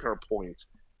take our points,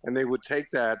 and they would take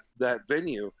that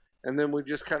venue. And then we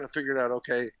just kind of figured out,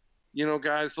 okay,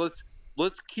 guys,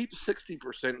 let's keep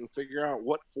 60% and figure out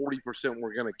what 40%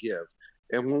 we're going to give.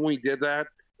 And when we did that,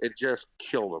 it just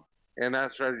killed them, and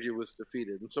that strategy was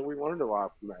defeated. And so we learned a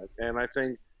lot from that. And I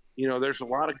think there's a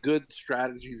lot of good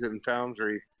strategies in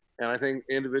Foundry, and I think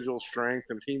individual strength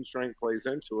and team strength plays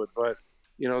into it. But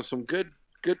some good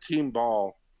team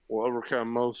ball will overcome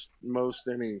most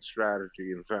any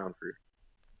strategy in Foundry.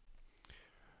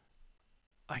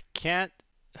 I can't.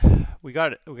 We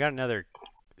got another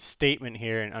statement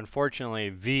here, and unfortunately,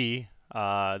 V,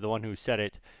 the one who said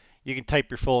it, you can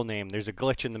type your full name. There's a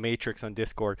glitch in the matrix on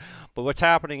Discord. But what's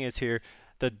happening is here,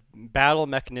 the battle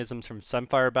mechanisms from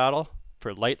Sunfire Battle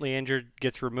for lightly injured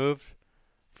gets removed.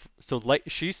 So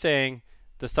she's saying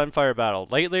the Sunfire Battle,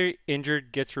 lightly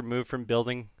injured gets removed from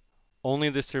building. Only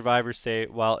the survivors stay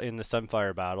while in the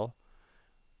Sunfire Battle.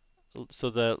 So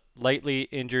the lightly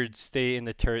injured stay in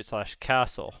the turret slash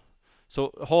castle.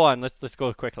 So hold on, let's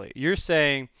go quickly. You're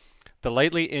saying the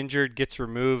lightly injured gets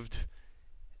removed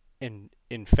in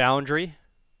Foundry,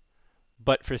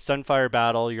 but for Sunfire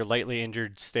Battle, you're lightly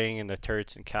injured staying in the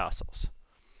turrets and castles.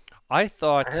 I I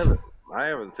thought haven't I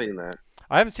haven't seen that.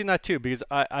 I haven't seen that too because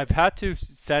I've had to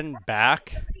send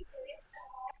back.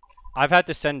 I've had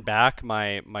to send back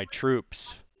my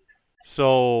troops.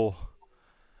 So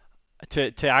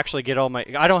to actually get all my,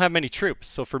 I don't have many troops.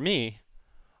 So for me,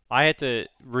 I had to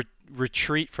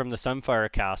retreat from the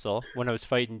Sunfire Castle when I was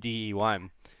fighting DE1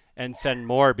 and send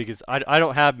more because I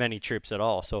don't have many troops at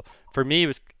all. So for me, it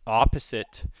was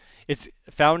opposite. It's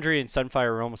Foundry and Sunfire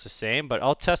are almost the same, but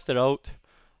I'll test it out.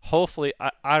 Hopefully,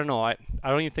 I don't know. I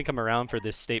don't even think I'm around for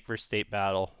this state versus state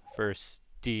battle for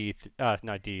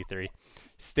not DE3,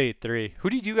 State 3. Who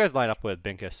did you guys line up with,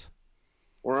 Binkus?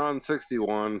 We're on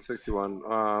 61.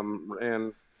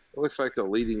 And it looks like the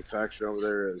leading faction over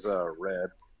there is red.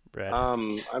 Red.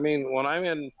 I mean, when I'm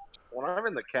in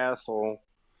the castle,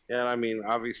 and I mean,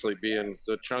 obviously being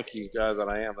the chunky guy that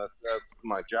I am, that's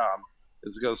my job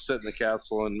is to go sit in the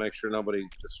castle and make sure nobody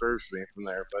disturbs me from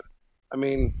there. But I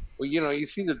mean, well, you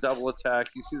see the double attack,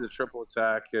 you see the triple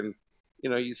attack, and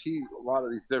you see a lot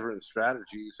of these different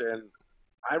strategies. And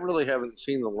I really haven't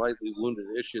seen the lightly wounded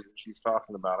issue that she's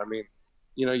talking about. I mean,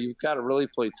 you've got to really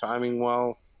play timing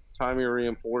well, time your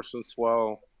reinforcements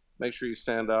well, make sure you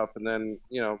stand up, and then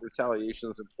retaliation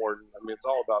is important. I mean, it's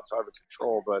all about time and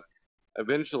control, but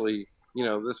eventually,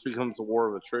 this becomes a war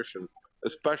of attrition,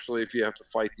 especially if you have to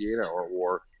fight the 8-hour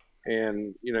war,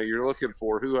 and you're looking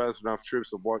for who has enough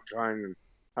troops of what kind and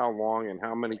how long and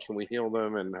how many can we heal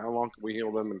them and how long can we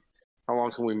heal them and how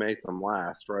long can we make them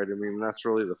last, right? I mean, that's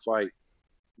really the fight.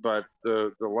 But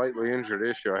the lightly injured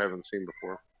issue I haven't seen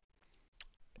before.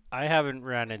 I haven't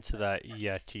ran into that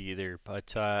yet either,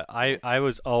 but I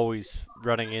was always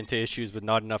running into issues with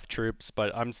not enough troops,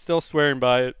 but I'm still swearing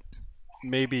by it.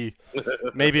 Maybe,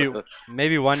 maybe,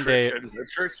 maybe one day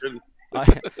Attrition.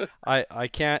 I I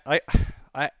can't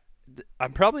I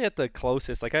I'm probably at the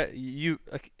closest. Like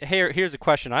here's a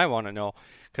question I want to know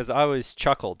because I always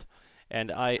chuckled,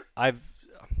 and I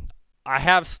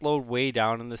have slowed way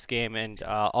down in this game, and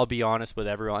I'll be honest with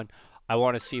everyone. I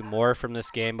want to see more from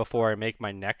this game before I make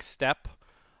my next step.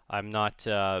 I'm not.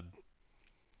 I'm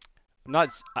not.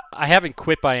 I haven't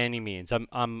quit by any means.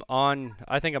 I'm on.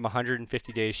 I think I'm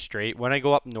 150 days straight. When I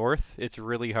go up north, it's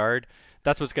really hard.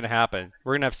 That's what's gonna happen.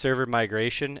 We're gonna have server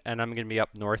migration, and I'm gonna be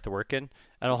up north working,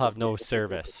 and I'll have no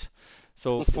service.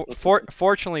 So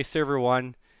fortunately, server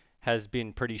one has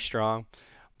been pretty strong.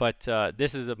 But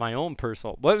this is my own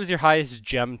personal. What was your highest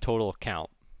gem total count?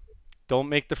 Don't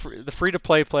make the free to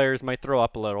play players might throw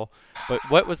up a little, but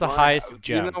what was the My, highest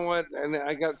you know gems? what? And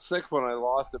I got sick when I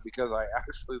lost it because I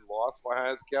actually lost my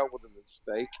highest count with a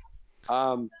mistake.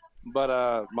 Um,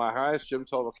 but my highest gym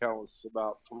total count was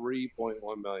about 3.1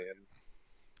 million.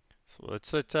 So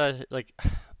it's like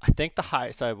I think the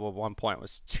highest I at one point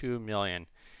was 2 million,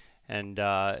 and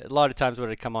a lot of times when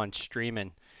I come on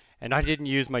streaming, and I didn't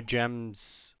use my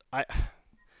gems. I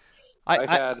I I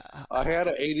had I had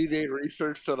an 80-day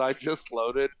research that I just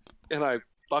loaded, and I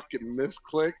fucking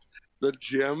misclicked the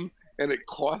gym, and it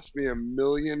cost me 1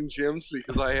 million gems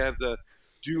because I had the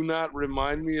 "Do not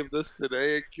remind me of this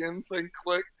today again" thing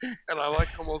clicked, and I like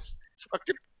almost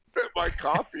fucking spit my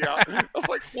coffee out. I was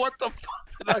like, "What the fuck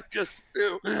did I just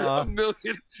do?" A uh,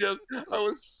 million gems. I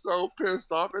was so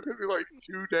pissed off. It took me like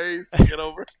 2 days to get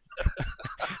over.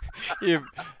 you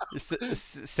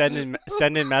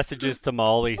sending messages to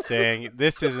Molly saying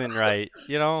this isn't right.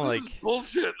 You know, This is like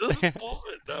bullshit. This is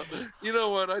bullshit. No, you know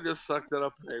what? I just sucked it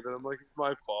up and ate it. I'm like, it's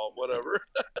my fault. Whatever.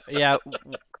 yeah.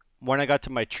 When I got to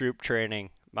my troop training,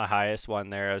 my highest one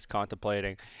there, I was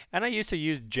contemplating, and I used to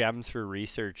use gems for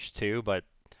research too. But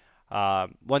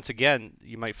once again,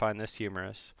 you might find this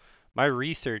humorous. My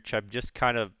research, I'm just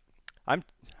kind of, I'm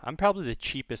I'm probably the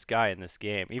cheapest guy in this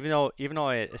game, even though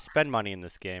I spend money in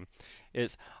this game,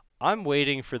 is I'm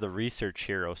waiting for the research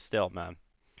hero still, man.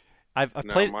 I've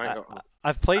No, played my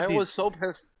I've played I was these. so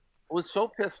pissed. I was so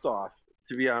pissed off,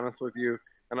 to be honest with you.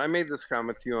 And I made this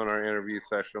comment to you on our interview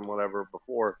session, whatever,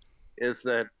 before, is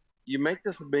that you make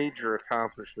this major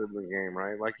accomplishment in the game,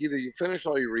 right? Like either you finish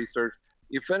all your research,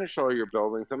 you finish all your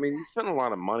buildings. I mean, you spend a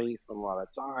lot of money, you spend a lot of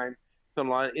time, spend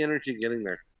a lot of energy getting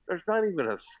there. There's not even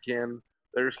a skin.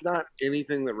 There's not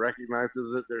anything that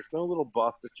recognizes it. There's no little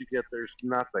buff that you get. There's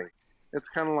nothing. It's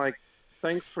kind of like,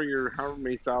 thanks for your however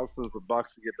many thousands of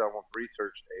bucks to get done with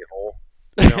research, a hole.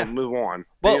 Move on.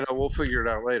 Well, We'll figure it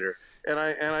out later. And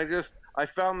I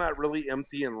found that really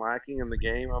empty and lacking in the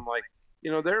game. I'm like,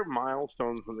 there are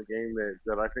milestones in the game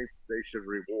that I think they should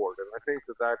reward, and I think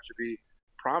that should be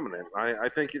prominent. I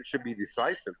think it should be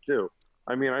decisive too.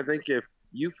 I mean, I think if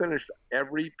you finished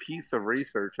every piece of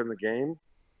research in the game,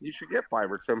 you should get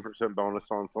 5 or 10% bonus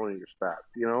on some of your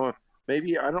stats.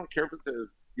 Maybe I don't care if it's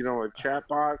a chat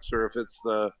box or if it's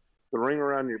the ring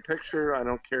around your picture. I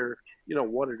don't care,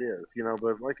 what it is,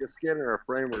 but like a skin or a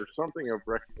frame or something of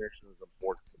recognition is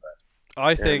important for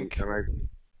I that. And think and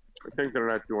I think they're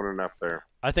not doing enough there.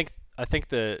 I think I think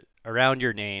the around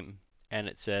your name and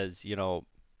it says,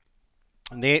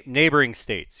 neighboring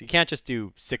states. You can't just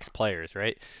do 6 players,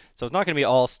 right? So it's not going to be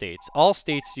all states. All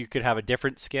states you could have a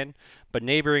different skin, but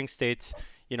neighboring states,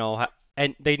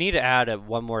 and they need to add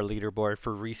one more leaderboard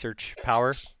for research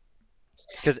power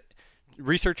because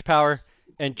research power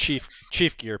and chief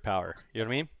gear power. You know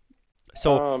what I mean?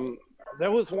 So Um,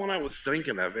 that was one I was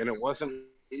thinking of, and it wasn't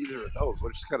either of those,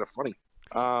 which is kind of funny.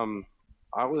 Um,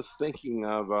 I was thinking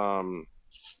of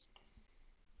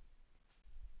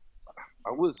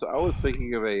I was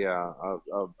thinking of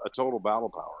a total battle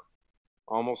power,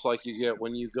 almost like you get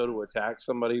when you go to attack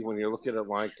somebody. When you're looking at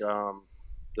like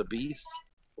the beast,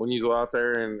 when you go out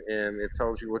there and it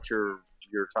tells you what your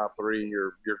top three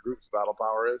your group's battle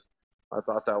power is. I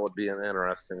thought that would be an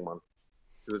interesting one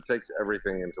because it takes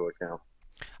everything into account.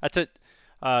 that's it.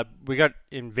 We got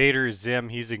Invader Zim.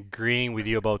 He's agreeing with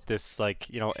you about this, like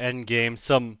end game,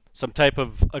 some type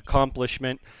of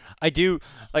accomplishment. I do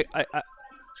like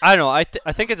I don't know.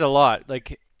 I think it's a lot.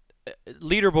 Like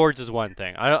leaderboards is one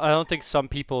thing. I don't think some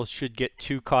people should get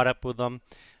too caught up with them.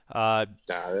 Uh,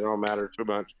 Nah, they don't matter too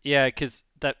much. yeah, because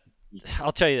that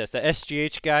I'll tell you this: the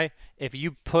SGH guy, if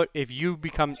you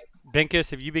become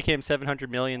Binkus, if you became 700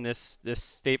 million this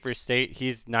state for state,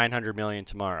 he's 900 million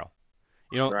tomorrow.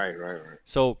 You know, Right, right, right.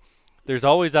 so there's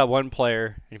always that one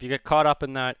player, and if you get caught up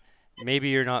in that, maybe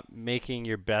you're not making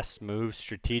your best moves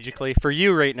strategically. For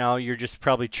you right now, you're just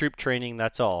probably troop training,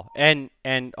 that's all. And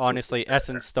honestly,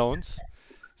 Essence Stones.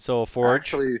 So Forge.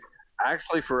 Actually,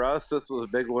 actually, for us, this was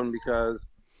a big one because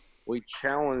we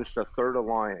challenged a third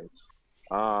alliance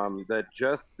that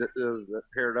just that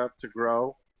paired up to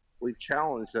grow. We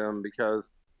challenged them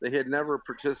because they had never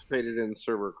participated in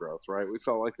server growth. Right? We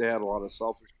felt like they had a lot of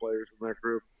selfish players in their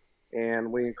group,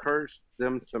 and we encouraged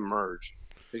them to merge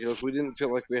because we didn't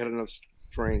feel like we had enough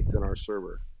strength in our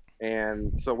server.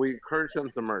 And so we encouraged them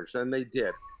to merge, and they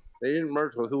did. They didn't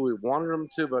merge with who we wanted them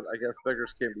to, but I guess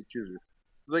beggars can't be choosers.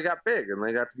 So they got big, and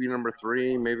they got to be number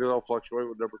three. Maybe they'll fluctuate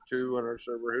with number two on our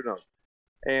server. Who knows?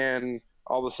 And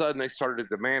all of a sudden, they started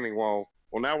demanding, well,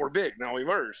 now we're big. Now we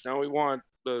merged. Now we want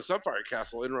the Sunfire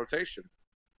Castle in rotation.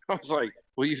 I was like,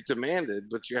 well, you've demanded,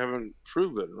 but you haven't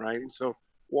proven, right? And so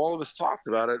all of us talked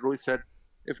about it, and we said,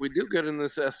 if we do good in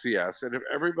this SVS, and if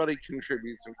everybody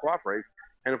contributes and cooperates,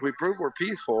 and if we prove we're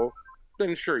peaceful,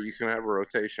 then sure, you can have a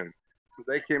rotation. So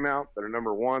they came out, they're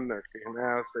number one, they're kicking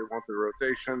ass, they want the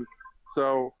rotation.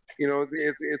 So,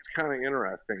 it's kind of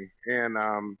interesting. And,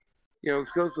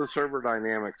 this goes to server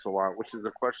dynamics a lot, which is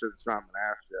a question that's not been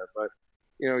asked yet. But,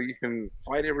 you can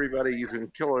fight everybody, you can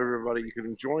kill everybody, you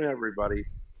can join everybody,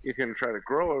 you can try to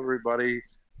grow everybody,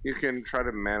 you can try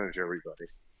to manage everybody.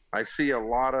 I see a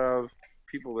lot of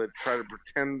people that try to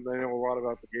pretend they know a lot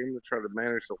about the game that try to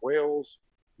manage the whales.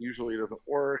 Usually it doesn't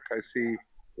work. I see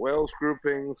whales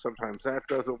grouping. Sometimes that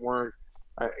doesn't work.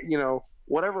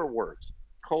 Whatever works.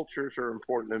 Cultures are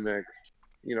important to mix.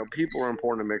 People are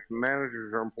important to mix.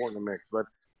 Managers are important to mix. But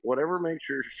whatever makes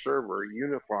your server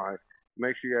unify,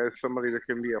 makes you guys somebody that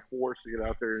can be a force to get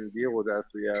out there and deal with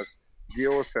SVS,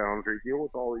 deal with Foundry, deal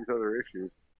with all these other issues.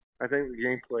 I think the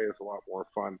gameplay is a lot more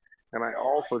fun. And I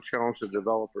also challenge the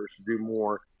developers to do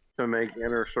more to make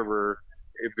inter server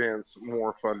events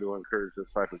more fun to encourage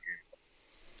this type of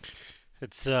game.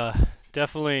 It's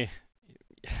definitely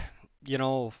you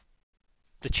know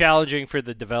the challenging for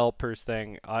the developers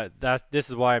thing. This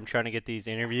is why I'm trying to get these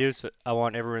interviews. I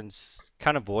want everyone's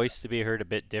kind of voice to be heard a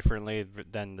bit differently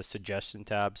than the suggestion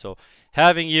tab. So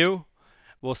having you,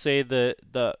 we'll say the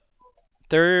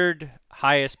third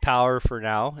highest power for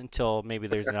now until maybe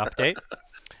there's an update.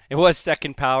 It was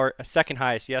second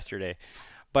highest yesterday.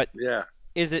 But Yeah,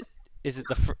 is it is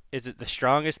it the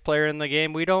strongest player in the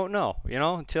game? We don't know,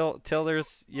 until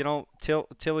there's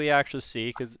till we actually see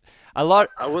because a I, lot.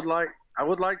 I would like I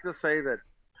would like to say that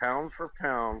pound for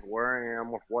pound, where I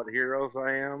am with what heroes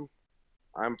I am,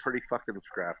 I'm pretty fucking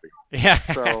scrappy. Yeah.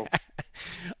 So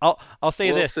I'll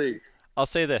say we'll this. see. I'll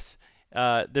say this.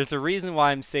 There's a reason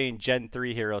why I'm saying Gen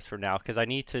 3 heroes for now, because I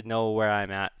need to know where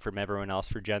I'm at from everyone else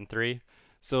for Gen 3.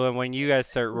 So when you guys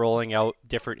start rolling out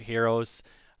different heroes,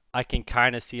 I can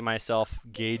kind of see myself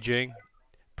gauging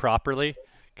properly.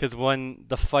 because when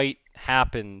the fight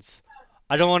happens,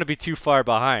 I don't want to be too far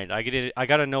behind. I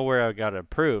gotta know where I gotta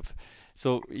improve.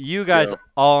 So you guys Yeah.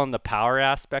 all on the power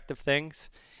aspect of things,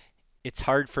 it's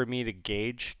hard for me to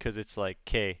gauge because it's like,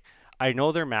 okay, I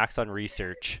know they're max on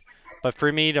research, but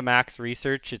for me to max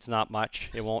research, it's not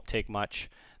much. It won't take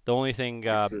much. The only thing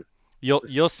You s-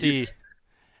 you'll you see, s-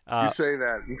 you uh, say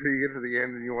that until you get to the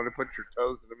end and you want to put your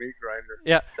toes in the meat grinder.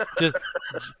 yeah, just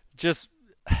just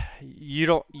you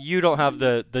don't have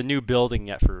the new building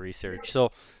yet for research.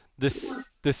 So the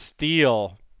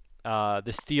steel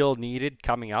needed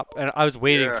coming up, and I was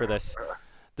waiting Yeah. for this.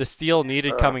 The steel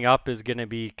needed Uh, coming up is going to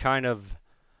be kind of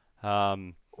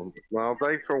um, well,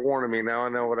 thanks for warning me. Now I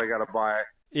know what I got to buy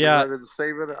because yeah, I've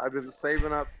been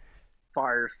saving up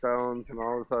firestones and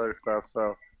all this other stuff.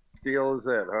 So steel is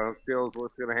it, huh? Steel is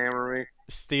what's gonna hammer me.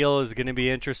 steel is going to be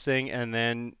interesting, and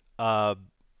then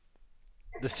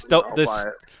the sto- I'll the buy s-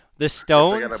 it. the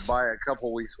Guess I got to stones buy a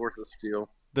couple weeks worth of steel.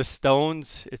 the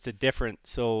stones it's a different.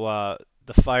 So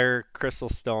the fire crystal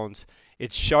stones,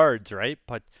 it's shards, right?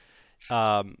 But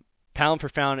um, pound for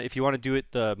pound, if you want to do it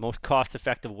the most cost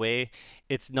effective way,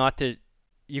 it's not to.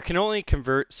 You can only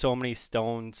convert so many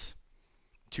stones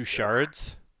to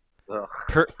shards Ugh.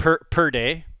 per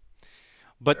day,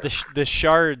 but the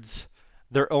shards,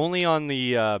 they're only on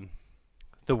the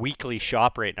weekly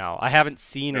shop right now. I haven't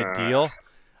seen a Uh, deal.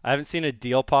 I haven't seen a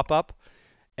deal pop up,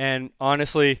 and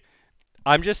honestly,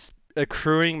 I'm just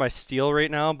accruing my steel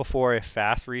right now before I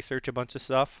fast research a bunch of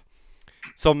stuff.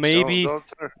 So don't maybe, don't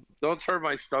turn don't turn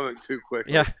my stomach too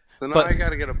quickly. yeah, So now but I got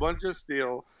to get a bunch of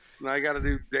steel. And I got to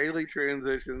do daily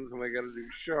transitions, and I got to do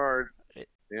shards.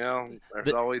 You know, there's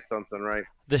the always something, right?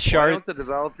 the Why shard, don't the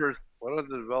developers? Why don't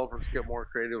the developers get more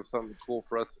creative with something cool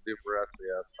for us to do for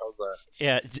SES? How's that?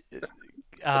 yeah,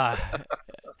 uh,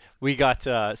 we got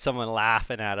someone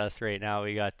laughing at us right now.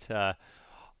 We got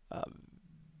um,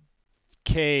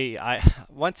 Kay. I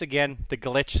once again the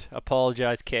glitch.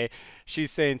 Apologize, Kay.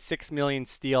 She's saying 6 million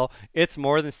steel. It's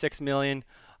more than 6 million.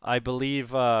 I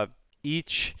believe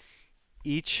each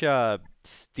each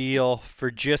steel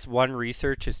for just one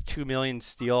research is 2 million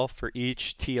steel for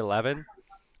each T11.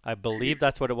 I believe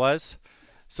that's Jesus. what it was.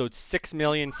 So it's 6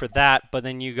 million for that, but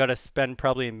then you got to spend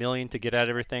probably a million to get out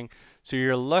everything. So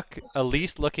you're look at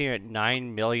least looking at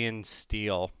 9 million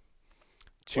steel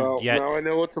to Well, get. now I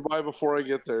know what to buy before I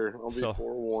get there. I'll be So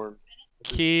forewarned.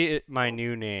 key my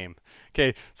new name.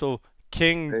 Okay, so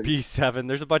King And B7.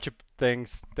 There's a bunch of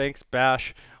things. Thanks,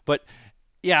 Bash. But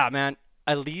yeah, man,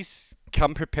 at least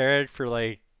come prepared for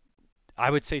like I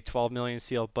would say 12 million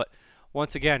seal. But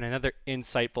once again, another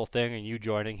insightful thing, and you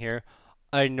joining here.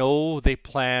 I know they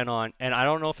plan on, and I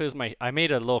don't know if it was I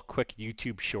made a little quick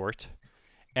YouTube short,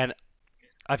 and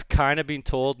I've kind of been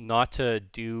told not to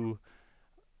do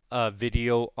a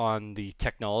video on the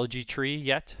technology tree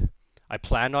yet. I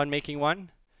planned on making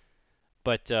one,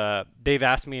 but they've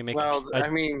asked me to make well, a I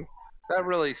mean, that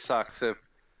really sucks if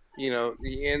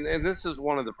and this is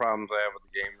one of the problems I have with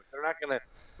the game. If they're not going to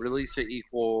release it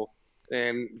equal,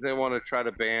 and they want to try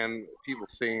to ban people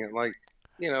seeing it, like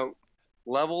you know,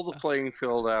 level the playing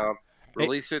field out, hey,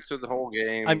 release it to the whole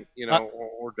game, I'm or don't.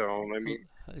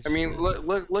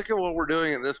 Look at what we're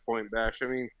doing at this point, Bash. I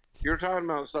mean, you're talking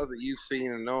about stuff that you've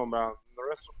seen and know about. And the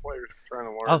rest of the players are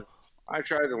trying to I'll learn. I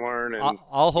tried to learn, and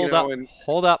I'll hold up. and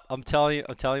Hold up. I'm telling you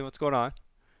what's going on.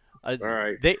 all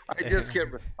right. They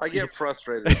I get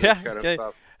frustrated at this yeah, kind of okay.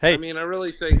 stuff. I Hey, mean, I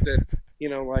really think that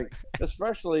like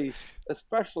especially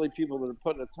people that are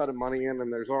putting a ton of money in,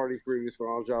 and there's already previous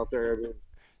knowledge out there. I mean,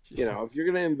 if you're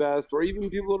going to invest, or even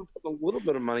people that are putting a little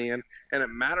bit of money in, and it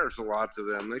matters a lot to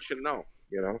them, they should know.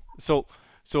 so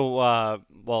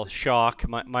well, Shock,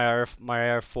 my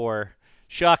R4,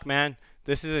 Shock, man,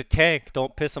 this is a tank.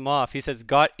 Don't piss him off. He says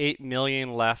got 8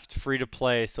 million left, free to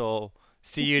play. So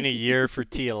see you in a year for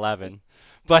T11.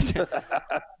 But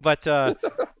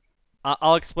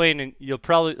I'll explain, and you'll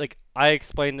probably like I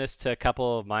explained this to a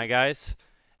couple of my guys,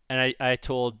 and I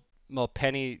told well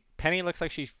Penny looks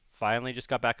like she finally just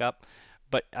got back up,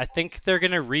 but I think they're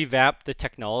gonna revamp the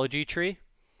technology tree.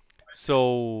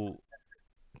 So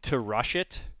to rush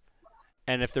it,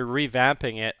 and if they're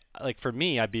revamping it, like for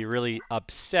me, I'd be really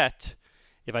upset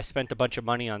if I spent a bunch of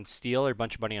money on steel or a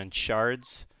bunch of money on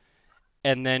shards,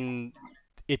 and then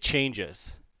it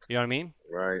changes. You know what I mean?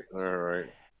 Right. All right.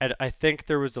 And I think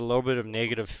there was a little bit of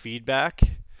negative feedback.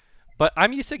 But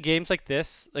I'm used to games like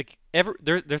this. Like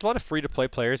there's a lot of free to play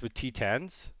players with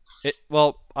T10s.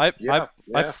 Well, Yeah.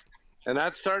 Yeah. I've And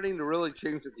that's starting to really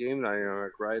change the game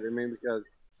dynamic, right? I mean, because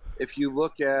if you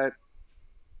look at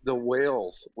the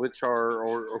whales, which are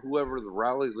or whoever the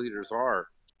rally leaders are,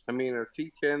 I mean, a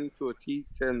T10 to a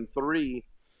T10-3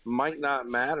 might not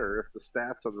matter if the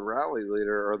stats of the rally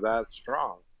leader are that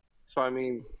strong. So I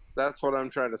mean, that's what I'm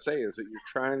trying to say is that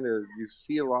you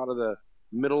see a lot of the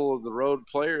middle of the road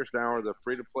players now, or the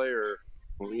free to play, or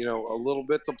a little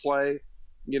bit to play,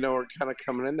 are kind of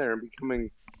coming in there and becoming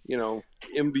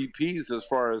MVPs as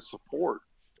far as support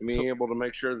and So being able to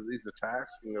make sure that these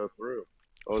attacks can go through.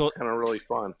 So it's so kind of really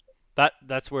fun.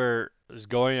 that's where I was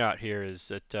going out here is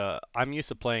that I'm used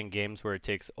to playing games where it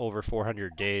takes over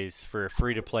 400 days for a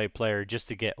free to play player just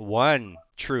to get one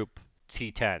troop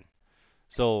T10.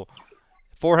 So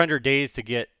 400 days to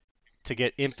get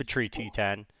infantry T10,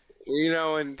 And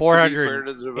to be fair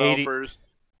to the 480, developers,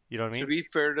 you know what I to mean? be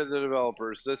fair to the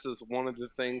developers, this is one of the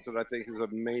things that I think is a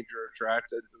major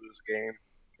attractant to this game,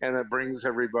 and that brings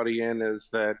everybody in is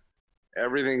that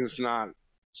everything's not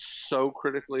so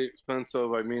critically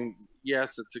expensive. I mean,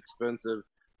 yes, it's expensive,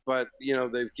 but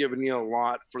they've given you a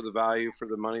lot for the value for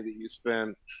the money that you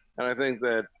spend, and I think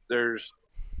that there's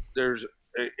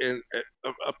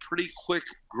a pretty quick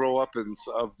grow up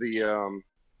of the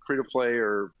free to play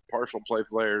or partial play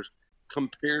players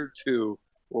compared to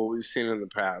what we've seen in the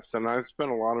past. And I've spent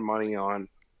a lot of money on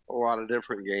a lot of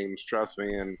different games, trust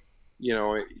me. And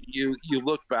you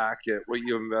look back at what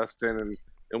you invest in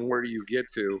and where do you get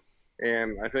to.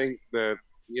 And I think that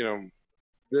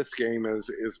this game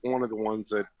is one of the ones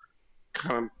that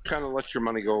kind of lets your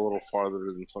money go a little farther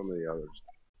than some of the others.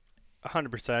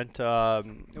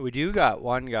 100%. We do got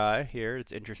one guy here.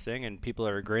 It's interesting, and people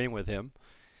are agreeing with him.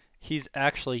 He's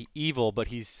actually evil, but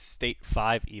he's state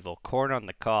 5 evil. Corn on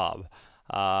the cob.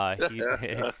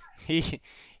 He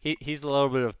he he's a little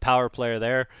bit of power player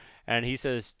there, and he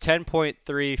says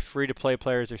 10.3 free to play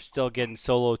players are still getting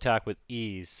solo attack with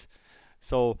ease.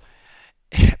 So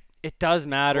it does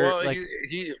matter. Well, Like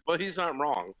he's not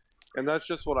wrong, and that's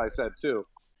just what I said too.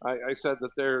 I said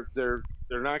that they're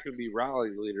not going to be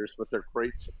rally leaders, but they're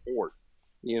great support.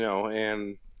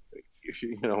 And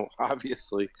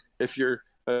obviously, if you're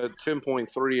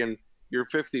 10.3 and you're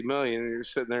 50 million, and you're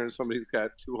sitting there and somebody's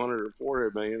got 200 or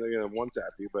 400 million, they're going to one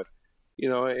tap you. But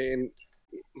and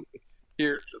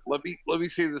here, let me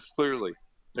say this clearly.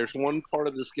 There's one part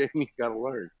of this game you got to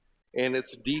learn, and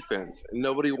it's defense. And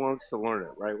nobody wants to learn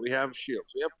it, right? We have shields.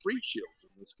 We have free shields in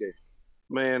this game,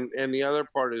 man. And the other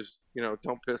part is,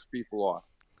 don't piss people off.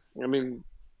 I mean,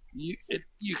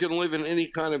 you can live in any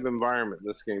kind of environment in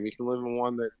this game. You can live in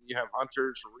one that you have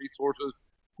hunters or resources.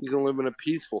 You can live in a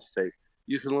peaceful state.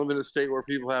 You can live in a state where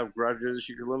people have grudges.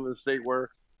 You can live in a state where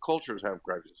cultures have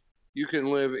grudges. You can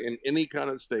live in any kind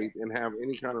of state and have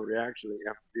any kind of reaction that you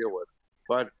have to deal with.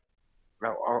 But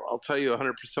I'll tell you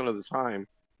 100% of the time,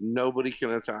 nobody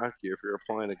can attack you if you're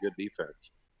applying a good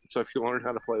defense. So if you learn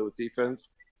how to play with defense,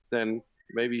 then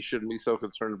maybe you shouldn't be so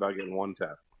concerned about getting one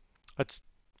tap. that's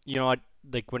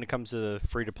like when it comes to the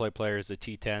free to play players, the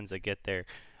T10s that get there.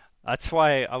 That's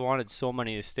why I wanted so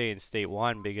many to stay in state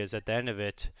 1 because at the end of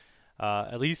it,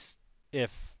 at least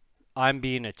if I'm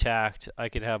being attacked, I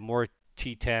can have more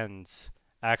T10s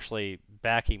actually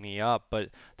backing me up. But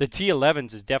the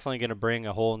T11s is definitely going to bring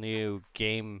a whole new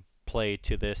gameplay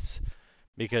to this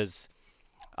because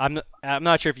I'm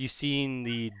not sure if you've seen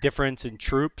the difference in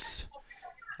troops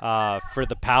for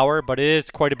the power, but it is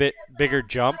quite a bit bigger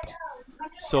jump.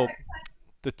 So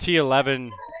the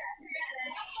T11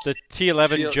 the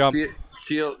T11 T jump T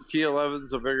T11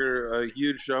 is a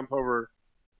huge jump over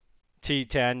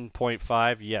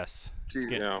T10.5, yes. T. It's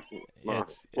get, Well,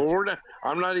 it's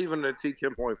I'm not even at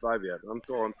T10.5 yet. I'm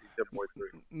still on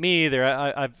T10.3. me either.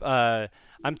 I'm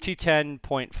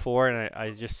T10.4 and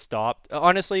I just stopped.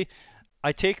 Honestly,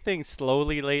 I take things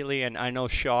slowly lately, and I know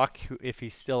Shock, if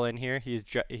he's still in here, he's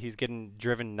getting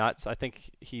driven nuts. I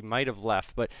think he might have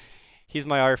left, but he's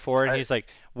my R4, and I, he's like,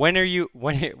 when are you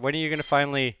gonna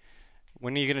finally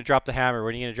when are you gonna drop the hammer?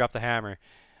 When are you gonna drop the hammer?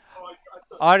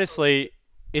 Honestly,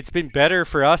 it's been better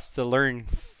for us to learn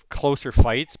closer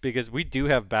fights because we do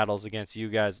have battles against you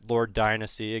guys, Lord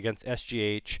Dynasty, against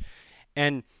SGH,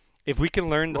 and if we can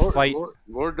learn the fight,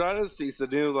 Lord Dynasty's the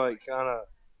new like kind of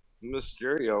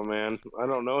Mysterio man. I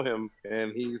don't know him,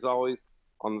 and he's always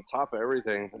on the top of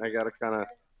everything. I gotta kind of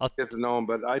I'll, get to know him,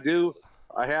 but I do.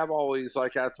 I have always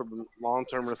like had some long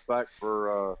term respect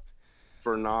for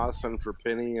Nos and for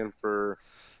Penny and for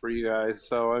you guys.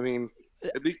 So I mean,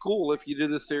 it'd be cool if you do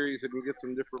this series and you get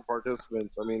some different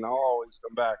participants. I mean, I'll always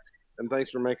come back. And thanks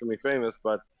for making me famous,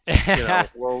 but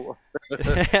well,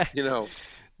 you know,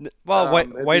 well,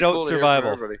 it'd be Whiteout cool to hear from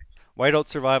Survival. everybody. Whiteout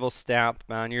Survival stamp,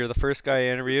 man. You're the first guy I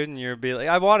interviewed, and you'd be like,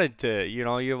 I wanted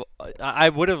to, I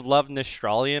would have loved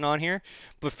Nistralian on here,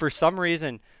 but for some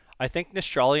reason, I think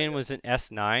Nistralian was in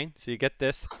S9. So you get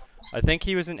this. I think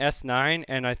he was in S9,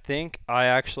 and I think I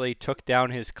actually took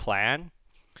down his clan,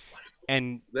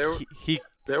 and There, he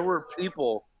there were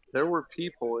people. There were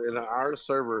people in our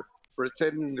server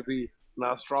pretending to be an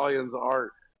Australian's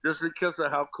art just because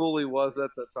of how cool he was at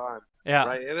the time, yeah.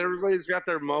 right? And everybody's got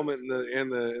their moment in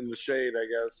the shade, I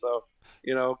guess. So,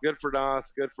 good for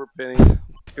Nos, good for Penny,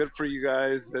 good for you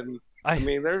guys. And I I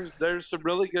mean, there's some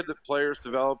really good players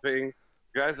developing.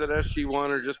 Guys at SG1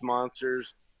 are just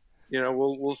monsters.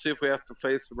 We'll see if we have to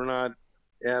face him or not.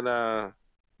 And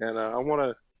I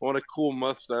want a cool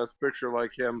mustache picture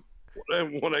like him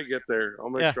when I get there. I'll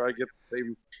make yeah. sure I get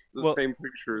the Well, same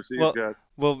picture as he's well, got.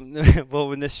 well, well.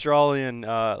 With Australian,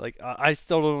 like I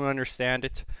still don't understand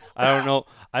it. I don't know.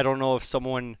 I don't know if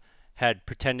someone had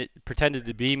pretended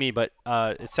to be me, but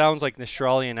it sounds like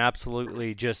Australian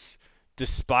absolutely just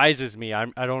despises me. I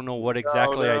don't know what Oh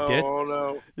exactly I no! did. Oh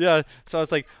no! Yeah, so I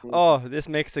was like, oh, this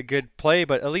makes a good play,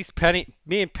 but at least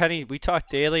me and Penny, we talk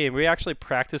daily, and we actually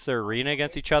practice the arena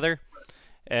against each other,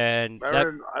 and that,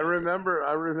 I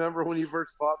remember when you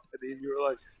first fought Penny, and you were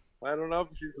like, I don't know if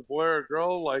she's a boy or a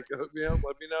girl. Like, hook me up,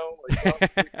 let me know. Like, talk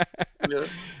to me. Yeah, that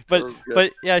but was good.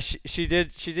 but yeah, she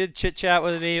did chit chat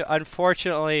with me.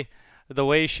 Unfortunately, the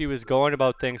way she was going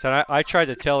about things, and I tried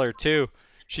to tell her too.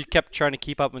 She kept trying to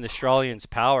keep up with Australian's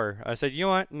power. I said, you know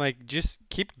what? I'm like, just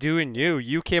keep doing you.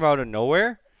 You came out of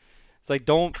nowhere. It's like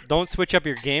don't switch up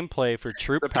your gameplay for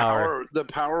troop the power. power the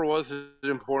power wasn't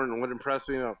important. What impressed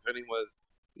me about Penny was,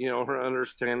 her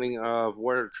understanding of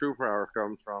where true power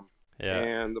comes from, Yeah.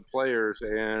 and the players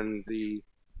and the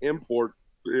import,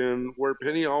 and where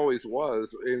Penny always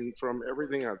was, and from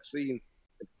everything I've seen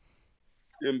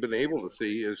and been able to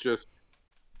see, is just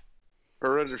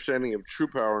her understanding of true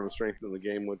power and the strength in the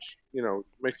game, which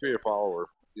makes me a follower.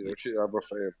 I'm a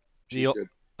fan. She's The good.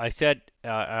 I said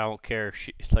I don't care.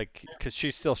 She's like, cause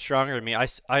she's still stronger than me.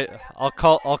 I'll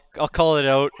call it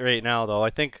out right now though.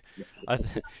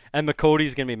 And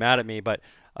McCody's gonna be mad at me, but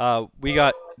we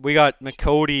got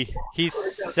McCody. He's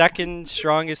second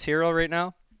strongest hero right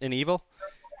now in Evil.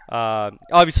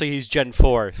 Obviously he's Gen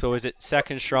 4, so is it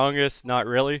second strongest? Not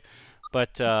really,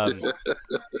 but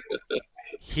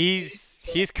he's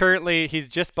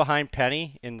just behind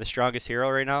Penny in the strongest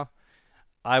hero right now.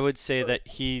 I would say that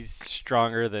he's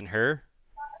stronger than her.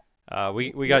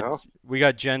 We got Yeah. we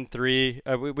got Gen 3,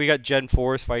 we got Gen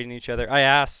 4s fighting each other. I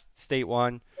asked State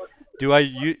 1,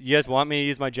 you guys want me to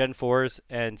use my Gen 4s?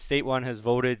 And State 1 has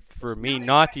voted for me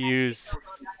not to use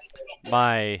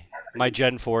my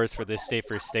Gen 4s for this state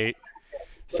for state.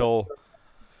 So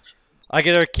Uh, I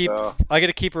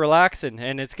gotta keep relaxing,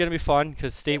 and it's gonna be fun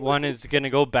because State One is gonna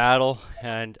go battle,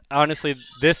 and honestly,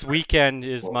 this weekend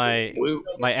is we my we'll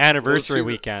anniversary see the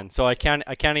weekend, so I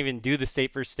can't even do the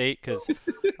state for state because,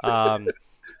 um,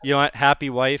 you know what, happy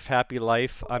wife, happy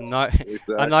life. I'm not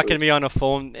exactly. gonna be on a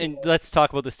phone. And let's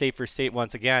talk about the state for state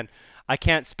once again. I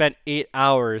can't spend 8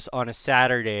 hours on a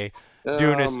Saturday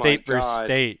doing a Oh my state for god.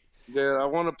 state. Dude, I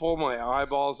want to pull my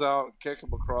eyeballs out and kick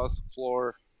them across the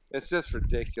floor. It's just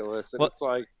ridiculous. And Well, it's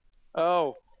like,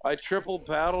 oh, I triple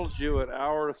battled you at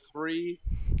hour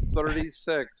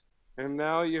 3:36, and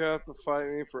now you have to fight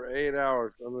me for 8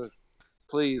 hours.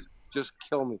 Please, just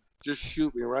kill me. Just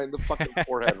shoot me right in the fucking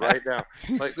forehead right now.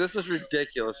 Like, this is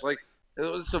ridiculous. Like, it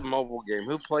was a mobile game.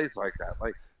 Who plays like that?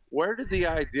 Like, where did the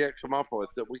idea come up with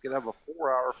that we could have a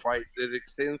 4-hour fight that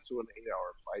extends to an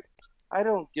 8-hour fight? I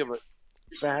don't give a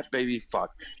fat baby fuck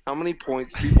how many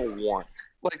points people want.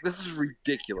 Like, this is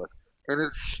ridiculous. And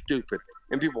it's stupid.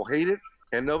 And people hate it,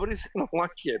 and nobody's going to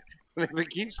like it. And if it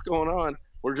keeps going on,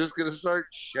 we're just going to start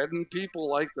shedding people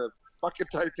like the fucking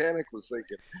Titanic was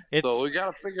sinking. So it's we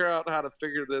got to figure out how to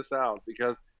figure this out,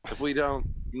 because if we don't,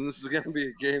 then this is going to be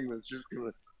a game that's just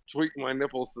going to tweak my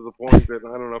nipples to the point that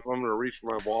I don't know if I'm going to reach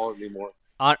for my wallet anymore.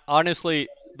 honestly,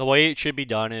 the way it should be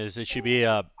done is it should be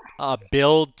a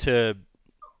build to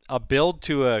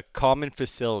a common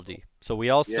facility. So we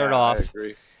all start Yeah, I off,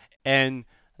 agree. and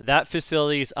that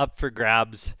facility is up for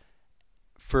grabs At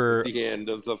for, the end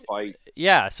of the fight.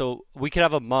 yeah. So we could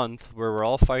have a month where we're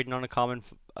all fighting on a common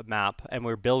map and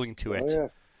we're building to Oh it. yeah.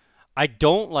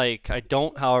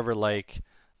 However, like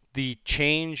the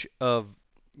change of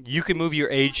you can move your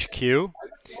HQ,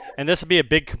 and this will be a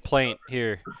big complaint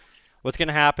here. What's going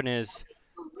to happen is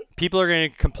people are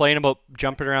going to complain about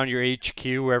jumping around your HQ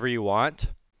wherever you want.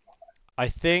 I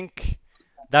think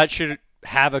that should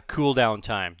have a cooldown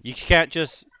time. You can't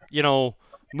just,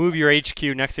 move your HQ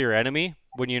next to your enemy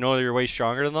when you know you're way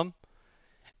stronger than them.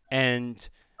 And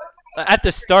at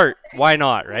the start, why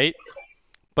not, right?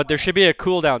 But there should be a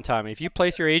cooldown time. If you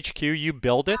place your HQ, you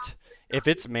build it. If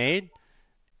it's made,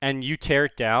 and you tear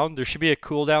it down, there should be a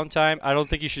cooldown time. I don't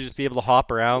think you should just be able to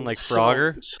hop around like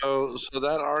Frogger. So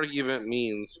that argument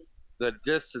means that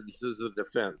distance is a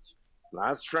defense,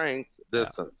 not strength, Yeah.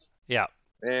 distance. Yeah.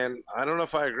 And I don't know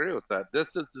if I agree with that.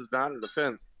 Distance is not a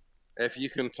defense. If you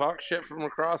can talk shit from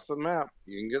across the map,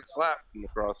 you can get slapped from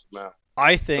across the map.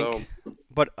 I So, think,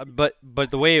 but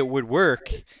the way it would work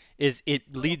is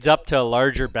it leads up to a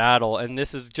larger battle, and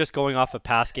this is just going off a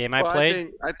past game I well, I played.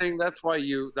 think I think that's why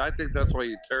you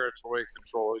territory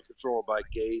control. You control by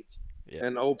gates Yeah.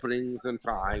 and openings and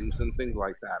times and things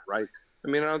like that, right?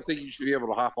 I mean, I don't think you should be able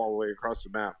to hop all the way across the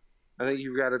map. I think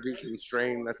you've got to be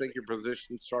constrained. I think your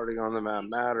position starting on the map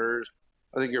matters.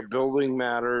 I think your building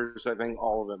matters. I think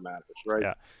all of it matters, right?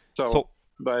 Yeah. So, So,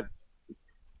 but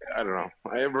I don't know.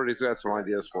 Everybody's got some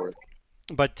ideas for it.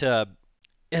 but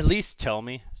at least tell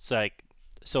me. It's like,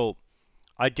 so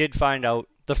I did find out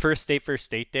the first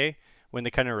state day when they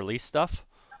kind of released stuff.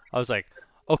 I was like,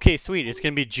 okay, sweet. It's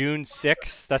gonna be June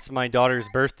 6th. That's my daughter's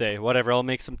birthday. Whatever. I'll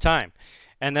make some time.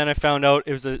 And then I found out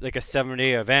it was like a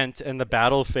 7-day event, and the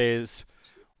battle phase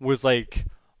was like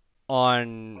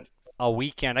on a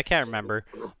weekend. I can't remember.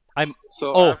 I'm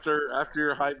So oh after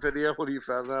your hype video, when you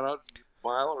found that out, did you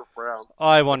smile or frown?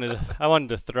 I wanted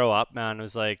to throw up, man. It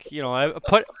was like,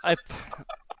 I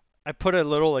put a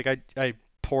little like I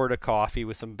poured a coffee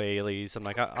with some Baileys. I'm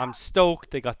like I'm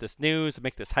stoked. They got this news. I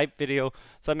make this hype video.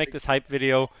 So I make this hype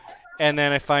video, and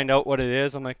then I find out what it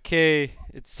is. I'm like, okay,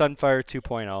 it's Sunfire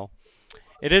 2.0.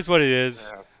 It is what it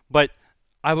is, Yeah. but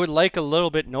I would like a little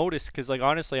bit notice because like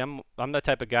honestly, I'm the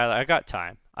type of guy that I got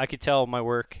time. I could tell my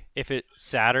work if it's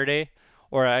Saturday,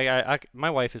 or my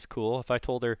wife is cool if I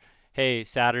told her, hey,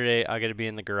 Saturday I got to be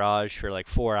in the garage for like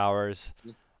 4 hours.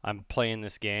 I'm playing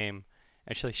this game,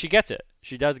 and she gets it.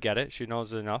 She does get it. She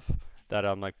knows enough that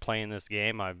I'm like playing this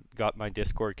game. I've got my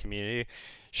Discord community.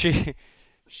 She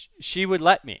she would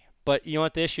let me. But you know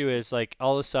what the issue is? Like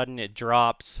all of a sudden it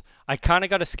drops. I kind of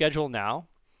got a schedule now,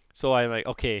 so I'm like,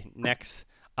 okay, next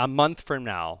a month from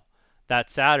now, that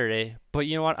Saturday. But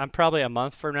you know what? I'm probably a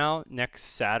month from now, next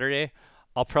Saturday,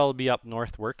 I'll probably be up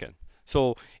north working.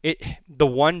 So the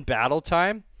one battle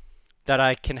time that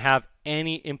I can have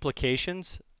any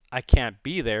implications, I can't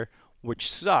be there,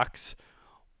 which sucks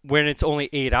when it's only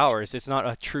 8 hours. It's not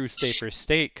a true state for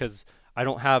state because I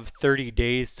don't have 30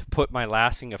 days to put my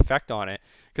lasting effect on it.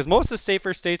 Because most of the state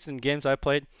for states in games I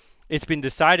played, it's been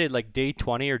decided like day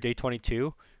 20 or day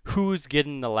 22 who's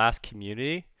getting the last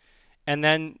community, and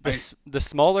then I the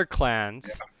smaller clans.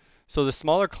 So the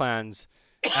smaller clans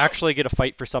actually get a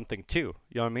fight for something too.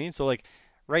 You know what I mean? So like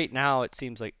right now it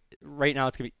seems like right now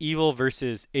it's gonna be Evil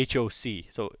versus HOC.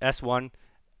 So S1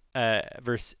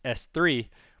 versus S3,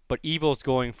 but Evil's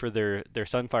going for their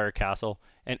Sunfire Castle,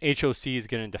 and HOC is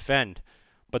going to defend.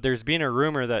 But there's been a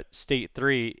rumor that State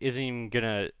 3 isn't even going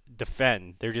to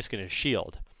defend, they're just going to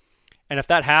shield. And if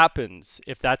that happens,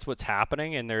 if that's what's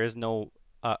happening and there is no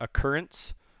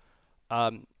occurrence,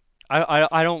 um,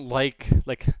 I don't like,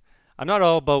 I'm not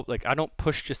all about, like, I don't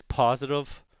push just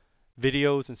positive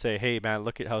videos and say, hey man,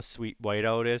 look at how sweet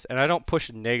Whiteout is. And I don't push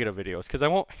negative videos because I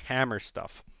won't hammer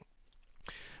stuff.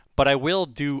 But I will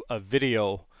do a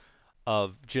video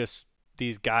of just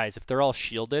these guys, if they're all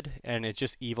shielded and it's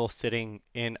just Evil sitting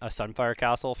in a Sunfire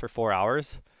Castle for 4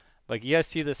 hours. Like you guys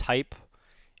see this hype,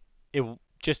 it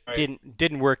just I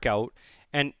didn't work out.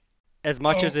 And as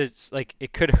much as oh it's like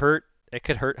it could hurt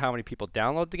how many people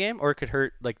download the game, or it could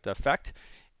hurt like the effect.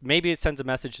 Maybe it sends a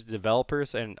message to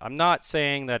developers, and I'm not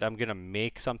saying that I'm gonna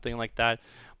make something like that,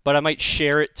 but I might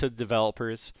share it to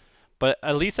developers. But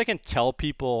at least I can tell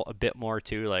people a bit more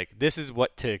too, like this is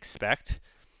what to expect.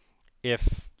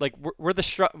 If like we're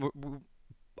the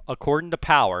according to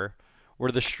power,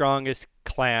 we're the strongest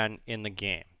clan in the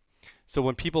game. So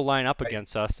when people line up I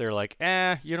against us, they're like,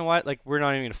 you know what? Like we're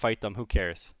not even gonna fight them. Who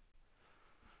cares?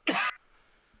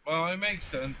 Well, it makes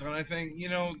sense, and I think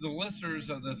the listeners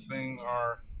of this thing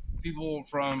are people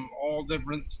from all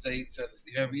different states that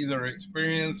have either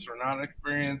experienced or not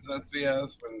experienced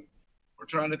SVS, and we're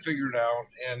trying to figure it out.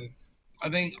 And I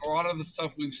think a lot of the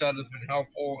stuff we've said has been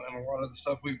helpful, and a lot of the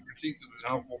stuff we've critiqued has been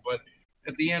helpful. But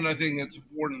at the end, I think it's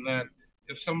important that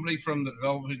if somebody from the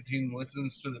development team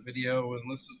listens to the video and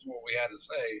listens to what we had to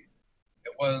say,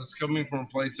 it was coming from a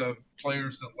place of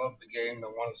players that love the game that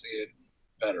want to see it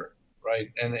better, right?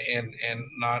 And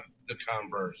not the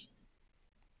converse.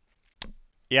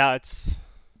 Yeah, it's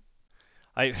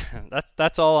I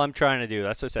that's all I'm trying to do.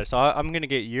 That's what I said. So I'm gonna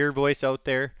get your voice out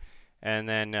there, and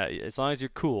then as long as you're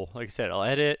cool, like I said, I'll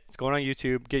edit. It's going on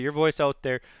YouTube. Get your voice out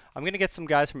there. I'm gonna get some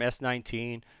guys from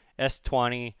S19,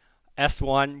 S20.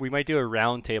 S1, we might do a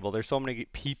round table. There's so many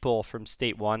people from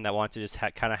State 1 that want to just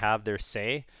kind of have their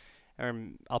say.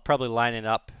 I'll probably line it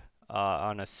up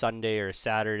on a Sunday or a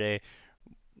Saturday,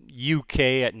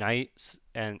 UK at night,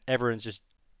 and everyone's just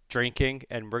drinking,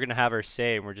 and we're going to have our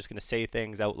say, and we're just going to say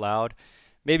things out loud.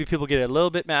 Maybe people get a little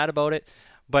bit mad about it,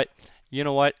 but you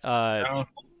know what? know,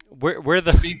 We're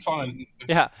the it'd be fun.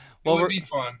 yeah. It Well, would we're be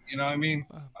fun. You know, I mean,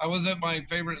 I was at my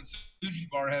favorite sushi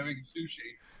bar having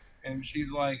sushi, and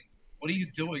she's like, "What are you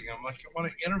doing?" I'm like, "I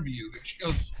want to interview you." And she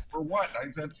goes, "For what?" I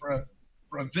said, For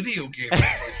a video game I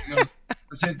play." She goes,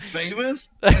 "Is it famous?"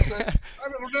 I said, "I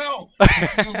don't know." And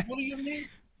she goes, "What do you mean?"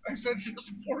 I said,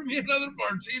 "Just pour me another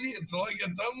martini until I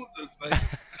get done with this thing."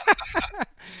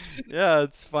 Yeah,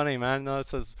 it's funny, man. No, it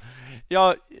says,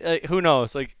 who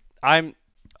knows? Like,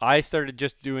 I started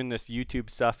just doing this YouTube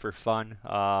stuff for fun.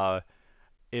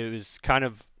 It was kind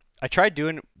of, I tried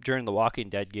doing it during the Walking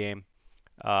Dead game.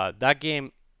 That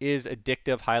game is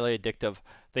addictive, highly addictive.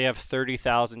 They have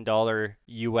 $30,000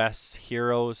 US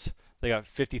heroes. They got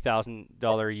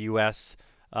 $50,000 US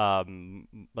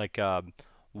like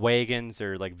wagons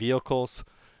or like vehicles.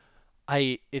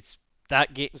 It's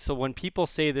that game. So when people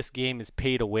say this game is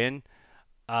pay to win,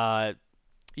 uh,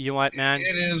 you know what, man?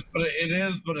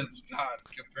 But it's not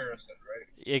in comparison, right?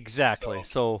 Exactly. So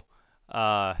So,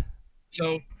 uh,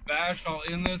 So, Bash, I'll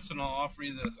end this and I'll offer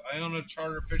you this. I own a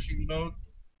charter fishing boat,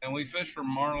 and we fish for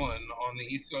marlin on the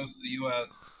east coast of the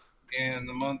U.S. in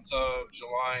the months of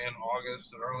July and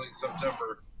August and early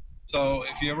September. So,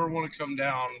 if you ever want to come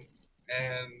down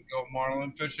and go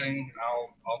marlin fishing,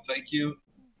 I'll take you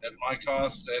at my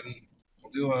cost, and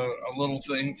we'll do a little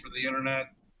thing for the internet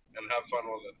and have fun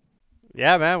with it.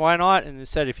 yeah, man, why not? And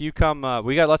instead, if you come,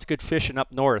 we got lots of good fishing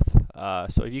up north.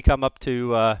 So if you come up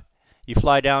to, you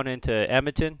fly down into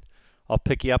Edmonton, I'll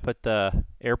pick you up at the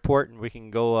airport, and we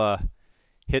can go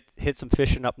hit some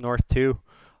fishing up north too.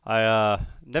 I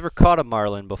never caught a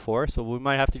marlin before, so we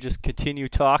might have to just continue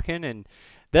talking. And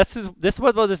this is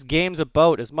what this game's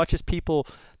about. As much as people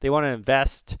they want to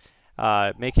invest,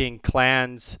 making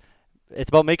clans, it's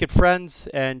about making friends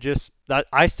and just that.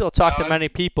 I still talk to Now, many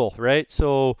people, right?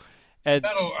 So,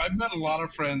 and I've met a lot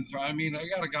of friends. I mean, I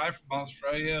got a guy from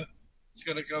Australia that's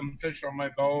going to come fish on my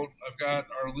boat. I've got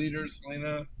our leader,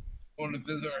 Selena, going to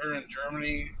visit her in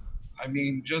Germany. I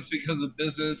mean, just because of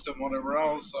business and whatever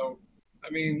else. So, I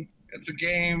mean, it's a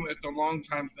game, it's a long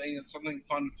time thing, it's something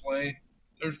fun to play.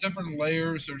 There's different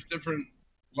layers, there's different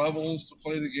levels to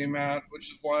play the game at,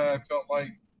 which is why I felt like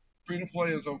free to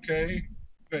play is okay,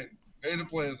 pay to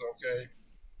play is okay,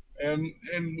 and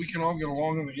we can all get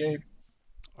along in the game.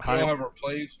 We all 100. have our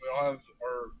place. We all have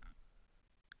our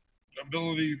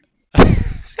ability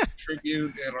to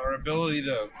contribute and our ability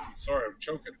to. Sorry, I'm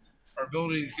choking. Our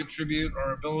ability to contribute,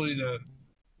 our ability to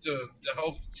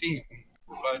help the team.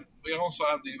 But we also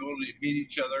have the ability to meet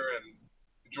each other and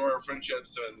enjoy our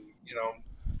friendships and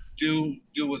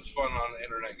do what's fun on the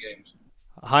internet games.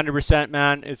 100%,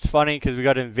 man. It's funny because we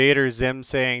got Invader Zim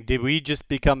saying, "Did we just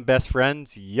become best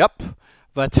friends?" Yup.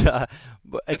 But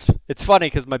it's funny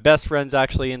because my best friend's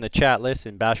actually in the chat list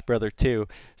Bashbrother1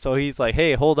 so he's like,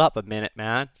 "Hey, hold up a minute,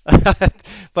 man."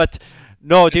 But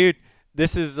no, dude,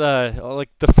 this is like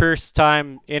the first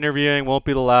time interviewing, won't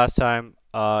be the last time.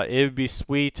 It would be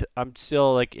sweet. I'm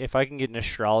still like, if I can get an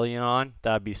Australian on,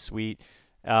 that'd be sweet.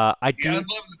 I Yeah, do, I'd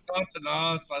love to talk to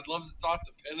Nas. I'd love to talk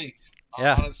to Penny.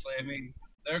 yeah. Honestly, I mean,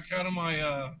 they're kind of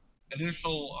my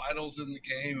initial idols in the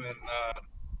game, and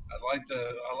I'd like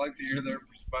to hear their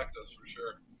perspectives for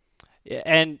sure. Yeah,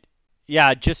 and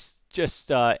yeah, just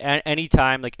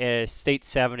anytime like State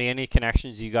 70, any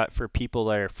connections you got for people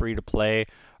that are free to play,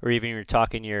 or even you're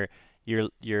talking your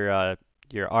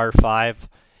R5,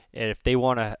 and if they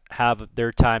want to have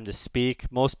their time to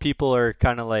speak, most people are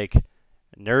kind of like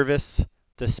nervous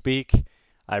to speak.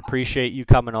 I appreciate you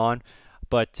coming on,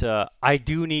 but I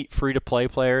do need free to play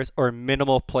players or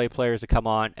minimal play players to come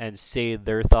on and say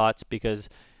their thoughts because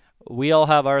we all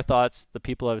have our thoughts. The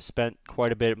people have spent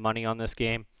quite a bit of money on this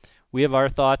game. We have our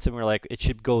thoughts, and we're like, it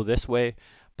should go this way.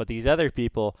 But these other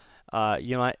people,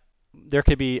 there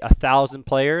could be 1,000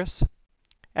 players,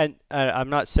 and I'm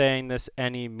not saying this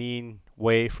any mean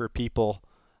way for people.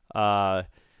 Uh,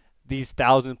 these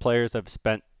 1,000 players have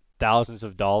spent thousands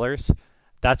of dollars.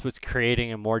 That's what's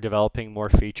creating and more developing more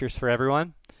features for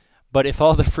everyone. But if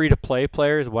all the free to play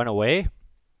players went away,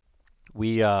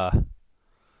 we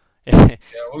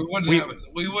Yeah, we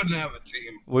we wouldn't have a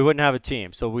team. we wouldn't have a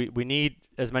team. So we need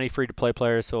as many free to play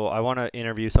players. So I want to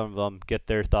interview some of them, get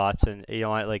their thoughts, and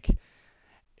like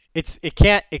it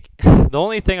can't. The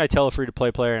only thing I tell a free to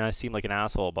play player, and I seem like an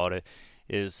asshole about it,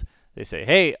 is They say,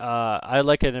 hey, I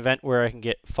like an event where I can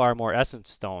get far more Essence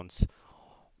Stones.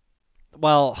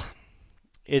 Well,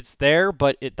 it's there,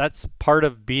 but that's part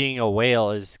of being a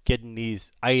whale is getting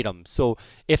these items. So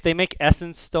if they make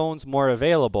Essence Stones more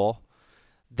available,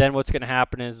 then what's going to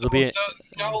happen is So there'll be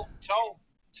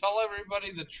tell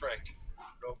everybody the trick,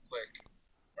 real quick.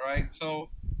 All right. So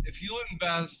if you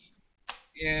invest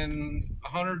in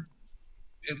 100,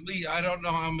 at least I don't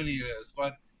know how many it is,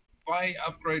 but if I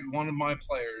upgrade one of my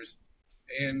players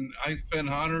and I spend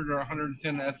 100 or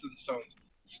 110 Essence Stones,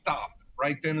 stop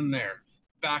right then and there.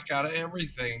 Back out of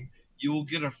everything. You will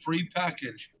get a free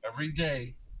package every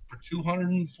day for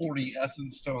 240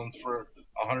 Essence Stones for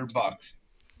 $100.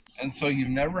 And so you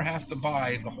never have to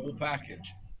buy the whole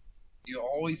package. You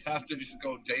always have to just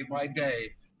go day by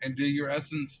day and do your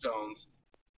Essence Stones,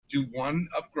 do one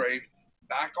upgrade,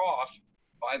 back off,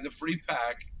 buy the free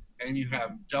pack, and you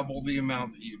have double the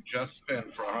amount that you just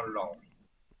spent for $100.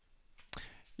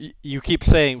 you keep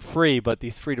saying free, but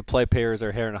these free to play players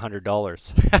are hearing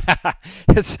 $100.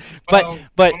 it's Well,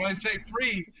 but when I say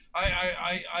free,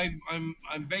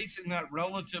 I'm basing that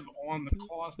relative on the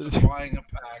cost of buying a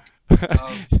pack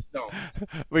of stones.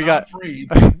 we got Not free,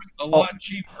 but a oh lot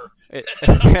cheaper. it,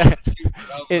 A lot cheaper.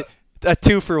 How's it that? a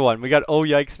 2-for-1. We got oh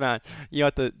yikes man. You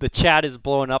know what the chat is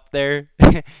blowing up there.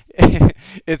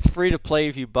 It's free to play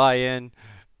if you buy in.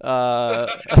 Uh,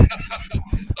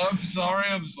 I'm sorry.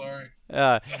 I'm sorry.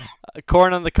 uh,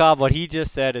 Corn on the cob. What he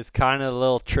just said is kind of a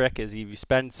little trick. Is if you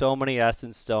spend so many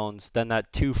Essence Stones, then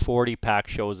that 240 pack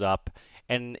shows up,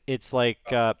 and it's like,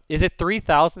 is it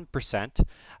 3,000%?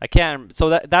 I can't. So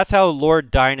that's how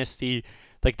Lord Dynasty.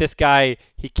 Like this guy,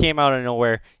 he came out of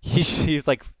nowhere. He's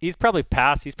like he's probably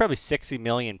past. He's probably 60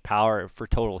 million power for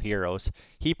total heroes.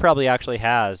 He probably actually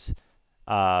has.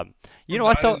 You Lord know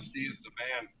what though? Dynasty is the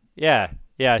man. Yeah,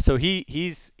 yeah. So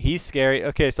he's scary.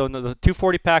 Okay, so no, the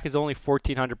 240 pack is only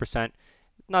 1,400%.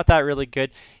 Not that really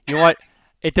good. You know what?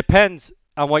 It depends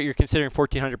on what you're considering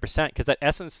 1,400% because that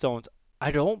Essence Stones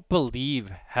I don't believe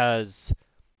has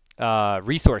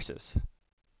resources.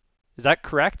 Is that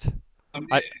correct?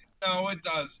 I No, it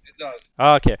does. It does.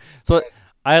 okay. So But,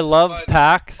 I love but,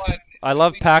 packs. but I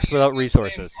love we packs get without this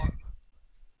same resources.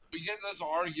 we get this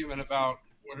argument about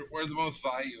where the most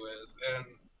value is, and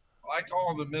I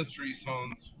call the mystery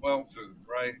zones well food,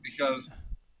 right? Because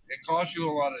it costs you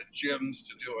a lot of gems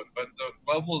to do it, but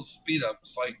the level of speed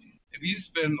ups, like if you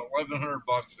spend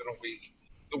 $1,100 in a week,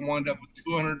 you'll wind up with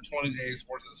 220 days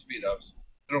worth of speed ups.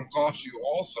 It'll cost you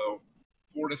also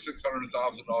four to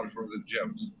 $600,000 worth of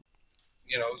gems.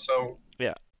 So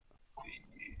Yeah.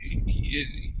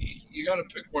 you got to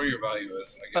pick where your value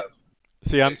is, I Uh, guess,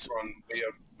 see, based on what you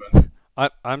have to spend.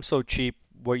 I'm so cheap.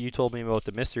 What you told me about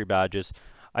the mystery badges,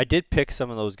 I did pick some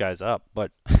of those guys up,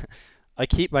 but I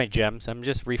keep my gems. I'm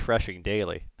just refreshing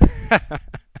daily.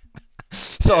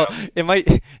 So Yeah, it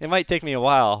might take me a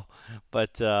while,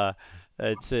 but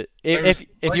it's if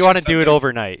like you I want to said, do it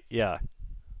overnight, yeah.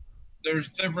 there's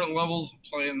different levels of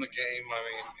playing the game. I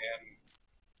mean,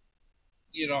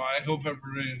 and I hope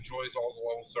everybody enjoys all the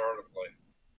levels there are to play.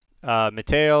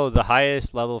 Mateo, the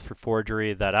highest level for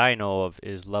forgery that I know of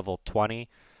is level 20.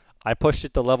 I pushed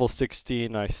it to level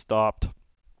 16. I stopped.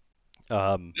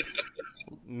 Um,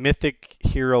 Mythic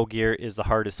hero gear is the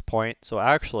hardest point. So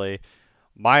actually,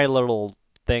 my little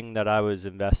thing that I was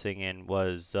investing in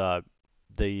was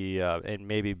and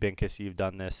maybe Binkus, you've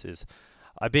done this, is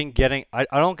I've been getting I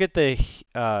don't get the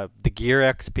gear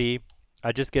XP.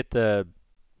 I just get the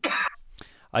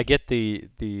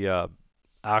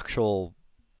actual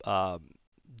um,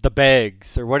 the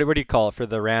bags or what do you call it for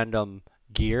the random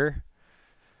gear.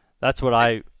 That's what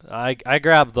I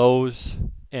grab those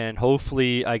and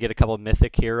hopefully I get a couple of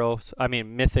mythic heroes. I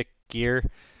mean mythic gear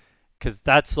because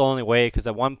that's the only way. Because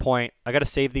at one point I gotta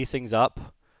save these things up,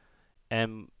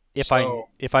 and So,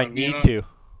 if I I mean, need to,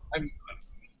 I'm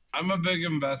I'm a big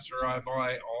investor. I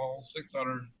buy all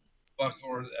 $600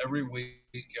 worth every week,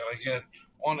 and I get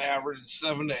on average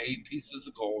 7 to 8 pieces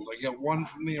of gold. I get one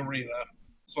from the arena,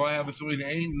 so I have between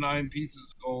 8 and 9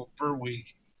 pieces of gold per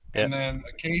week. yeah, And then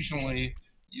occasionally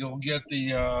you'll get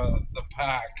the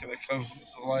pack that comes with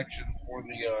selection for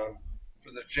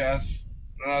the chest.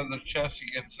 And out of the chest, you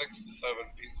get 6 to 7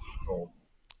 pieces of gold.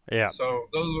 yeah. So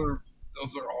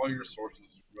those are all your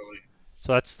sources, really.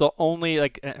 So that's the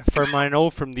only from I know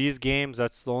from these games,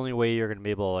 that's the only way you're gonna be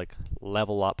able to like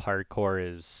level up hardcore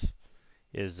is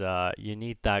you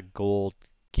need that gold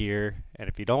gear, and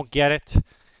if you don't get it,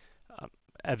 um,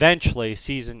 eventually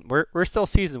we're still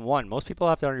season 1. Most people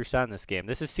have to understand this game.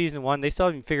 This is season 1. They still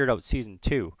haven't figured out season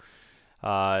 2.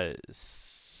 Uh,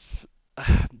 s-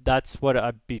 that's what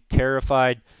I'd be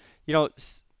terrified. You know,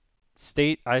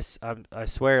 State, I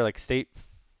swear, like State,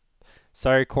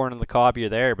 sorry, corn on the cob, you're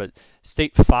there, but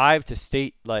State 5 to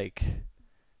State like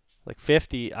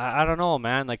 50. I don't know,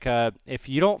 man. Like if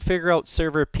you don't figure out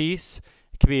server piece,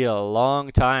 it could be a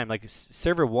long time. Like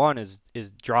server 1 is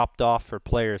dropped off for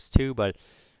players too, but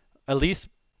at least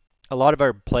a lot of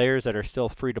our players that are still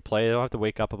free to play, they don't have to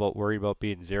wake up about worry about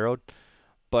being zeroed.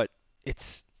 But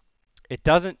it's it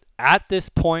doesn't at this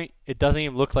point, it doesn't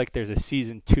even look like there's a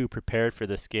season 2 prepared for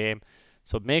this game.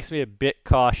 So it makes me a bit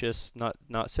cautious, not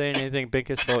saying anything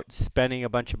Binkus about spending a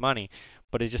bunch of money,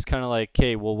 but it's just kind of like,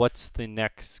 okay, well, what's the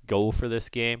next goal for this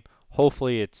game?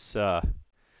 Hopefully it's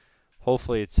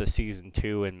a season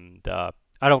 2, and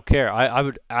I don't care. I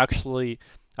would actually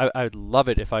I would love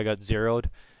it if I got zeroed.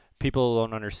 People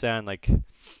don't understand, like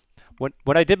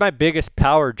when I did my biggest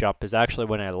power jump is actually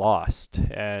when I lost,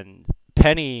 and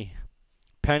Penny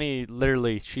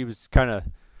literally, she was kind of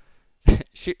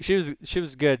she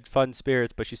was good, fun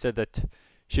spirits, but she said that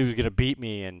she was gonna beat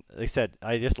me, and like I said,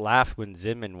 I just laughed when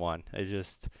Zinman won.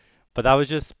 But that was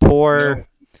just poor. No,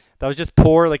 That was just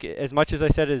poor. Like as much as I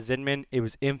said as Zinman, it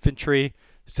was infantry.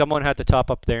 Someone had to top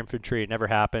up their infantry. It never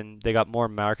happened. They got more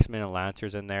marksmen and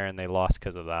lancers in there, and they lost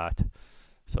because of that.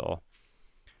 So,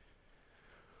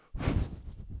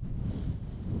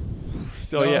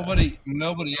 so yeah,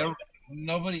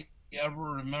 nobody ever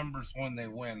remembers when they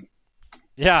win.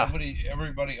 yeah,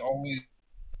 Everybody always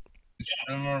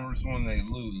remembers when they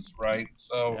lose, right?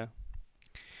 So yeah,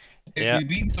 if yeah. you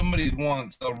beat somebody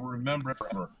once, they'll remember it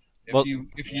forever. Well,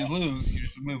 If you lose, you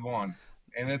should move on.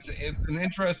 And it's an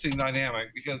interesting dynamic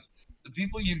because the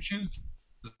people you choose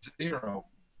to zero,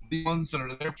 the ones that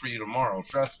are there for you tomorrow.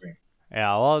 Trust me.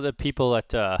 yeah. All the people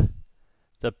that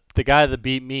the guy that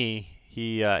beat me,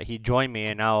 he joined me,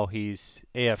 and now he's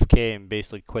AFK and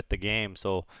basically quit the game.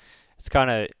 So it's kind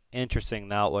of interesting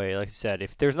that way. Like I said,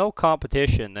 if there's no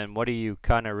competition, then what are you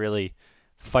kind of really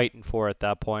fighting for at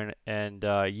that point? And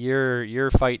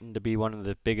you're fighting to be one of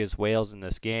the biggest whales in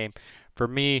this game. For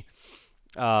me,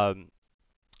 um,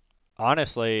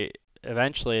 honestly,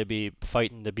 eventually I'd be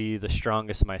fighting to be the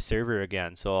strongest in my server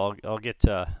again. So I'll get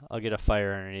a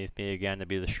fire underneath me again to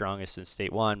be the strongest in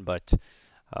State 1, but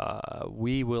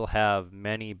we will have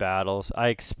many battles.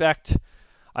 I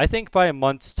think by a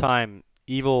month's time,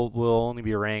 Evil will only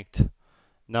be ranked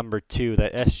number 2.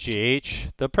 That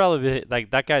SGH, they'll probably be,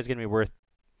 like that guy's gonna be worth.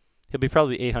 He'll be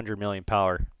probably 800 million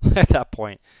power at that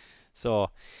point. So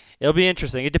it'll be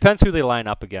interesting. It depends who they line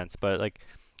up against, but like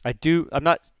I'm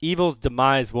not. Evil's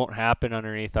demise won't happen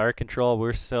underneath our control.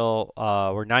 We're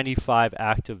 95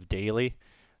 active daily,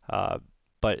 uh,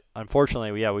 but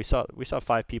unfortunately, yeah, we saw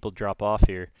 5 people drop off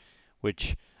here,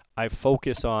 which I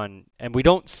focus on, and we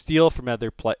don't steal from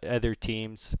other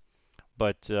teams,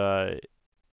 but uh,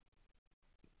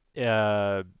 we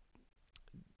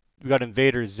got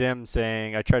Invader Zim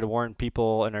saying I try to warn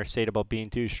people in our state about being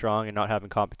too strong and not having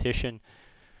competition.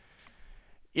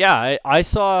 Yeah, I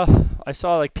saw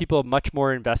like people much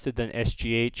more invested than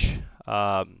SGH.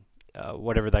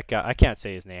 Whatever that guy, I can't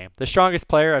say his name. The strongest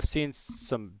player, I've seen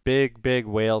some big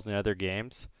whales in other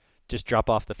games just drop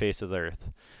off the face of the earth.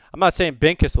 I'm not saying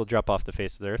Binkus will drop off the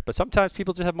face of the earth, but sometimes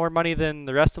people just have more money than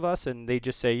the rest of us, and they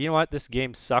just say, you know what, this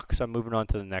game sucks. I'm moving on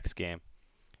to the next game,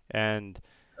 and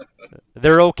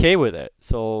they're okay with it.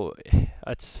 So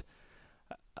that's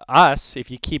us.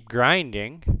 If you keep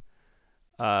grinding,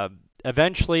 uh,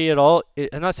 eventually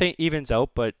I'm not saying evens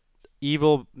out, but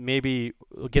Evil maybe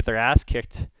will get their ass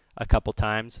kicked a couple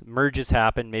times. Merges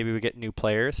happen, maybe we get new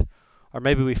players, or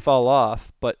maybe we fall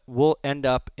off, but we'll end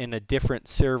up in a different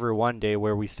server one day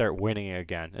where we start winning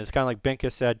again. It's kind of like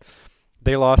Binkus said,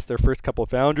 they lost their first couple of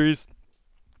Foundries,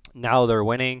 now they're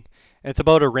winning. And it's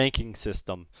about a ranking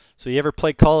system. So you ever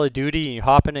play Call of Duty and you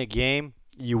hop in a game,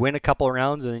 you win a couple of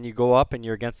rounds, and then you go up and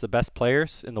you're against the best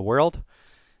players in the world?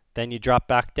 Then you drop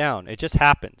back down. It just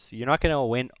happens. You're not going to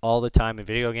win all the time in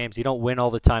video games. You don't win all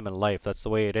the time in life. That's the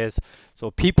way it is.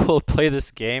 So people play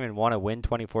this game and want to win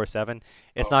 24/7.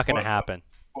 It's Uh, not going to what happen.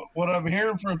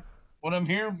 what I'm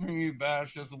hearing from you,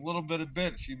 Bash, is a little bit of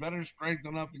bitch. You better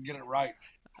strengthen up and get it right.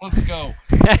 Let's go.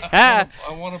 I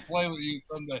want to play with you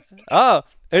someday. Oh,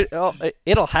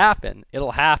 it'll happen.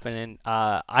 It'll happen. And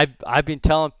I've been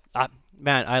telling,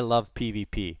 man, I love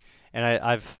PvP,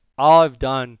 and all I've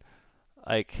done,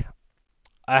 like,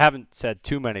 I haven't said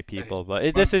too many Hey, people, but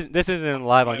my this isn't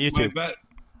live on my YouTube. bet.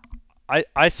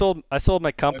 I sold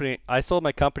my My, company. I sold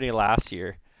my company last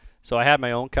year, so I had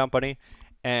my own company,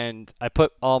 and I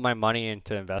put all my money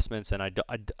into investments, and I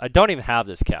don't even have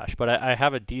this cash, but I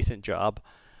have a decent job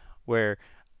where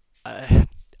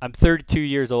I'm 32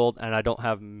 years old and I don't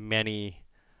have many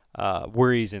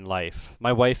worries in life.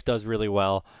 My wife does really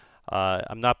well.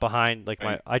 I'm not behind like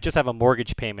Right. I just have a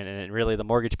mortgage payment, and really the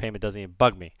mortgage payment doesn't even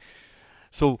bug me.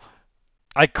 So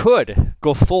I could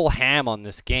go full ham on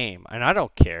this game, and I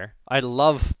don't care.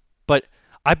 But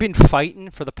I've been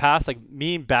fighting for the past, like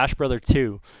me and Bashbrother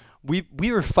 1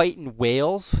 we were fighting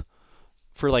whales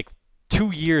for like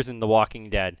 2 years in The Walking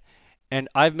Dead, and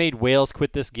I've made whales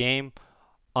quit this game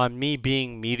on me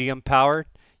being medium powered.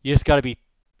 You just gotta be,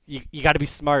 you gotta be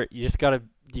smart. You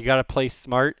gotta play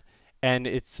smart, and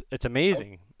it's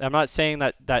amazing. I'm not saying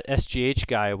that that SGH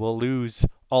guy will lose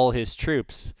all his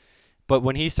troops, but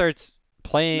when he starts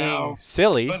playing No,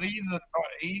 silly, but he's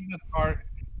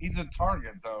a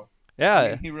target though. I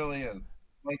mean, yeah, he really is.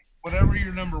 Like whatever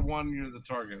you're number one, you're the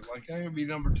target. Like I could be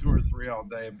number two or three all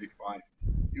day and be fine.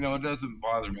 You know, it doesn't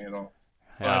bother me at all.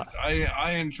 yeah, But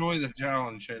I enjoy the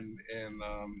challenge, and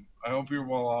I hope you're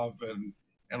well off, and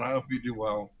I hope you do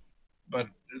well. But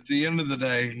at the end of the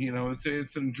day, you know, it's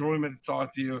an enjoyment to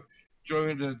talk to you,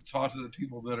 enjoyment to talk to the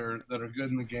people that are good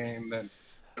in the game that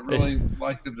really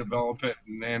like to develop it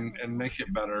and make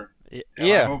it better. And I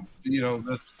yeah. hope you know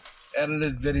this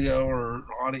edited video or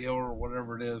audio or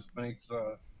whatever it is makes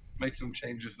some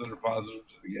changes that are positive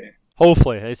to the game.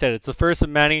 Hopefully, like I said it's the first of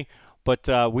many,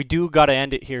 but we do got to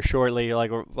end it here shortly,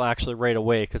 like well, actually right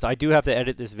away, because I do have to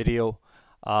edit this video.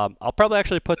 I'll probably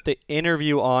actually put the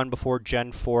interview on before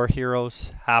Gen 4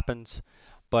 Heroes happens,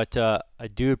 but I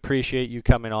do appreciate you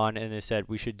coming on, and they said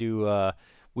we should do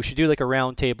like a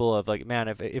round table of like, man,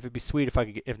 if it'd be sweet if I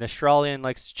could if Nestralian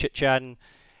likes chit chatting,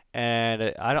 and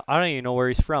I don't even know where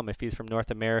he's from, if he's from North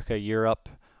America, Europe,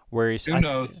 where he's Who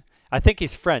knows? I think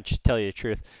he's French, to tell you the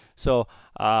truth. So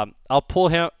I'll pour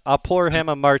him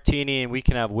a martini, and we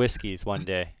can have whiskeys one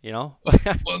day. You know.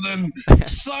 Well then,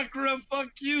 Sakura,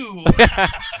 fuck you. uh,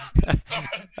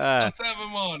 Let's have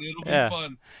him on. It'll be yeah,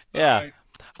 fun. All yeah. right.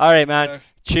 All right, man.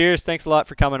 Jeff. Cheers. Thanks a lot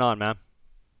for coming on, man.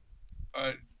 All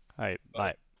right. All right, Bye.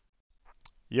 bye.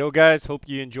 Yo, guys. Hope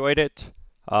you enjoyed it.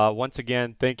 Once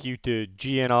again, thank you to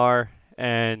GNR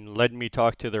and letting me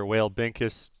talk to their whale,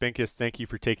 Binkus. Binkus, thank you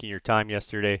for taking your time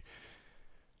yesterday.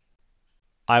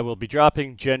 I will be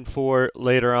dropping Gen 4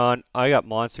 later on. I got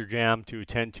Monster Jam to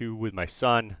attend to with my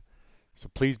son, so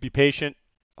please be patient.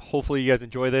 Hopefully you guys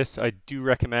enjoy this. I do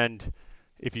recommend,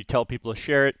 if you tell people to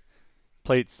share it,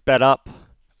 play it sped up,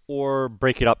 or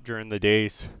break it up during the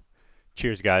days.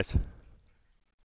 Cheers, guys.